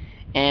there,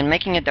 and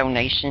making a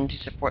donation to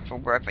support the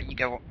work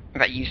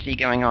that you see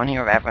going on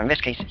here, or rather, in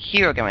this case,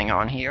 here going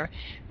on here.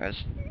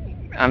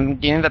 I'm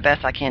doing the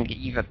best I can to get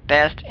you the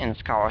best in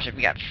scholarship.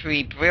 We got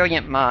 3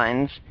 brilliant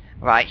minds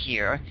right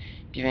here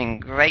doing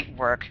great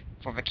work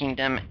for the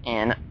kingdom,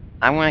 and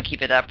I want to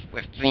keep it up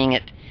with bringing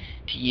it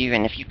to you.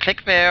 And if you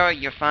click there,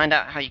 you'll find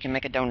out how you can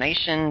make a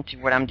donation to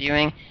what I'm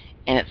doing,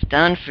 and it's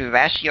done through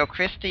Ratio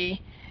Christi,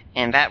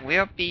 and that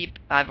will be,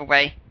 by the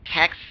way,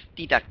 tax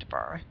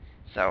deductible.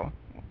 So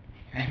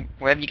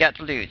What have you got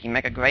to lose? You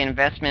make a great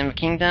investment in the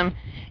kingdom,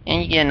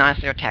 and you get a nice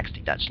little tax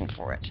deduction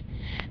for it.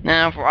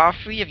 Now, for all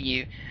three of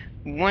you,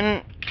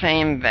 one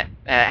claim that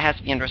has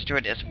to be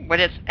understood is what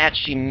it's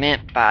actually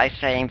meant by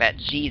saying that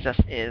Jesus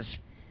is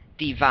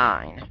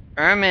divine.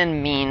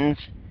 Ehrman means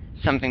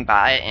something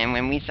by it, and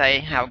when we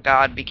say how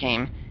God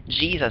became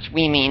Jesus,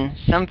 we mean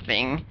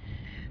something.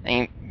 I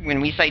mean,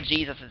 when we say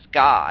Jesus is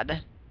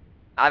God,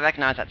 I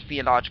recognize that's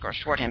theological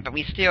shorthand, but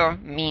we still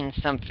mean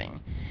something.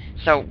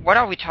 So what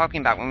are we talking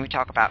about when we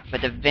talk about the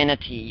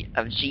divinity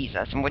of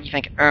Jesus, and what do you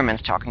think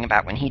Ehrman's talking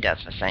about when he does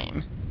the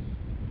same?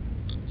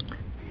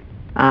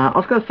 I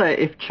was going to say,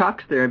 if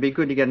Chuck's there, it'd be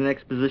good to get an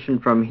exposition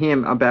from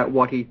him about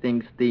what he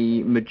thinks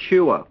the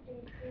mature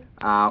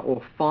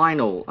or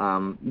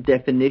final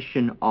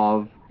definition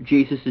of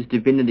Jesus'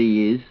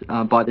 divinity is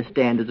by the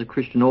standards of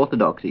Christian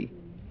orthodoxy.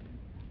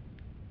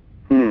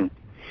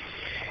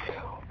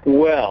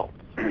 Well,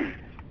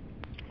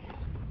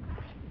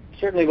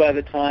 certainly by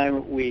the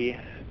time we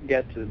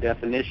get to the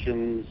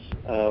definitions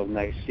of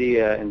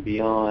Nicaea and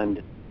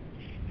beyond,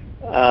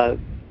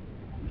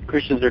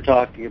 Christians are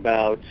talking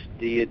about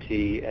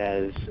deity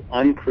as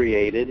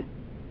uncreated,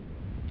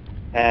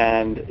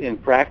 and in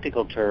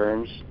practical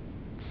terms,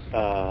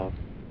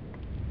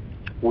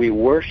 we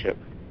worship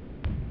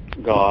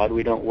God.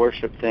 We don't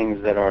worship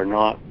things that are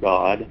not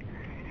God.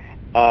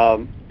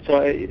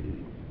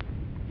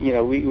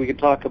 We could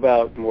talk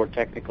about more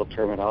technical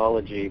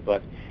terminology,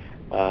 but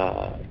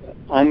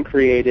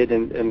uncreated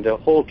and the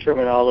whole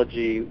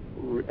terminology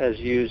as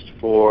used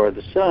for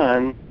the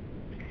Son,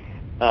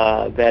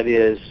 that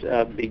is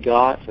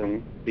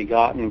begotten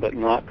but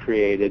not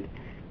created.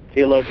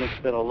 Theologians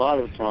spend a lot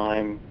of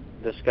time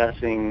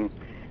discussing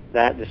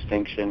that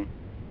distinction,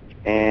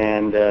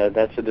 and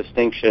that's a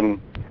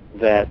distinction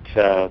that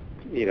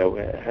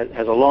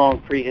has a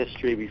long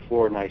prehistory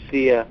before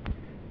Nicaea.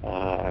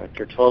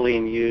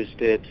 Tertullian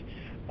used it,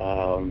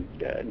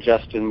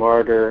 Justin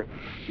Martyr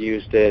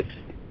used it,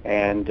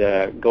 and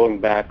going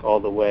back all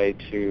the way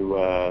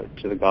to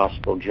the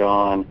Gospel of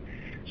John.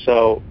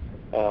 So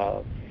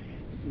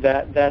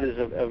that is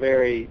a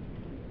very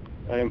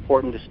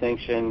important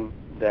distinction,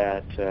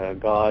 that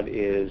God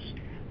is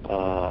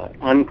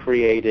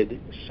uncreated,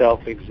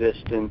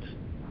 self-existent,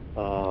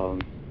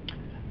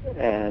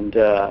 and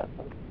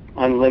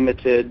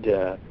unlimited.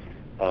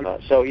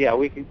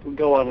 We could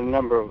go on a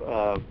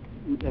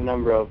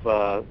number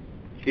of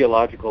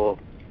theological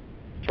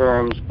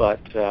terms, but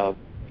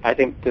I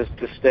think just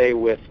to stay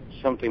with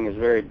something as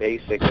very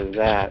basic as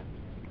that,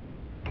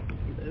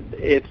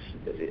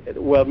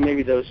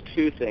 maybe those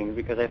two things,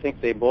 because I think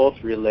they both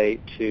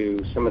relate to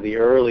some of the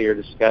earlier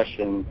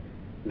discussion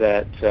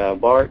that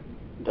Bart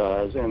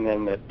does, and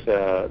then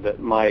that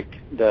Mike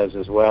does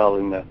as well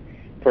in the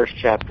first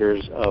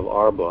chapters of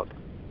our book.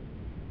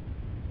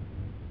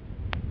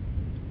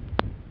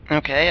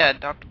 Okay,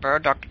 Dr.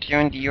 Bird, Dr.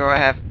 Tieran, do you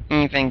have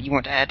anything you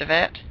want to add to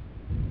that?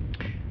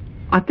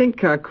 I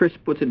think Chris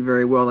puts it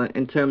very well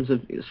in terms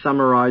of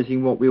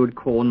summarizing what we would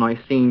call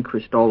Nicene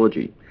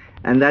Christology,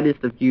 and that is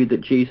the view that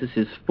Jesus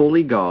is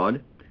fully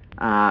God,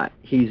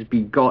 he's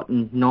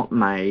begotten, not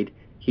made,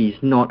 he's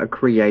not a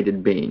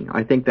created being.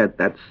 I think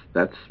that's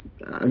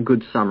a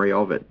good summary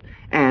of it.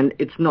 And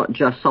it's not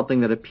just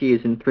something that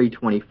appears in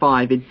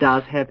 325, it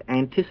does have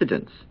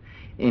antecedents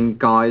in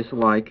guys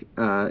like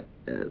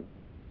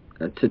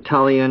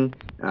Tertullian,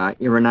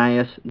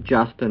 Irenaeus,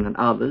 Justin, and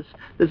others.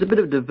 There's a bit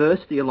of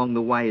diversity along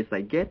the way as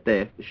they get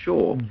there, for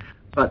sure.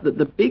 But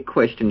the big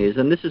question is,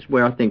 and this is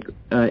where I think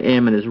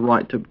Ehrman is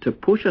right to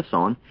push us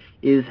on,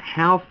 is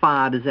how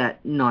far does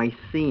that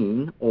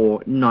Nicene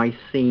or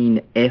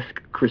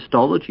Nicene-esque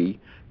Christology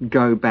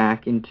go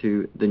back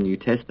into the New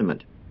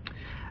Testament?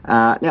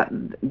 Now,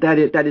 that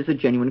is a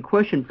genuine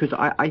question, because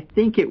I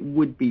think it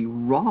would be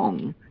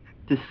wrong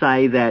to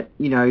say that,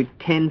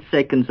 10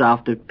 seconds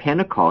after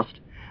Pentecost,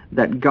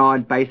 that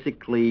God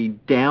basically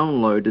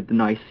downloaded the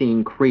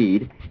Nicene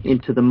Creed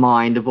into the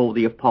mind of all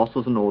the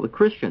apostles and all the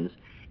Christians.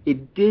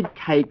 It did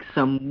take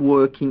some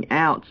working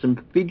out,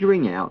 some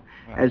figuring out,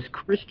 as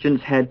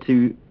Christians had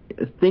to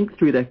think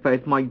through their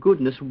faith. My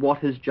goodness, what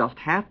has just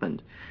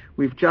happened?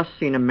 We've just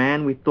seen a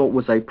man we thought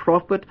was a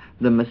prophet,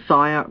 the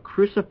Messiah,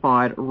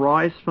 crucified,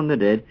 rise from the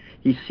dead.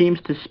 He seems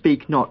to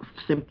speak not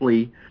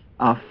simply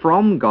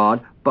from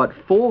God, but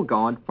for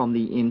God from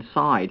the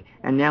inside.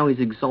 And now he's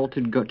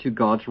exalted to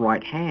God's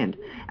right hand.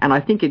 And I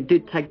think it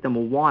did take them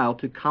a while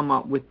to come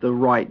up with the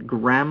right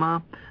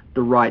grammar,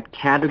 the right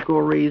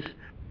categories,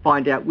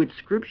 find out which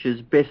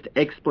scriptures best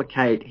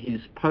explicate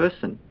his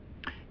person.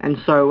 And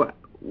so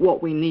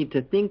what we need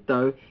to think,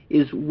 though,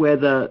 is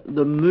whether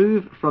the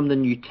move from the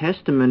New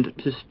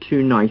Testament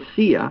to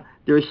Nicaea,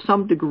 there is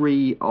some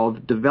degree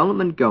of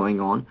development going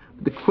on.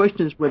 The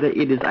question is whether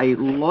it is a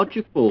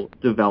logical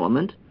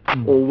development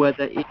or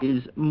whether it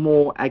is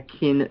more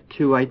akin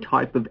to a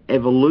type of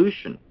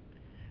evolution.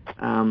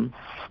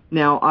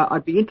 Now,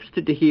 I'd be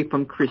interested to hear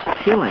from Chris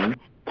Killing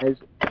as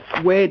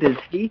where does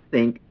he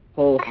think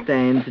Paul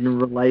stands in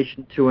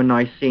relation to a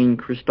Nicene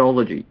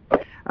Christology?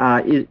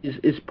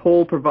 Is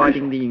Paul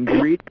providing the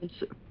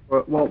ingredients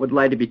what would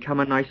later become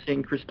a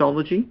Nicene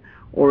Christology?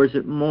 Or is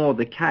it more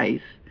the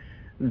case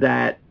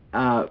that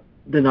the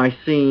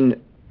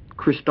Nicene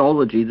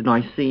Christology, the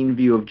Nicene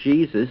view of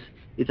Jesus,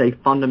 is a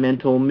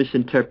fundamental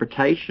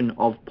misinterpretation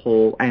of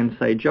Paul and,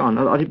 say, John?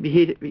 I'd be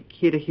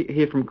here to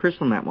hear from Chris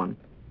on that one.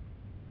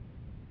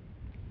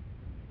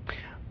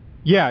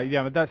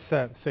 Yeah, but that's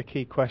a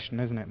key question,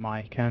 isn't it,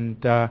 Mike?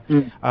 And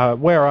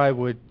where I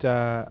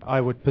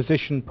would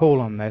position Paul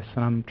on this,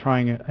 and I'm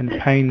trying in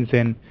pains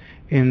in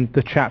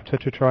the chapter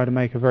to try to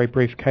make a very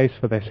brief case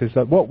for this, is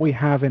that what we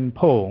have in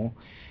Paul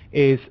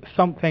is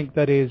something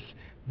that is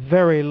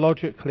very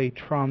logically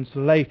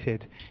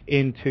translated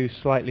into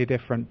slightly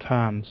different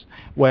terms,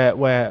 where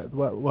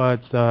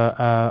words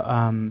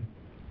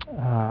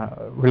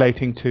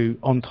relating to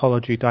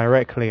ontology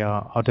directly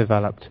are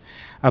developed.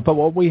 But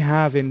what we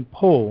have in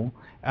Paul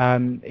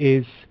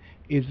is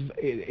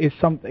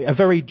something, a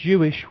very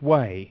Jewish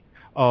way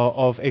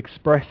of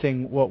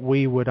expressing what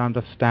we would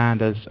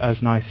understand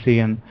as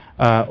Nicene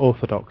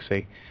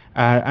orthodoxy,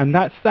 and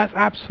that's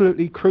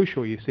absolutely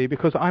crucial, you see,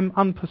 because I'm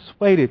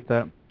unpersuaded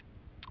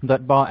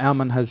that Bart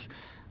Ehrman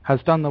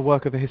has done the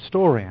work of a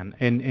historian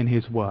in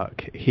his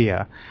work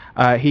here.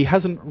 He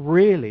hasn't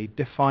really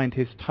defined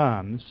his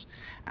terms,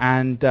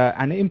 and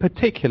in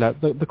particular,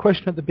 the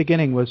question at the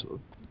beginning was,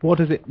 what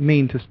does it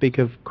mean to speak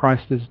of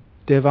Christ as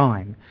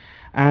divine?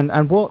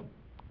 And what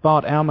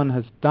Bart Ehrman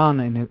has done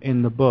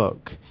in the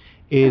book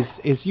is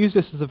use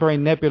this as a very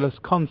nebulous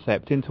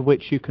concept into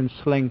which you can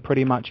sling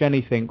pretty much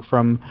anything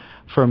from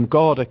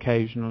God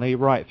occasionally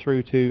right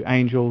through to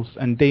angels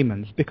and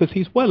demons, because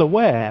he's well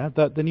aware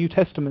that the New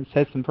Testament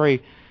says some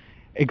very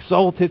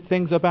exalted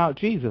things about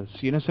Jesus,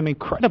 some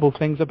incredible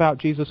things about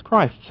Jesus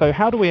Christ. So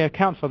how do we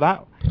account for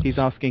that? He's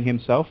asking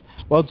himself.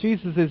 Well,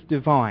 Jesus is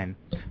divine,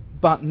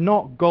 but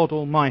not God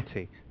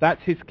Almighty.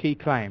 That's his key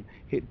claim.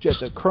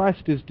 That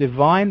Christ is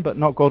divine, but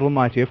not God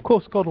Almighty. Of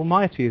course, God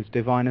Almighty is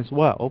divine as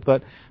well,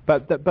 but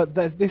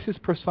this is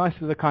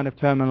precisely the kind of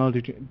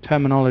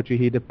terminology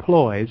he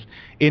deploys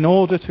in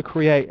order to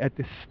create a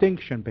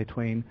distinction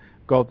between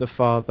God the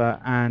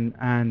Father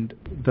and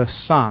the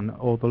Son,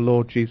 or the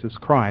Lord Jesus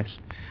Christ,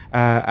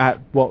 at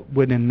what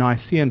would in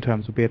Nicene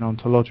terms would be an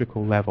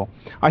ontological level.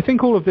 I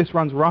think all of this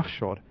runs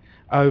roughshod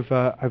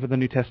over the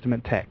New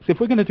Testament text.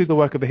 If we're going to do the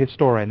work of a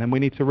historian, then we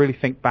need to really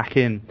think back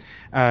in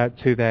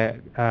to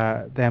their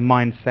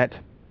mindset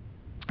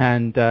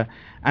and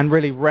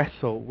really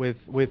wrestle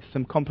with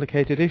some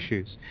complicated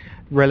issues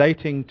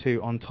relating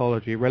to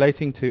ontology,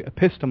 relating to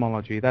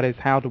epistemology. That is,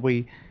 how do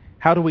we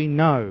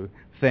know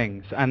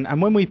things?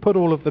 And when we put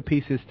all of the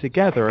pieces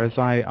together, as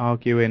I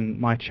argue in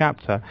my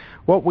chapter,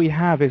 what we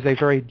have is a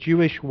very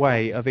Jewish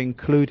way of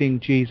including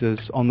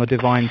Jesus on the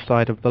divine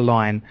side of the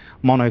line.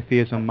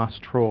 Monotheism must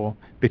draw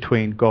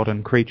between God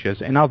and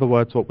creatures. In other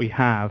words, what we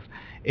have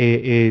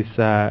is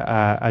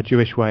a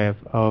Jewish way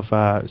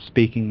of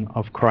speaking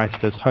of Christ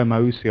as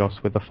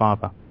homoousios with the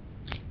Father.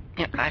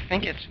 Yeah, I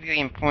think it's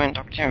really important,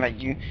 Dr. Tim, that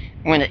you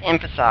want to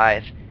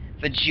emphasize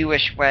the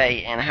Jewish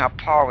way and how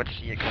Paul would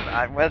see it, because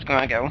I was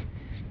going to go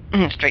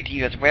straight to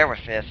you as well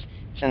with this,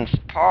 since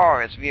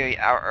Paul is really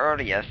our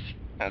earliest,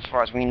 as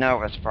far as we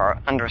know, as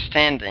far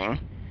understanding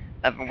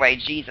of the way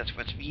Jesus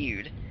was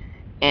viewed.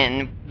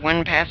 And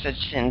one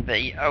passage in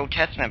the Old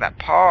Testament that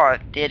Paul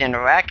did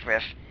interact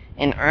with,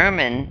 and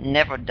Ehrman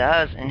never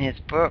does in his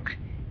book,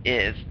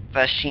 is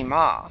the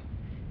Shema.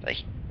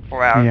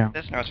 For our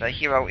listeners, the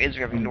Hear, O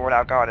Israel, the Lord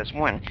our God is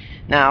one.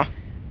 Now,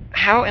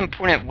 how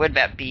important would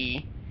that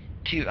be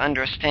to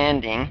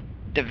understanding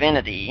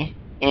divinity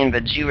in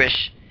the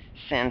Jewish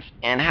sense,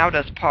 and how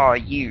does Paul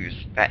use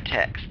that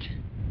text?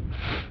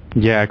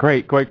 Yeah,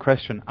 great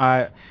question.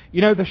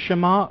 The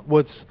Shema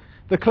was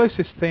the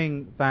closest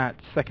thing that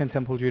Second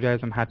Temple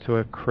Judaism had to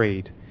a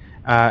creed.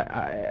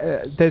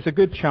 There's a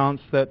good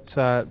chance that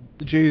the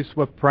Jews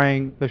were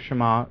praying the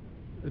Shema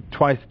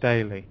twice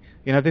daily.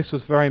 This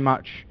was very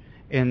much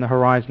in the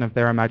horizon of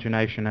their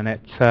imagination,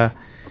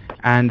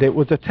 and it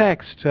was a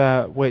text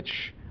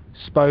which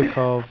spoke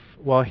of,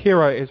 well,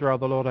 hear, O Israel,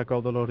 the Lord our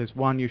God, the Lord is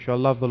one. You shall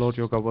love the Lord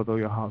your God with all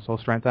your heart, soul,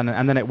 strength. And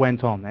then it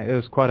went on. There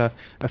was quite a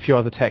few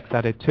other texts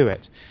added to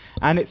it.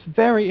 And it's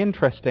very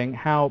interesting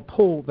how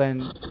Paul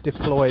then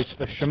deploys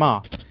the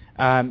Shema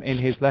in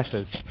his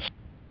letters.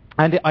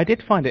 And I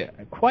did find it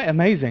quite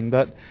amazing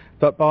that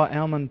Bart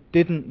Ehrman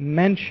didn't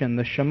mention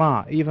the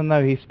Shema, even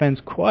though he spends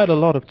quite a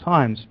lot of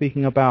time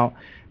speaking about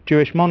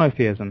Jewish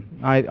monotheism.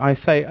 I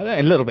say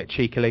a little bit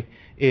cheekily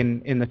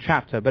in the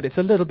chapter, but it's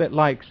a little bit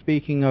like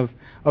speaking of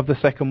the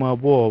Second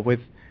World War with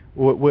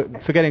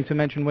forgetting to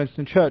mention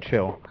Winston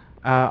Churchill.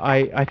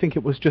 I think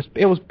it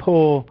was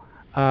poor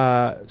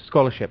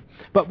scholarship.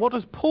 But what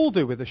does Paul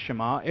do with the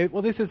Shema?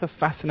 Well, this is a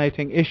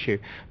fascinating issue.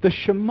 The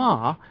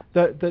Shema,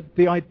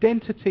 the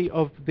identity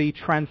of the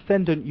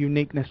transcendent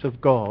uniqueness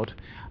of God,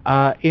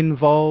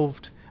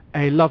 involved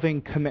a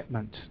loving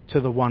commitment to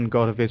the one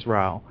God of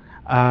Israel.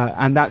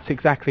 And that's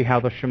exactly how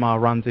the Shema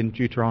runs in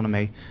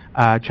Deuteronomy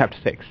chapter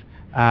 6.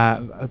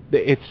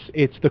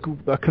 It's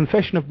the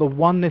confession of the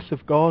oneness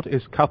of God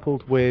is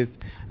coupled with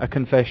a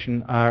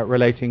confession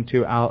relating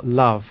to our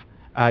love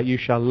You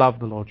shall love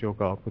the Lord your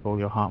God with all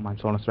your heart, mind,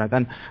 soul, and strength.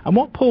 And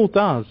what Paul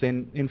does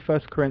in 1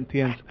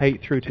 Corinthians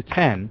 8 through to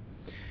 10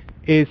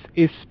 is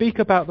speak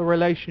about the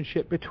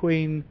relationship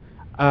between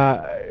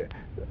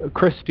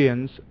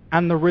Christians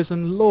and the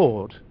risen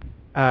Lord,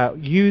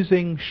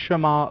 using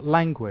Shema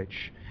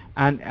language.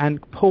 And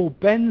Paul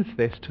bends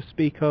this to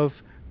speak of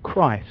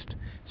Christ.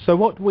 So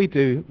what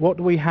do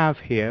we have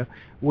here?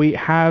 We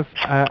have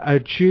a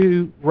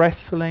Jew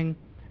wrestling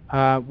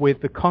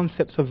with the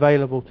concepts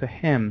available to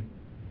him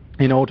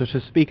in order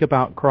to speak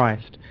about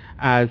Christ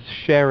as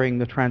sharing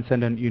the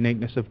transcendent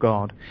uniqueness of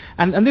God.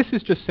 And this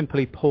is just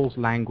simply Paul's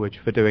language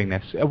for doing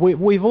this.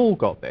 We've all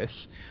got this,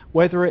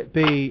 whether it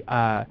be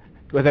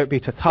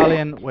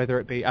Tertullian, whether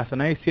it be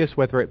Athanasius,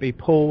 whether it be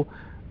Paul.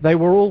 They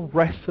were all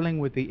wrestling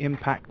with the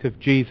impact of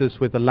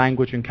Jesus with the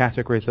language and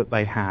categories that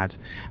they had,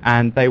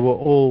 and they were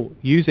all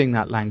using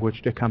that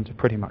language to come to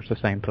pretty much the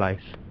same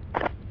place.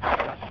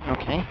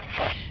 Okay.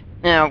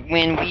 Now,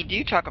 when we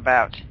do talk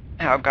about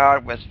how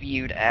God was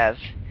viewed as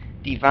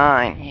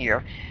divine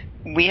here,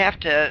 we have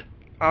to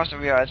also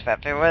realize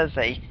that there was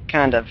a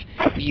kind of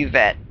view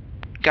that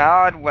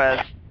God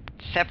was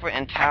separate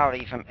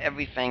entirely from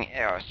everything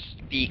else.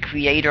 The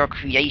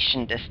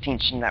creator-creation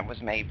distinction that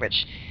was made,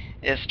 which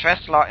is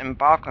stressed a lot in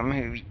Bauckham,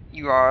 who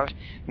you all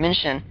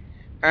mentioned,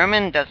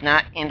 Ehrman does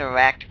not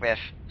interact with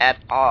at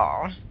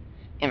all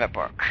in the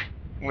book,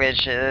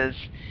 which is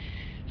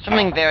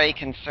something very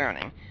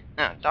concerning.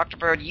 Now, Dr.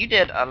 Bird, you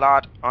did a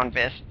lot on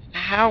this.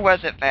 How was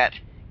it that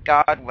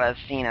God was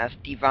seen as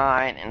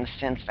divine in the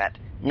sense that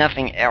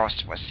nothing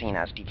else was seen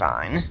as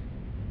divine?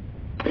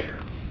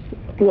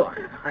 Well,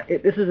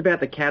 this is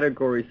about the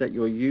categories that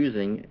you're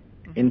using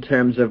in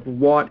terms of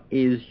what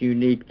is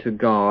unique to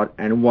God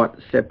and what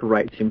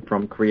separates him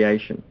from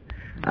creation.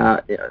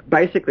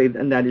 Basically,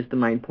 and that is the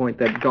main point,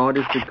 that God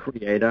is the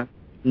creator,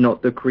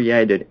 not the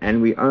created,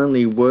 and we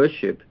only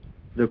worship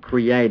the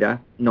creator,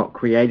 not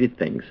created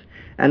things.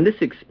 And this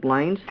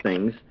explains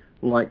things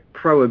like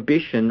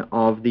prohibition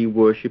of the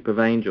worship of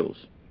angels,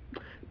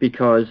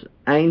 because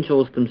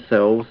angels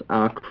themselves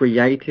are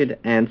created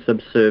and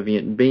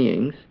subservient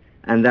beings,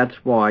 and that's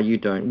why you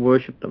don't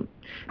worship them.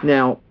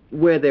 Now,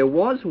 where there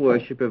was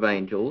worship of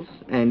angels,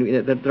 and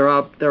there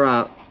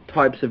are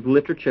types of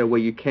literature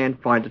where you can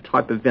find a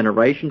type of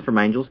veneration from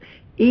angels,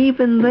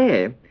 even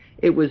there,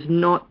 it was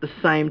not the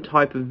same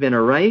type of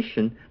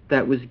veneration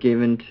that was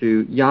given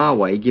to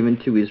Yahweh, given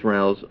to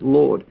Israel's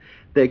Lord.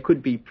 There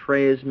could be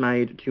prayers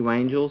made to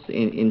angels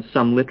in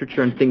some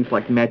literature, and things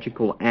like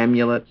magical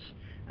amulets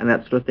and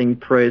that sort of thing,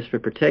 prayers for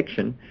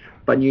protection,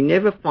 but you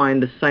never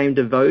find the same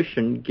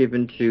devotion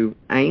given to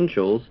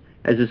angels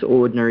as is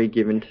ordinary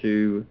given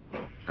to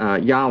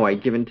Yahweh,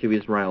 given to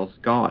Israel's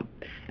God.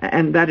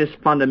 And that is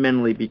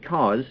fundamentally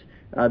because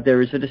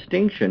there is a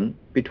distinction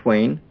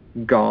between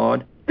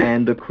God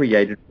and the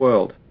created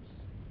world.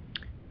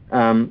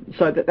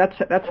 So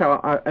that's how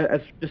I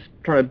just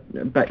trying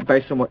to,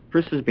 based on what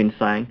Chris has been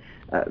saying,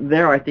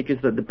 there I think is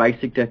the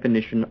basic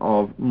definition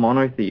of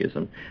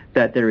monotheism,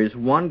 that there is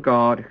one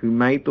God who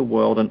made the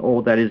world and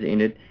all that is in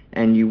it,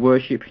 and you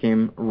worship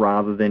him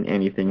rather than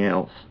anything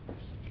else.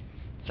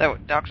 So,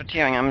 Dr.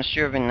 Tearing, I'm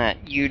sure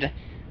that you'd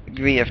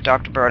agree with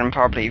Dr. Bird and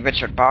probably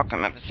Richard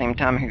Bauckham at the same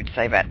time, who'd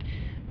say that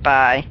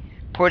by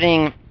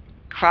putting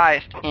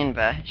Christ in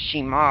the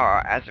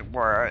Shema, as it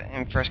were,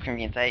 in 1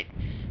 Corinthians 8,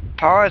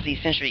 Paul is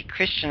essentially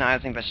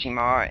Christianizing the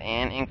Shema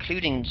and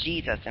including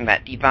Jesus in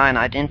that divine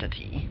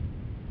identity.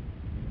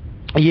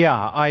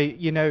 Yeah,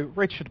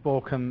 Richard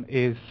Bauckham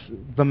is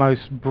the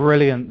most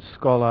brilliant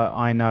scholar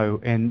I know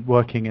in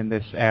working in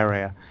this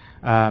area.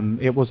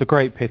 It was a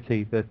great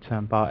pity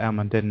that Bart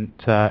Ehrman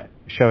didn't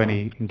show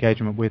any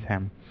engagement with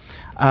him.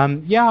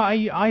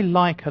 I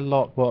like a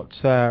lot what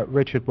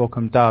Richard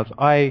Bauckham does.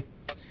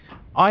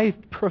 I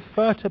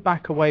prefer to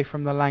back away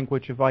from the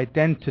language of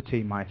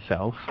identity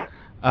myself,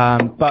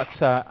 but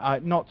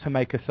not to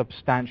make a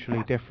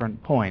substantially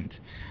different point.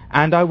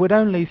 And I would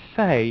only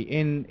say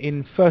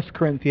in 1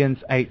 Corinthians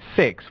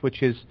 8:6,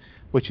 which is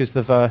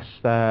the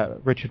verse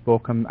Richard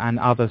Bauckham and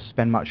others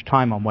spend much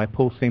time on, where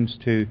Paul seems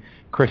to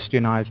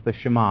Christianize the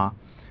Shema.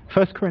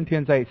 1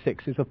 Corinthians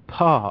 8:6 is a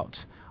part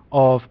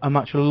of a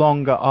much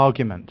longer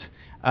argument.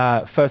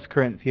 1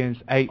 Corinthians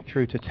 8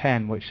 through to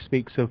 10, which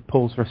speaks of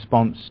Paul's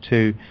response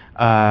to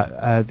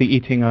the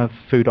eating of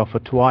food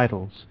offered to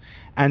idols.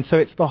 And so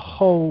it's the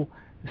whole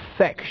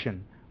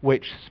section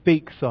which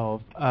speaks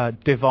of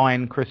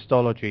divine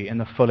Christology in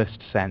the fullest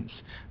sense,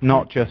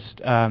 not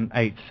just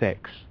 8:6.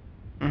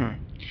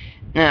 Mm-hmm.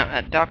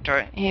 Now,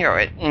 Doctor, here,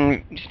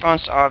 in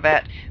response to all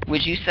that,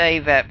 would you say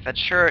that the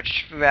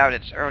Church, throughout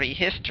its early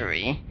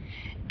history,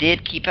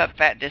 did keep up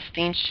that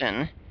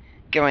distinction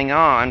going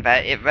on,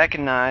 that it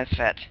recognized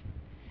that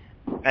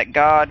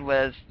God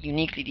was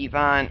uniquely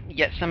divine,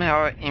 yet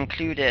somehow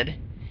included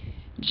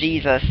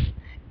Jesus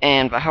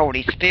and the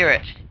Holy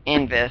Spirit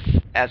in this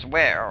as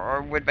well?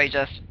 Or would they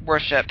just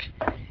worship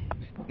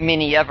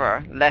many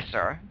other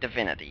lesser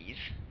divinities?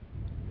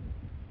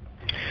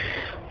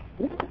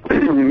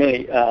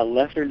 Many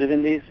lesser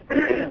divinities?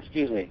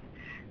 Excuse me.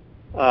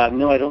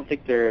 No, I don't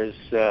think there is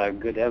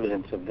good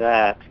evidence of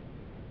that.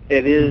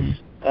 It is,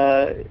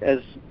 as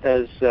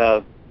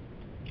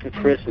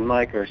Chris and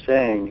Mike are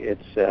saying,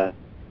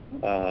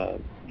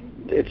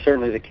 it's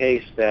certainly the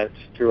case that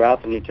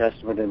throughout the New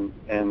Testament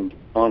and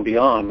on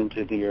beyond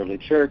into the early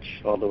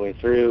church, all the way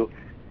through,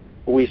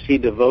 we see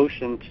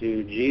devotion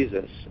to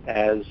Jesus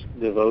as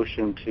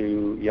devotion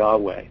to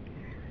Yahweh.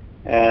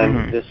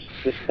 And this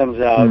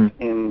comes out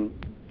in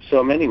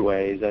so many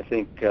ways. I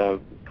think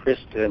Chris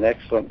did an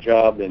excellent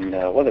job in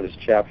one of his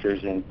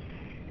chapters in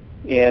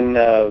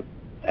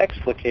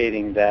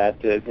explicating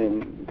that,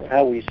 in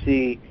how we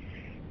see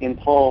in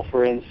Paul,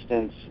 for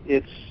instance,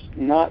 it's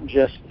not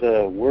just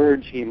the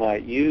words he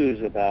might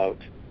use about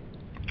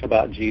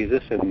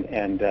Jesus,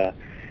 and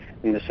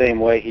in the same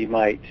way he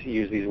might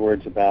use these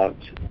words about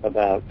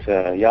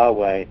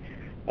Yahweh,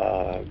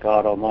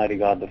 God Almighty,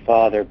 God the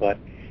Father, but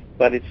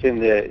it's in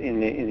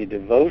the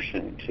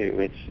devotion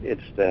too.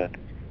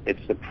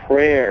 It's the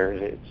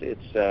prayers.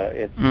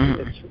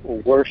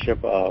 It's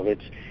worship of.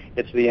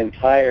 It's the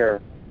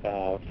entire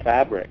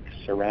fabric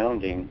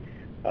surrounding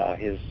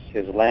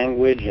his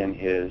language and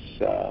his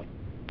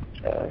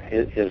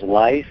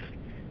life,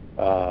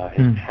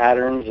 his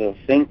patterns of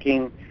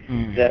thinking,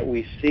 that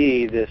we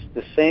see the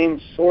same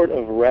sort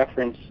of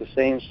reference, the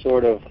same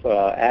sort of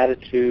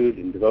attitude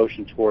and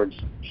devotion towards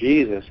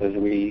Jesus as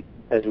we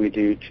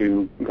do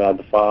to God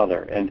the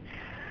Father. And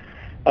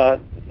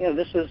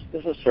this is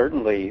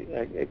certainly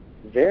a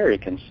very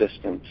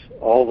consistent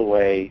all the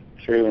way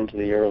through into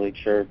the early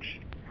church.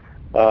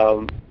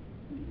 I'm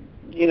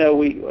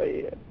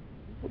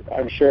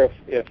sure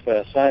if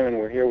Simon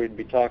were here, we'd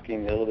be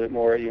talking a little bit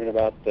more even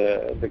about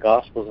the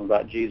Gospels and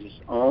about Jesus'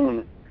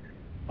 own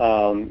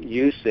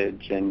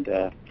usage. And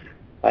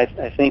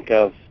I think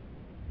of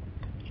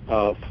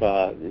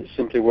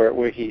simply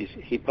where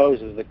he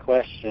poses the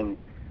question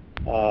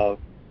of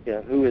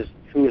who is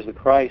the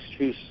Christ,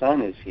 whose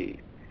son is he?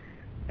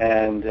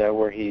 And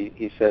where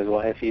he says,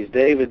 well, if he's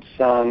David's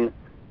son,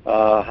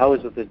 how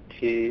is it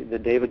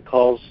that David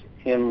calls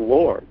him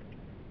Lord?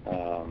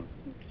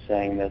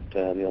 Saying that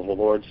the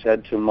Lord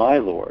said to my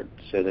Lord,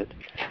 sit at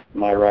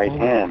my right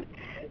hand.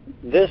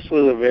 This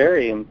was a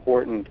very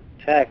important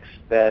text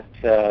that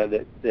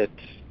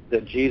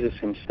Jesus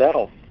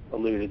himself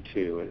alluded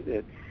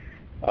to.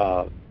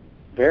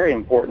 Very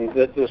important,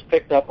 that was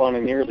picked up on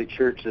in the early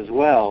church as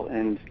well.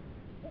 And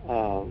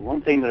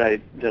one thing that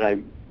I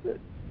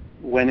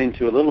went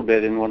into a little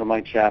bit in one of my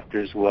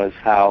chapters was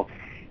how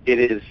it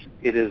is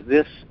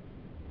this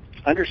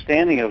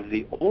understanding of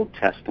the Old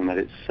Testament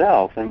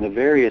itself and the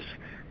various.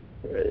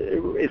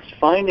 It's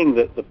finding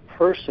the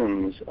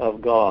persons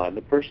of God,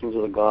 the persons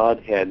of the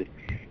Godhead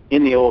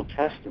in the Old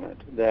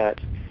Testament that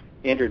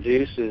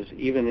introduces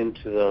even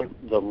into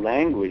the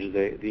language,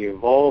 the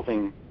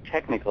evolving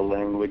technical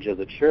language of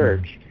the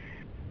church,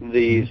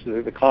 the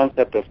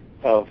concept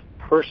of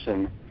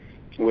person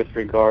with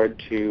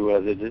regard to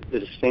the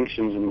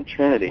distinctions in the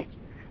Trinity.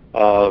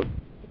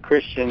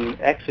 Christian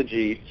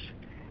exegetes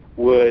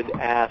would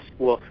ask,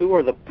 well, who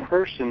are the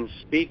persons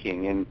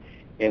speaking?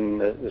 In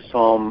the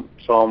Psalm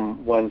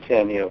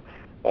 110,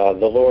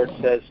 the Lord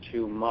says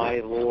to my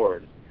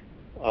Lord.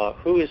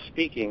 Who is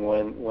speaking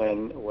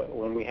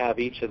when we have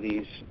each of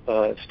these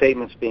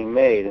statements being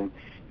made? And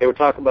they would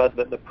talk about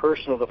the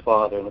person of the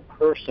Father and the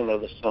person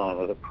of the Son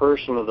or the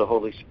person of the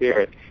Holy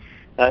Spirit.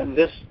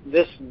 This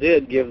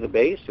did give the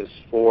basis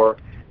for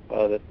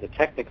the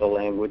technical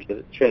language,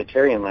 the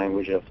Trinitarian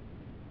language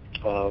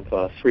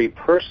of three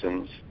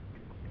persons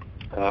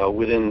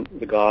within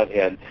the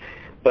Godhead,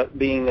 but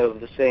being of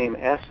the same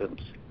essence.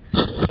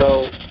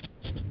 So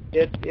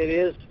it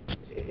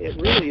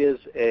really is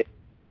a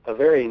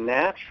very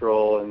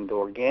natural and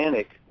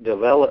organic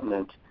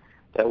development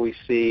that we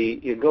see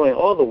going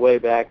all the way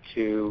back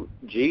to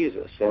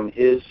Jesus and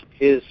his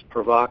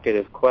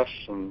provocative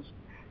questions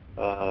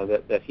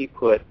that he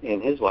put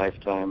in his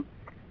lifetime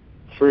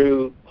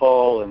through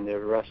Paul and the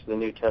rest of the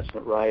New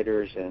Testament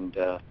writers and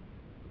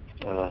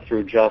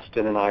through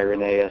Justin and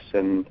Irenaeus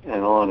and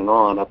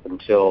on up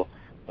until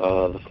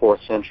the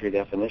 4th century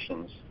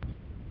definitions.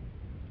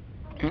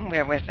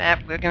 Well, with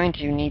that, we're going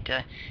to need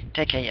to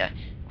take a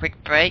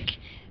quick break.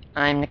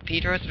 I'm Nick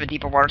Peters of the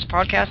Deeper Waters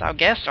Podcast. Our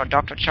guests are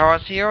Dr.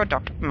 Charles Hero,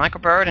 Dr. Michael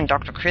Bird, and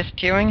Dr. Chris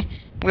Turing.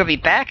 We'll be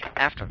back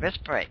after this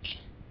break.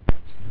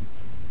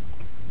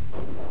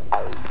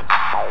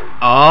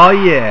 Oh,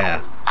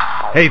 yeah.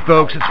 Hey,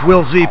 folks, it's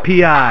Will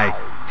ZPI,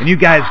 and you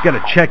guys got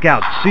to check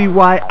out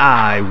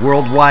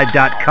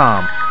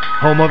CYIWorldwide.com,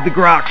 home of The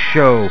Grok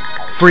Show,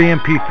 free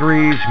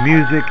MP3s,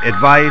 music,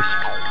 advice,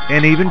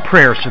 and even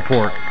prayer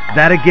support.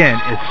 That,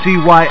 again, is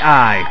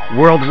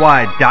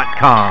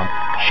CYIWorldwide.com.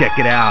 Check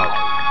it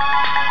out.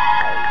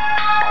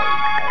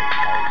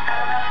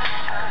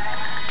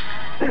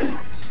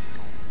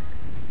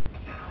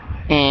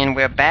 And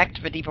we're back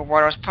to the Deeper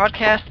Waters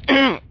Podcast.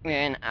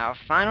 We're in our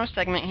final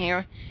segment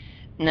here.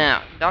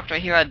 Now, Dr.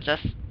 Hero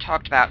just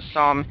talked about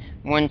Psalm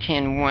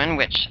 110:1,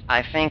 which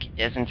I think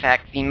is, in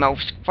fact, the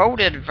most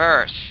quoted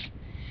verse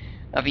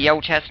of the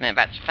Old Testament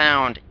that's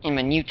found in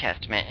the New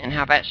Testament, and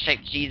how that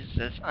shaped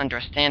Jesus'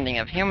 understanding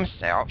of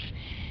himself.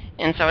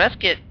 And so let's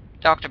get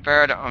Dr.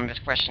 Bird on this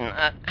question.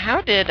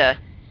 How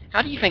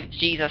do you think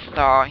Jesus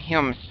saw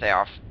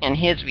himself and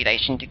his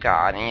relation to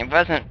God? And it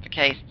wasn't the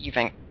case, you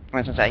think, for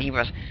instance, that he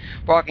was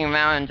walking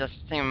around and just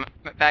seeing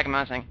back of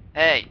him saying,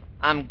 "Hey,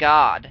 I'm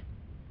God,"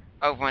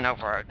 over and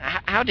over.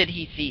 How did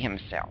he see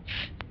himself?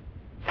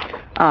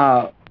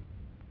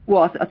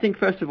 Well, I think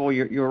first of all,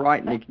 you're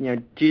right, Nick.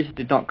 Jesus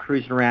did not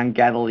cruise around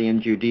Galilee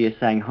and Judea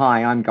saying,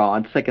 "Hi, I'm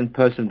God, second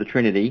person of the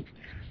Trinity.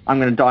 I'm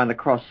going to die on the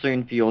cross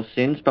soon for your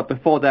sins. But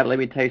before that, let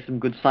me tell you some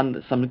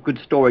good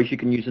stories you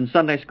can use in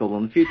Sunday school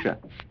in the future."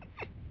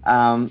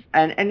 And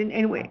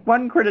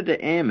one credit to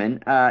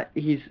Ehrman,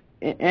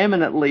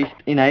 Ehrman at least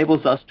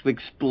enables us to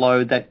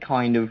explode that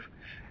kind of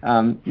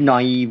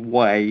naive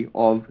way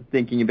of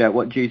thinking about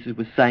what Jesus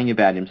was saying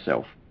about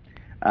himself.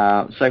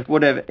 So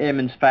whatever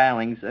Ehrman's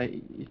failings,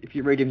 if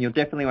you read him, you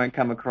definitely won't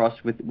come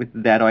across with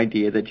that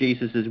idea that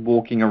Jesus is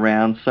walking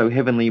around so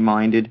heavenly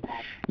minded,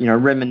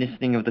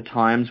 reminiscing of the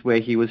times where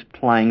he was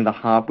playing the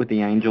harp with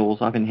the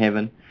angels up in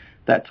heaven,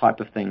 that type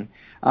of thing.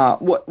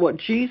 What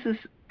Jesus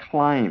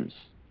claims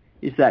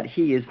is that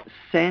he is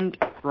sent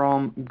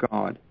from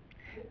God,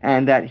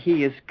 and that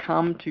he has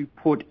come to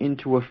put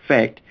into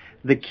effect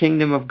the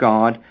kingdom of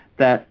God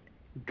that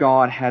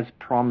God has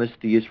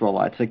promised the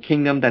Israelites, a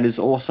kingdom that is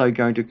also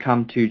going to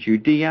come to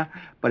Judea,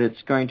 but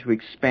it's going to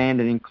expand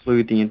and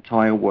include the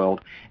entire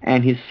world.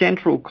 And his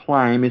central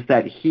claim is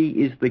that he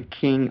is the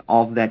king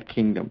of that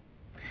kingdom.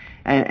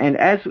 And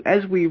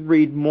as we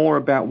read more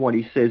about what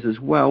he says as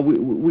well,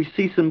 we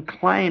see some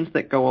claims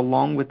that go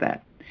along with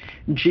that.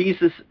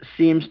 Jesus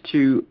seems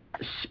to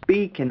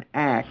speak and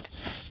act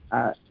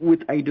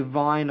with a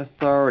divine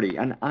authority,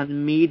 an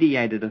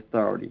unmediated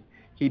authority.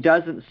 He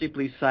doesn't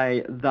simply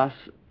say, "Thus,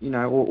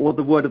 or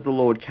the word of the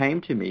Lord came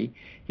to me."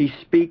 He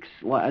speaks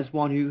as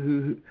one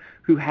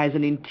who has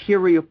an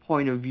interior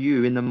point of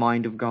view in the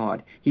mind of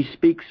God. He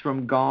speaks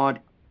from God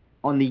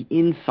on the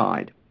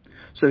inside.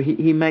 So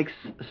he makes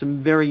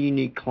some very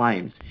unique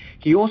claims.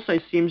 He also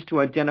seems to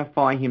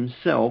identify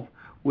himself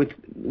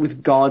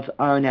with God's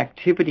own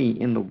activity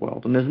in the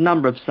world. And there's a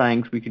number of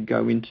sayings we could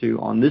go into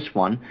on this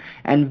one.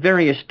 And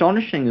very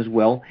astonishing as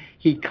well,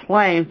 he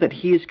claims that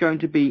he is going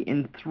to be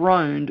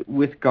enthroned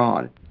with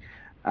God.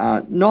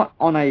 Not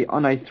on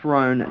a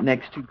throne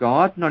next to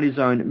God, not his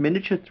own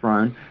miniature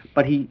throne,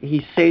 but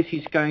he says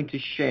he's going to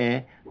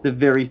share the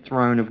very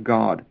throne of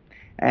God.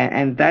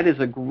 And that is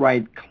a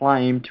great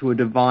claim to a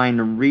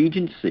divine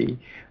regency,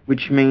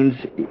 which means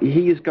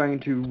he is going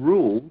to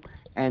rule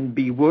and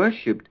be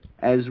worshipped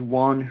as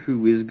one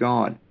who is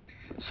God.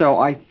 So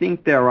I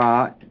think there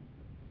are,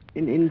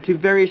 to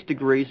various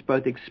degrees,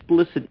 both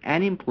explicit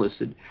and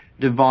implicit,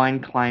 divine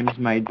claims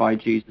made by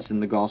Jesus in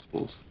the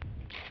Gospels.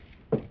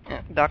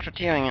 Dr.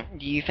 Turing,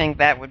 do you think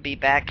that would be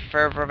backed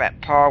further, that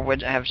Paul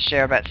would have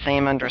shared that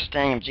same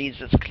understanding of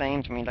Jesus'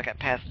 claims? I mean, look at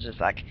passages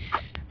like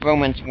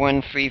Romans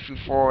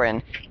 1:3-4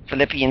 and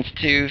Philippians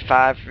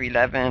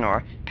 2:5-11,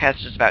 or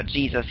passages about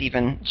Jesus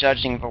even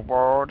judging the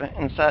world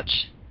and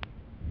such?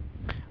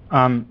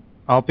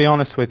 I'll be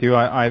honest with you,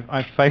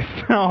 I faced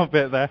out a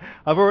bit there.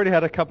 I've already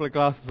had a couple of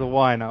glasses of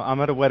wine. I'm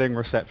at a wedding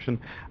reception.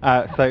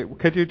 So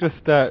could you just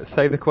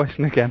say the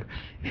question again?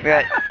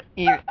 Right.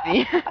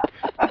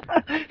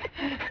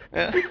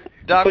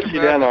 Dr. Put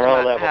you down on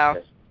all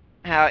levels.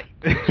 How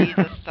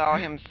Jesus saw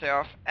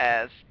himself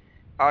as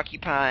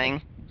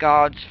occupying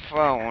God's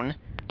throne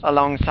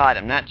alongside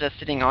him, not just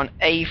sitting on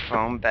a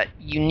throne, but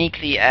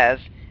uniquely as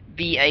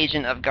the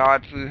agent of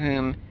God through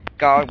whom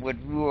God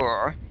would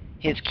rule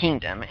his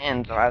kingdom.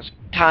 And so I was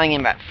tying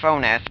in that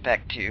throne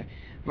aspect to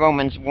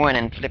Romans 1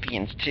 and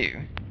Philippians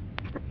 2.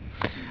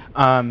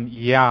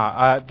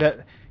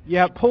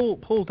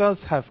 Paul does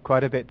have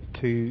quite a bit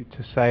to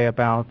say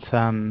about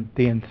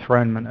the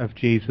enthronement of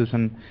Jesus,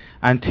 and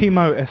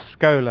Timo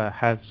Escola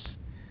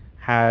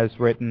has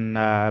written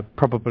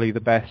probably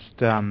the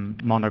best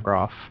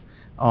monograph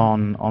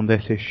on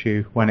this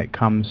issue when it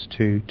comes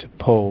to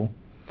Paul.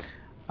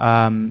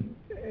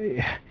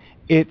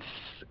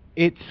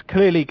 It's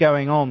clearly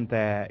going on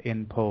there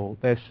in Paul.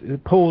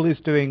 Paul is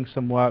doing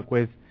some work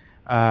with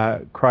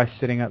Christ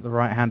sitting at the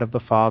right hand of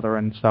the Father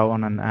and so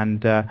on,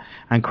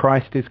 and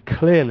Christ is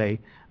clearly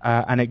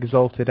an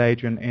exalted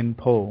agent in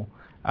Paul.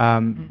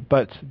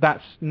 But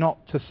that's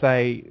not to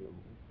say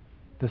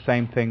the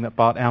same thing that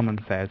Bart Ehrman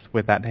says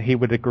with that. He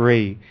would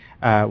agree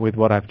with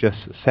what I've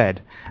just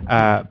said.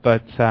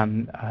 But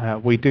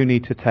we do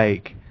need to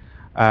take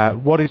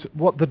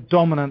what the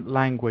dominant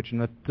language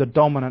and the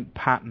dominant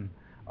pattern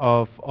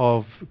of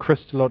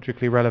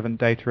Christologically relevant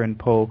data in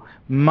Paul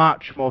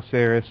much more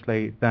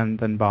seriously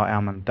than Bart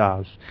Ehrman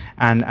does.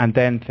 And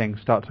then things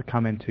start to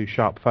come into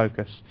sharp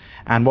focus.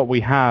 And what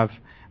we have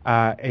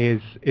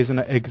is an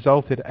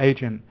exalted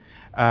agent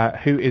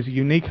who is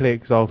uniquely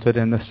exalted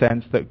in the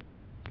sense that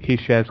he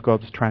shares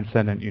God's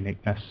transcendent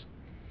uniqueness.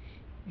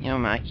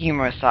 my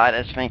humorous side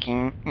is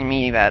thinking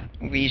me that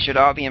we should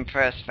all be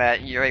impressed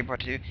that you're able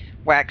to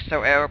wax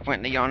so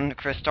eloquently on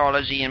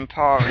Christology and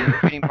Paul,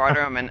 including Bart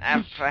Ehrman,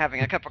 after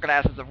having a couple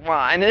glasses of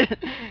wine.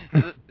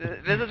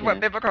 This is what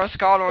biblical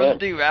scholars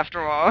do,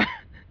 after all.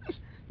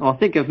 Well,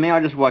 think of me, I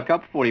just woke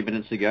up 40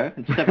 minutes ago.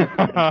 It's 7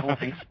 o'clock in the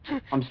morning.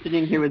 I'm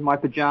sitting here with my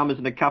pajamas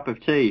and a cup of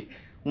tea,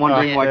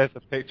 wondering why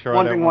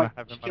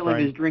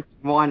Killian is drinking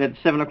wine at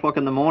 7 o'clock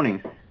in the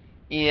morning.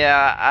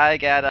 Yeah, I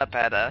got up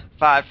at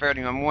 5:30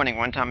 in the morning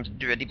one time to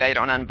do a debate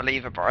on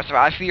Unbelievable, so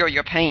I feel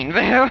your pain,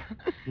 Bill.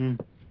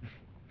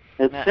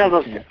 It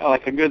sounds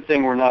like a good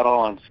thing we're not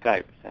all on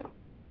Skype.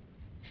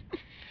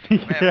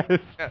 Well,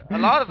 a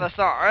lot of us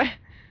are.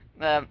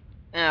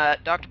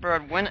 Dr.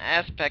 Bird, one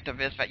aspect of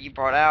this that you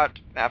brought out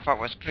that I thought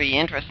was pretty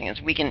interesting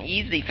is we can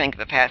easily think of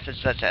a passage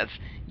such as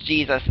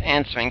Jesus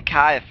answering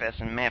Caiaphas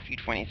in Matthew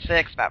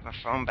 26 about the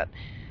throne, but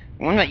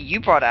one that you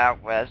brought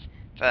out was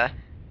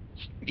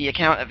the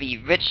account of the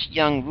rich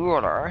young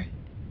ruler,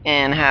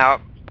 and how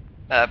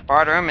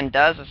Bart Ehrman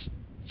does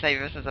say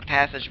this is a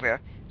passage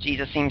where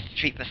Jesus seems to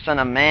treat the Son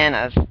of Man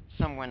as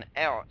someone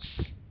else.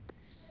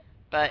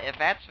 But if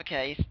that's the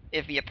case,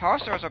 if the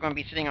apostles are going to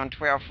be sitting on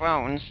 12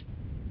 thrones,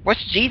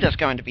 what's Jesus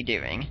going to be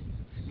doing?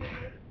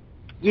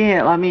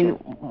 Yeah, I mean,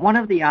 one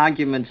of the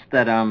arguments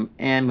that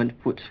Ehrman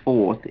puts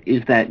forth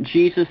is that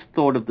Jesus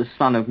thought of the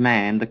Son of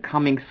Man, the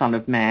coming Son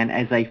of Man,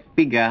 as a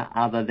figure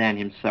other than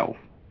himself.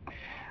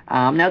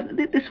 Now,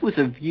 this was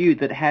a view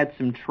that had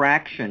some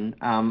traction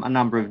a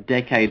number of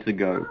decades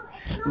ago.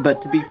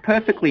 But to be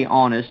perfectly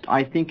honest,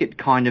 I think it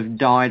kind of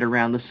died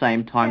around the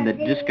same time that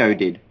disco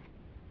did.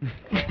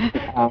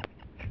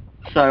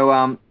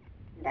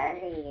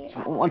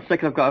 One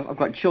second, I've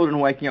got children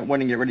waking up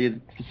wanting to get ready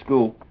for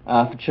school,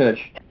 for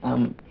church.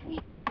 So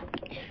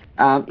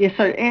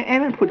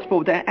Ehrman puts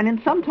forward that, and then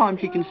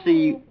sometimes you can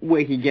see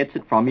where he gets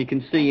it from. You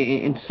can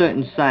see in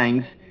certain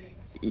sayings,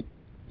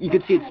 you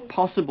can see it's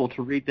possible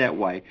to read that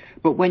way.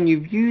 But when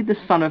you view the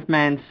Son of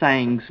Man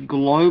sayings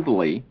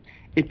globally,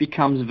 it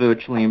becomes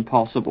virtually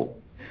impossible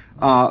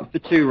for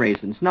two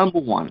reasons. Number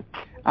one,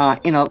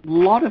 in a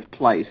lot of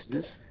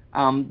places,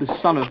 the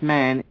Son of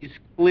Man is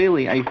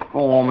clearly a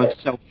form of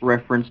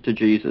self-reference to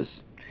Jesus.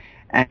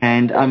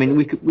 And, I mean,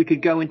 we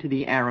could go into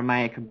the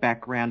Aramaic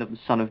background of the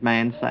Son of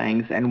Man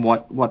sayings and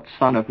what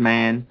Son of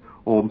Man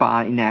or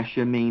Bar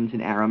Inasha means in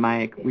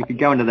Aramaic. We could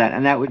go into that,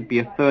 and that would be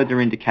a further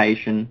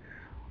indication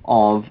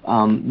of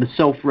the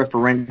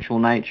self-referential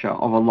nature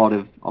of a lot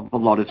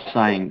of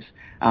sayings.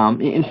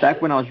 In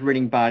fact, when I was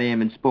reading Bart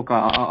Ehrman's book,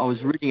 I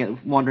was reading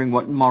it wondering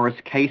what Morris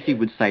Casey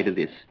would say to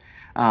this.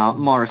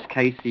 Morris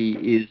Casey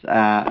is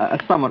a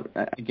somewhat,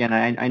 again,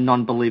 a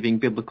non-believing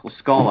biblical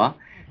scholar,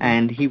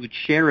 and he would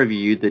share a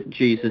view that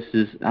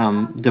Jesus'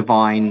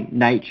 divine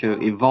nature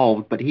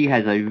evolved, but he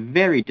has a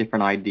very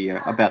different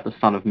idea about the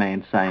Son of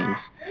Man sayings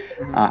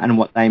and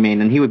what they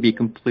mean, and he would be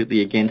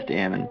completely against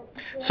Ehrman.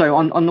 So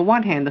on the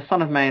one hand, the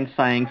Son of Man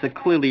sayings are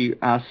clearly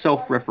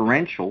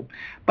self-referential,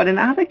 but in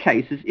other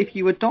cases, if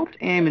you adopt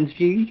Ehrman's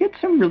view, you get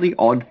some really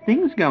odd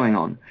things going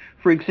on.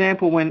 For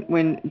example,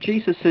 when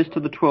Jesus says to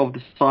the 12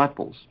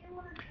 disciples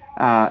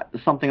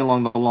something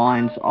along the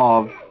lines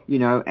of,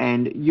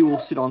 and you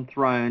will sit on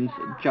thrones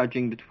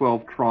judging the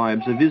 12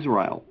 tribes of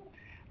Israel,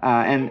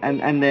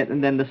 and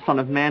then the Son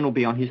of Man will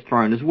be on his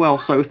throne as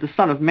well. So if the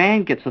Son of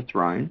Man gets a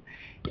throne,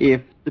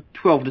 if the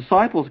 12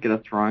 disciples get a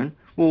throne,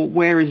 well,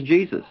 where is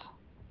Jesus?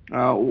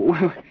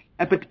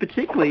 But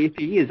particularly if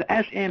he is,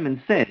 as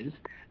Ehrman says,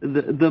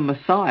 the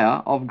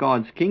Messiah of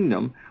God's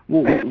kingdom,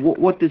 well,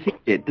 what does he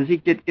get? Does he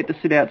get to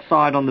sit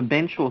outside on the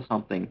bench or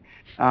something?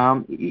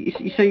 So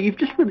you've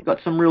just really got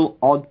some real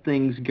odd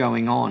things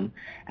going on.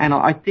 And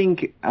I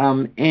think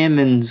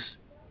Ehrman's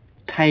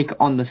take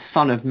on the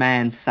Son of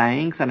Man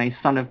sayings and a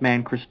Son of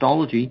Man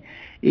Christology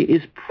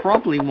is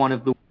probably one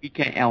of the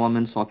weaker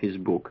elements of his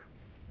book.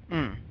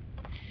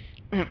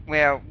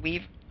 Well,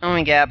 we've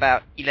only got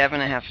about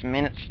 11 and a half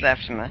minutes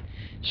left in the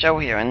show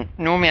here, and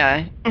normally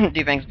I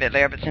do things a bit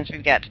later, but since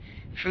we've got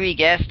 3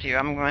 guests here,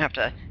 I'm going to have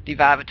to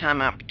divide the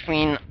time out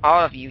between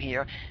all of you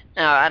here.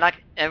 I'd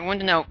like everyone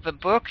to know the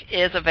book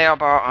is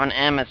available on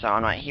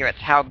Amazon right here.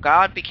 It's How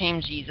God Became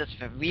Jesus,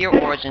 The Real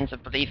Origins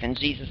of Belief in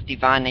Jesus'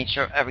 Divine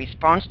Nature, a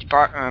response to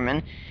Bart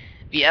Ehrman.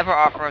 The other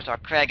authors are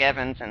Craig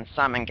Evans and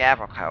Simon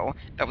Gavrikov,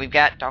 but we've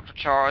got Dr.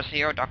 Charles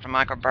here, Dr.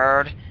 Michael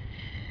Bird,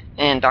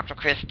 and Dr.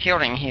 Chris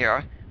Tilling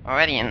here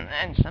already,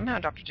 and somehow,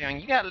 Dr. Tilling,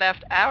 you got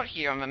left out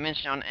here on the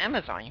mention on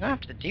Amazon. You're going to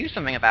have to do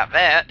something about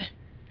that.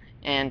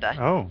 And,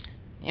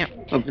 yeah.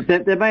 Well,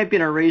 there may have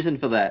been a reason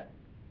for that.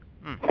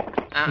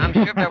 I'm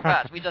sure there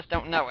was. We just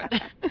don't know it.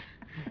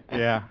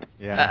 Yeah.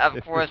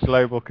 Of course. It's a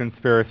global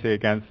conspiracy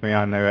against me,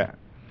 I know it.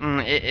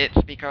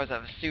 It's because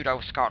of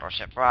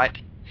pseudo-scholarship, right?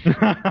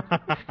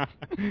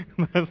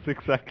 That's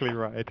exactly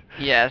right.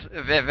 Yes,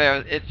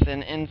 it's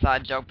an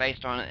inside joke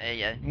based on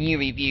a new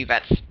review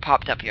that's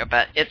popped up here,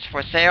 but it's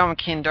for sale on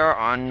Kindle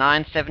on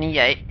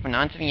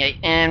 $9.78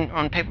 and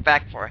on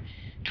paperback for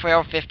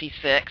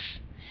 $12.56.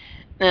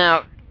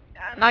 Now,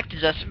 I'd like to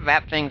just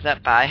wrap things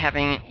up by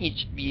having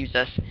each of you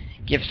just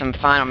give some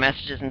final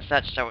messages and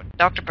such. So,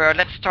 Dr. Bird,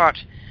 let's start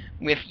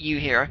with you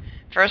here.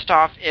 First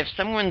off, if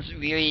someone's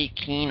really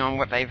keen on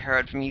what they've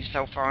heard from you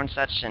so far and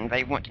such, and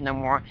they want to know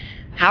more,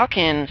 how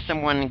can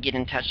someone get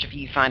in touch with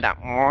you, find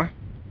out more?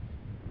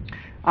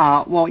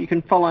 Well, you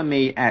can follow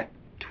me at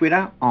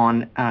Twitter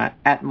on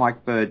at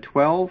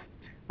MikeBird12.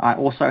 I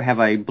also have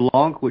a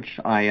blog which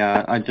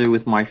I do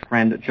with my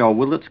friend Joel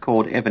Willits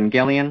called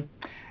Evangelion.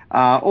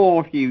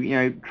 Or if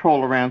you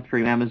trawl around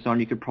through Amazon,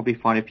 you could probably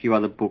find a few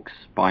other books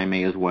by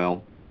me as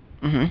well.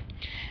 Mm-hmm.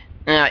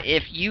 Now,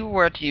 if you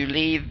were to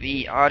leave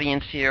the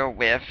audience here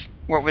with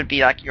what would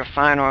be like your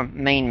final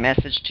main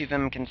message to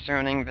them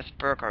concerning this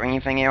book or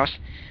anything else,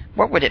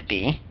 what would it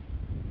be?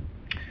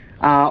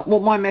 Well,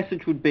 my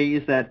message would be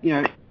is that,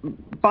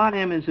 Bart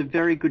Ehrman is a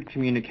very good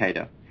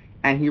communicator,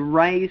 and he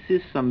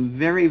raises some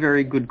very,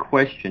 very good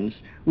questions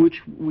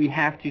which we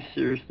have to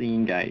seriously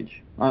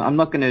engage. I'm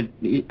not going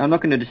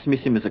to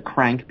dismiss him as a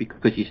crank,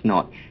 because he's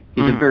not.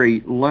 He's a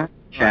very learned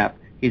chap.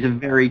 He's a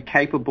very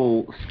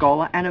capable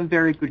scholar and a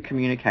very good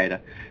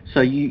communicator. So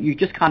you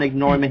just can't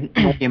ignore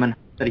him and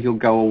hope that he'll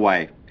go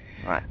away.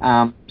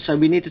 Right. So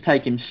we need to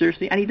take him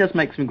seriously, and he does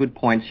make some good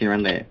points here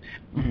and there.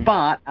 Mm-hmm.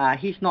 But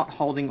he's not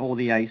holding all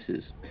the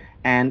aces.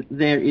 And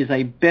there is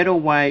a better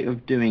way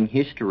of doing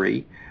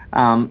history,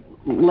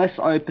 less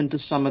open to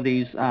some of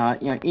these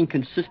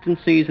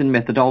inconsistencies in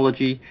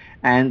methodology,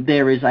 and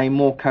there is a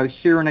more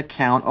coherent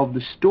account of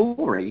the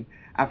story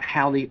of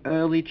how the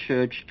early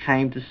church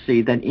came to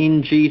see that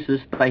in Jesus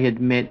they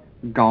had met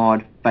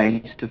God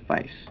face to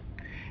face.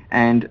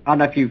 And I don't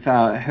know if you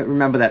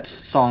remember that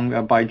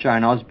song by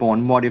Joan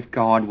Osborne, What If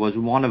God Was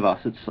One of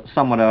Us? It's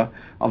somewhat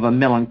of a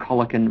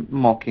melancholic and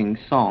mocking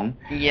song.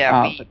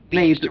 Yeah,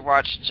 we used to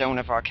watch Joan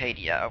of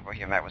Arcadia over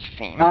here. That was the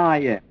theme.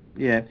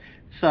 Yeah.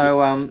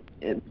 So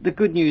the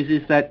good news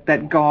is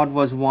that God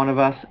was one of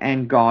us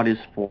and God is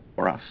for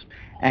us.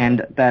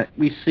 And that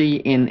we see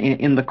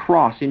in the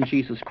cross, in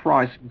Jesus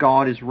Christ,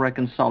 God is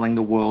reconciling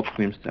the world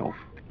to himself.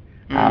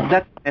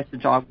 That's the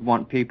message I would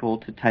want people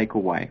to take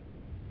away.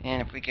 And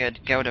if we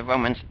could go to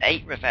Romans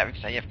 8 with that, we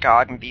say, if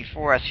God can be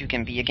for us, who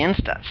can be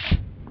against us?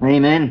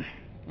 Amen.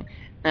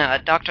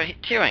 Dr.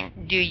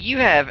 Turing, do you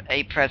have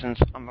a presence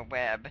on the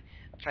web,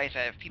 a place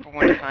that if people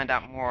want to find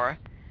out more,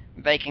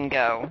 they can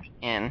go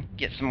and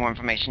get some more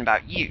information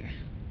about you?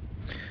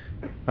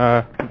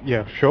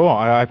 Yeah, sure.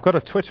 I've got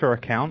a Twitter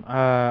account,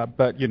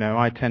 but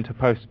I tend to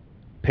post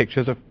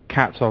pictures of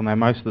cats on there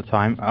most of the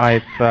time.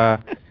 I've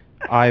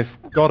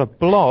got a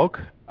blog,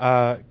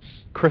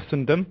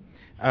 Christendom,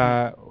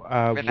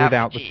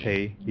 without the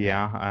T.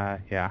 Yeah.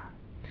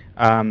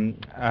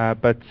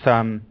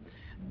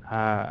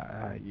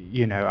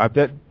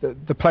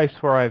 The place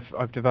where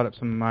I've developed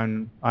some of my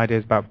own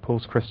ideas about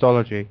Paul's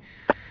Christology.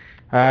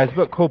 It's a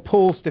book called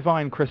Paul's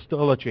Divine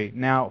Christology.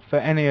 Now, for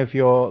any of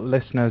your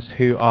listeners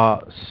who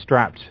are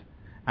strapped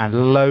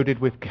and loaded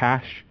with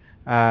cash,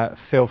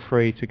 feel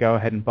free to go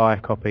ahead and buy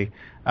a copy.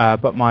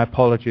 But my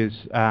apologies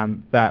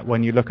that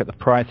when you look at the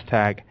price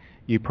tag,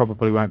 you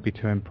probably won't be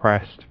too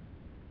impressed.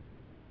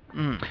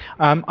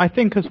 I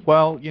think as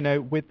well,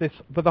 with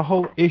the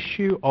whole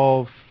issue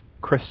of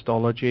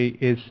Christology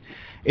is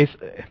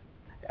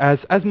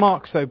as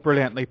Mark so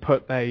brilliantly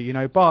put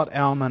there, Bart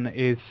Ehrman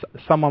is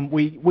someone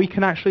we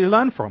can actually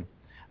learn from,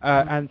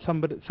 and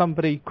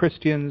somebody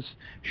Christians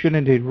should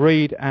indeed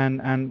read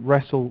and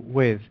wrestle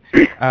with.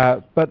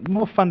 But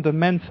more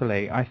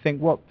fundamentally, I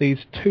think what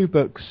these two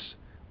books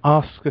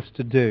ask us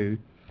to do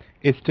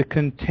is to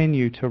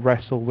continue to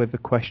wrestle with the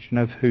question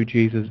of who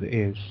Jesus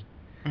is.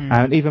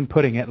 And even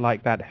putting it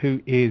like that, who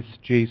is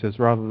Jesus,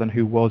 rather than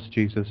who was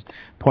Jesus,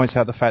 points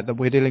out the fact that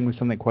we're dealing with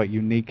something quite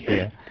unique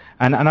here.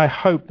 And I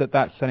hope that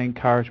that's an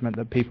encouragement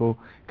that people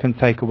can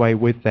take away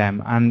with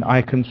them. And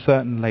I can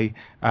certainly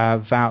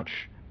vouch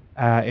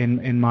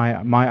in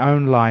my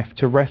own life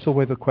to wrestle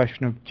with the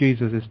question of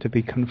Jesus is to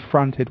be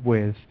confronted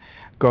with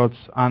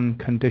God's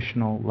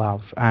unconditional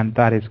love, and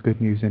that is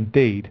good news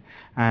indeed.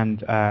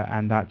 And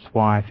that's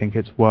why I think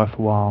it's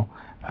worthwhile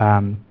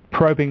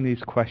probing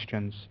these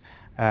questions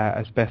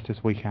as best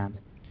as we can.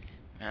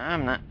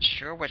 I'm not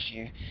sure what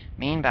you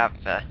mean about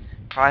the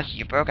price of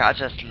your book. I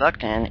just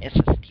looked and it's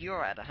a steal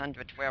at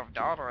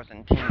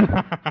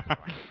 $112.10.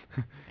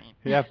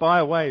 Yeah, buy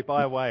away.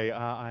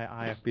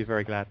 I'd be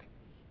very glad.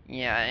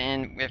 Yeah,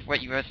 and with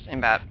what you were saying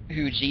about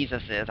who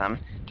Jesus is, I'm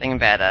thinking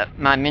about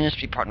my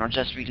ministry partner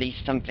just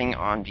released something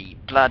on the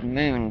blood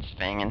moons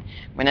thing, and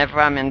whenever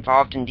I'm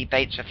involved in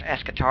debates with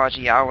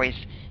eschatology, I always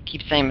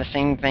keep saying the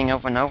same thing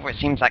over and over. It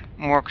seems like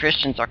more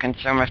Christians are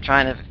concerned with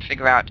trying to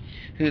figure out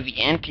who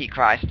the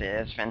Antichrist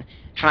is than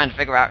trying to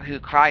figure out who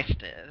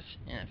Christ is.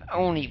 And if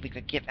only we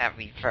could get that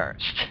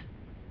reversed.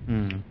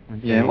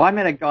 Yeah, well, I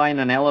met a guy in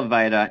an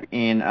elevator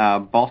in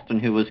Boston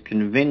who was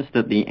convinced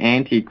that the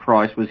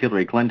Antichrist was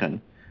Hillary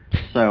Clinton.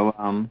 So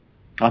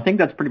I think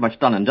that's pretty much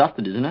done and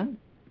dusted, isn't it?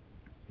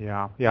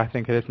 Yeah, I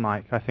think it is,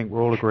 Mike. I think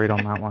we're all agreed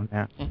on that one,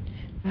 yeah.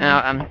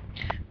 Now,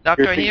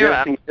 Dr.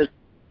 Hira,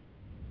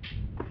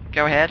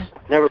 go ahead.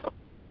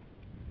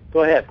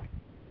 Go ahead.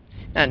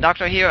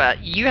 Dr. Hira,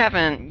 you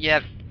haven't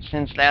yet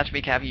since last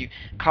week, have you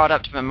caught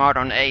up to the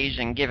modern age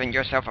and given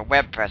yourself a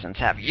web presence,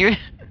 have you?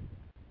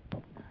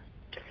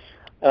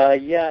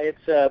 Yeah,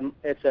 it's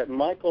at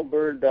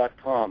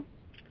michaelbird.com.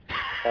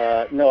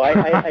 No,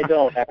 I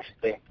don't,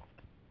 actually.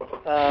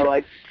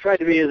 I try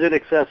to be as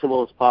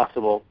inaccessible as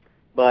possible,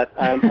 but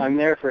I'm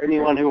there for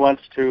anyone who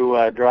wants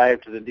to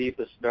drive to the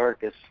deepest,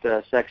 darkest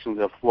sections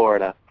of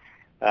Florida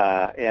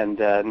and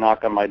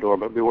knock on my door,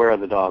 but beware of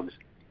the dogs.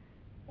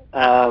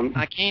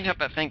 I can't help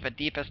but think the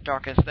deepest,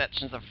 darkest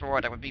sections of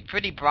Florida would be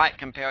pretty bright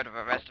compared to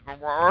the rest of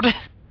the world.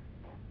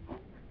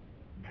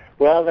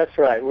 Well, that's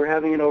right. We're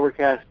having an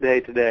overcast day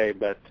today,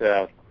 but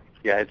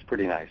yeah, it's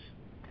pretty nice.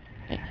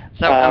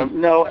 So,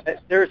 no,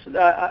 there's.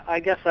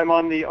 I guess I'm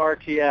on the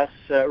RTS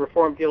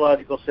Reformed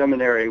Theological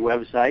Seminary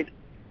website.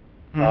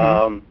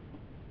 mm-hmm.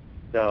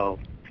 So.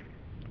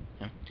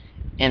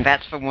 And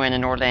that's the one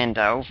in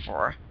Orlando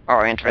for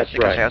our interest,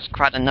 because there's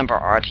quite a number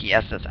of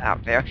RTSs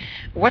out there.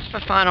 What's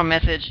the final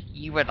message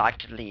you would like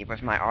to leave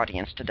with my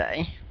audience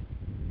today?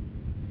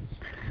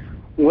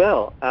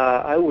 Well,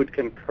 I would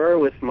concur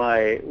with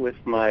my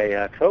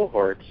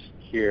cohorts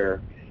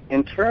here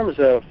in terms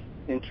of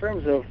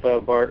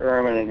Bart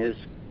Ehrman and his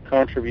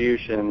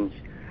contributions.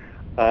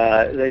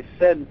 They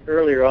said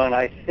earlier on,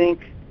 I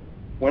think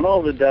when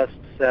all the dust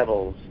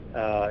settles,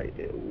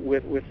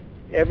 with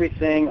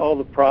everything, all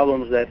the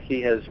problems that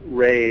he has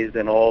raised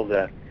and all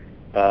the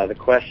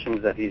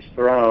questions that he's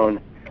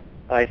thrown,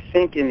 I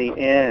think in the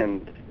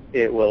end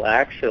it will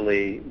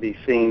actually be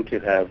seen to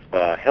have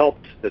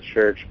helped the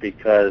church,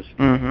 because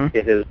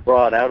it has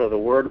brought out of the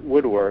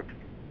woodwork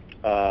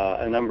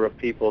a number of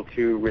people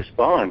to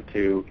respond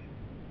to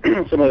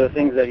some of the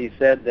things that he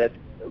said that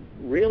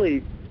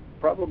really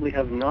probably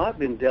have not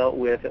been dealt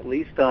with, at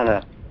least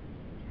in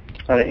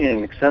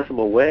an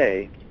accessible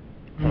way,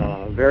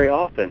 very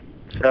often.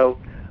 So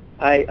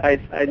I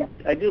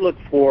do look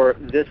for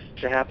this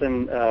to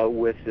happen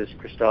with this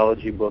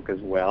Christology book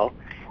as well.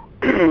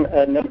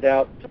 No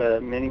doubt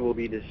many will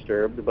be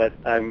disturbed, but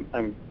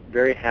I'm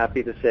very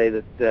happy to say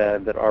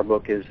that our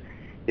book is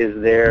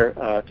there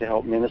to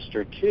help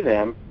minister to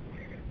them.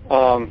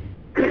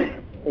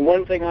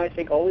 One thing I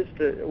think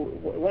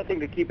one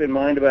thing to keep in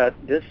mind about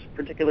this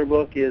particular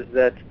book is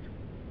that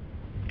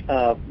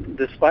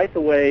despite the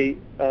way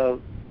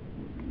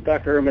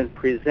Dr. Ehrman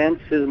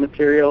presents his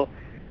material,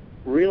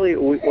 really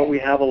what we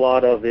have a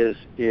lot of is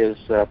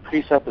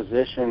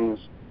presuppositions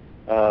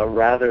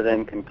rather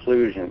than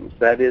conclusions.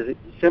 That is,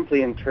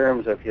 simply in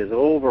terms of his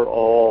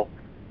overall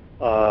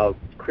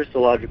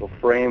Christological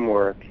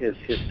framework, his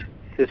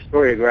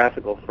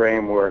historiographical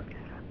framework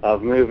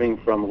of moving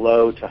from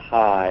low to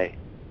high.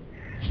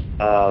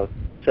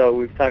 So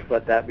we've talked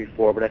about that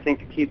before, but I think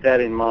to keep that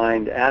in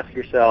mind, ask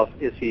yourself: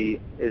 is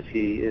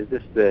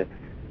this the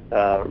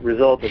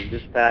result of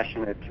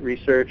dispassionate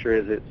research, or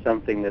is it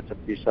something that's a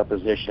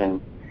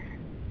presupposition?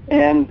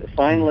 And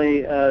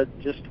finally,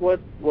 just what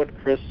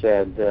Chris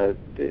said,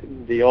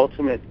 the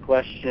ultimate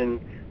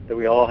question that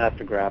we all have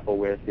to grapple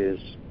with is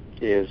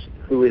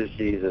who is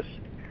Jesus?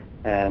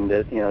 And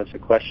it's a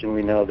question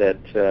we know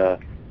that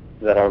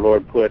our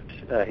Lord put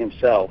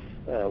himself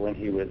when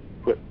he was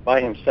put by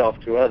himself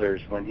to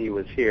others when he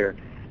was here.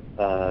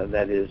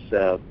 That is,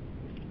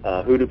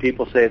 who do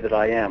people say that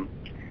I am?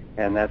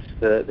 And that's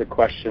the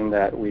question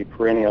that we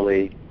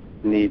perennially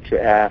need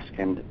to ask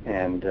and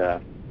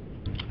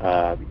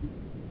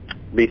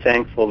be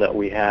thankful that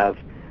we have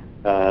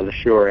the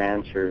sure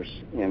answers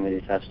in the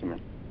New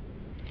Testament.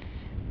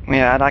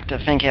 Well, I'd like to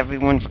thank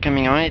everyone for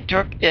coming on.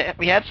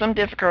 We had some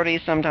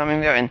difficulties sometime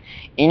in there, and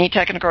any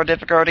technical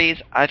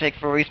difficulties I take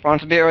full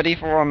responsibility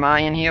for on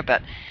my end here,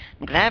 but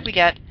I'm glad we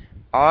got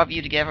all of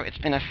you together. It's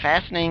been a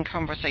fascinating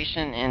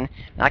conversation, and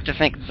I'd like to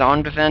thank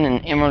Zondervan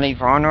and Emily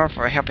Varner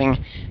for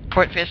helping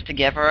put this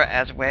together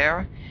as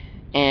well.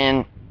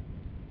 And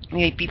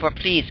people,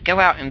 please go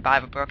out and buy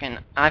the book,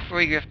 and I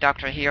fully agree with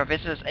Dr. here.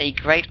 This is a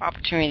great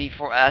opportunity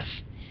for us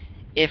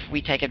if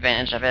we take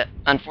advantage of it.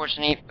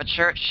 Unfortunately, the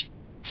church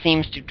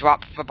seems to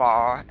drop the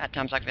ball at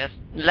times like this.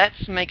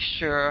 Let's make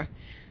sure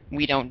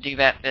we don't do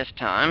that this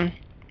time.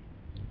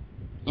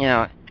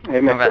 Amen.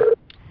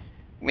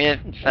 With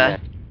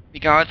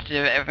regards to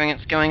everything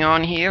that's going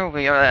on here,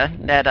 we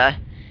let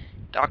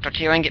Dr.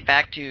 Tieran get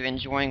back to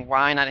enjoying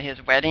wine at his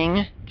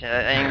wedding,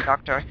 letting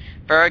Dr.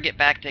 Berg get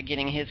back to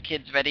getting his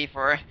kids ready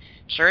for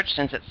church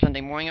since it's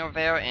Sunday morning over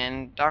there,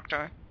 and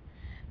Dr.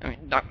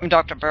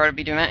 Bird will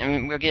be doing that,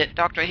 and we'll get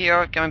Dr.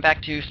 here going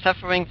back to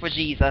Suffering for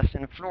Jesus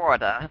in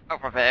Florida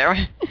over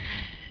there.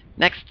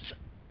 Next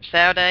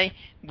Saturday,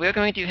 we're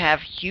going to have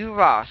Hugh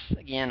Ross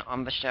again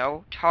on the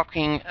show,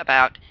 talking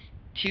about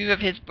two of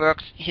his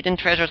books, Hidden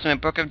Treasures in the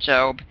Book of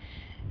Job,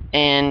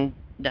 and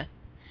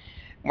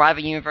why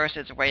the universe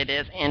is the way it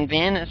is, and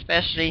then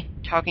especially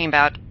talking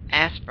about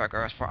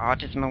Asperger's for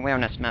Autism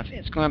Awareness Month.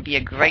 It's going to be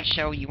a great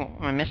show. You won't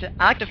want to miss it.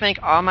 I'd like to thank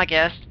all my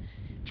guests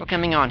for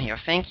coming on here.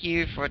 Thank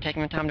you for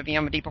taking the time to be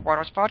on the Deeper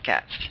Waters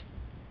podcast.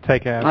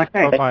 Take care.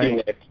 Okay. Bye-bye. Thank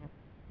you, Nick.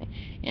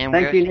 And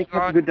Thank you, Nick.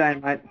 Have a good day,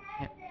 mate.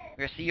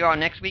 We'll see you all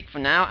next week. For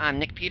now, I'm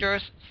Nick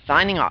Peters,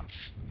 signing off.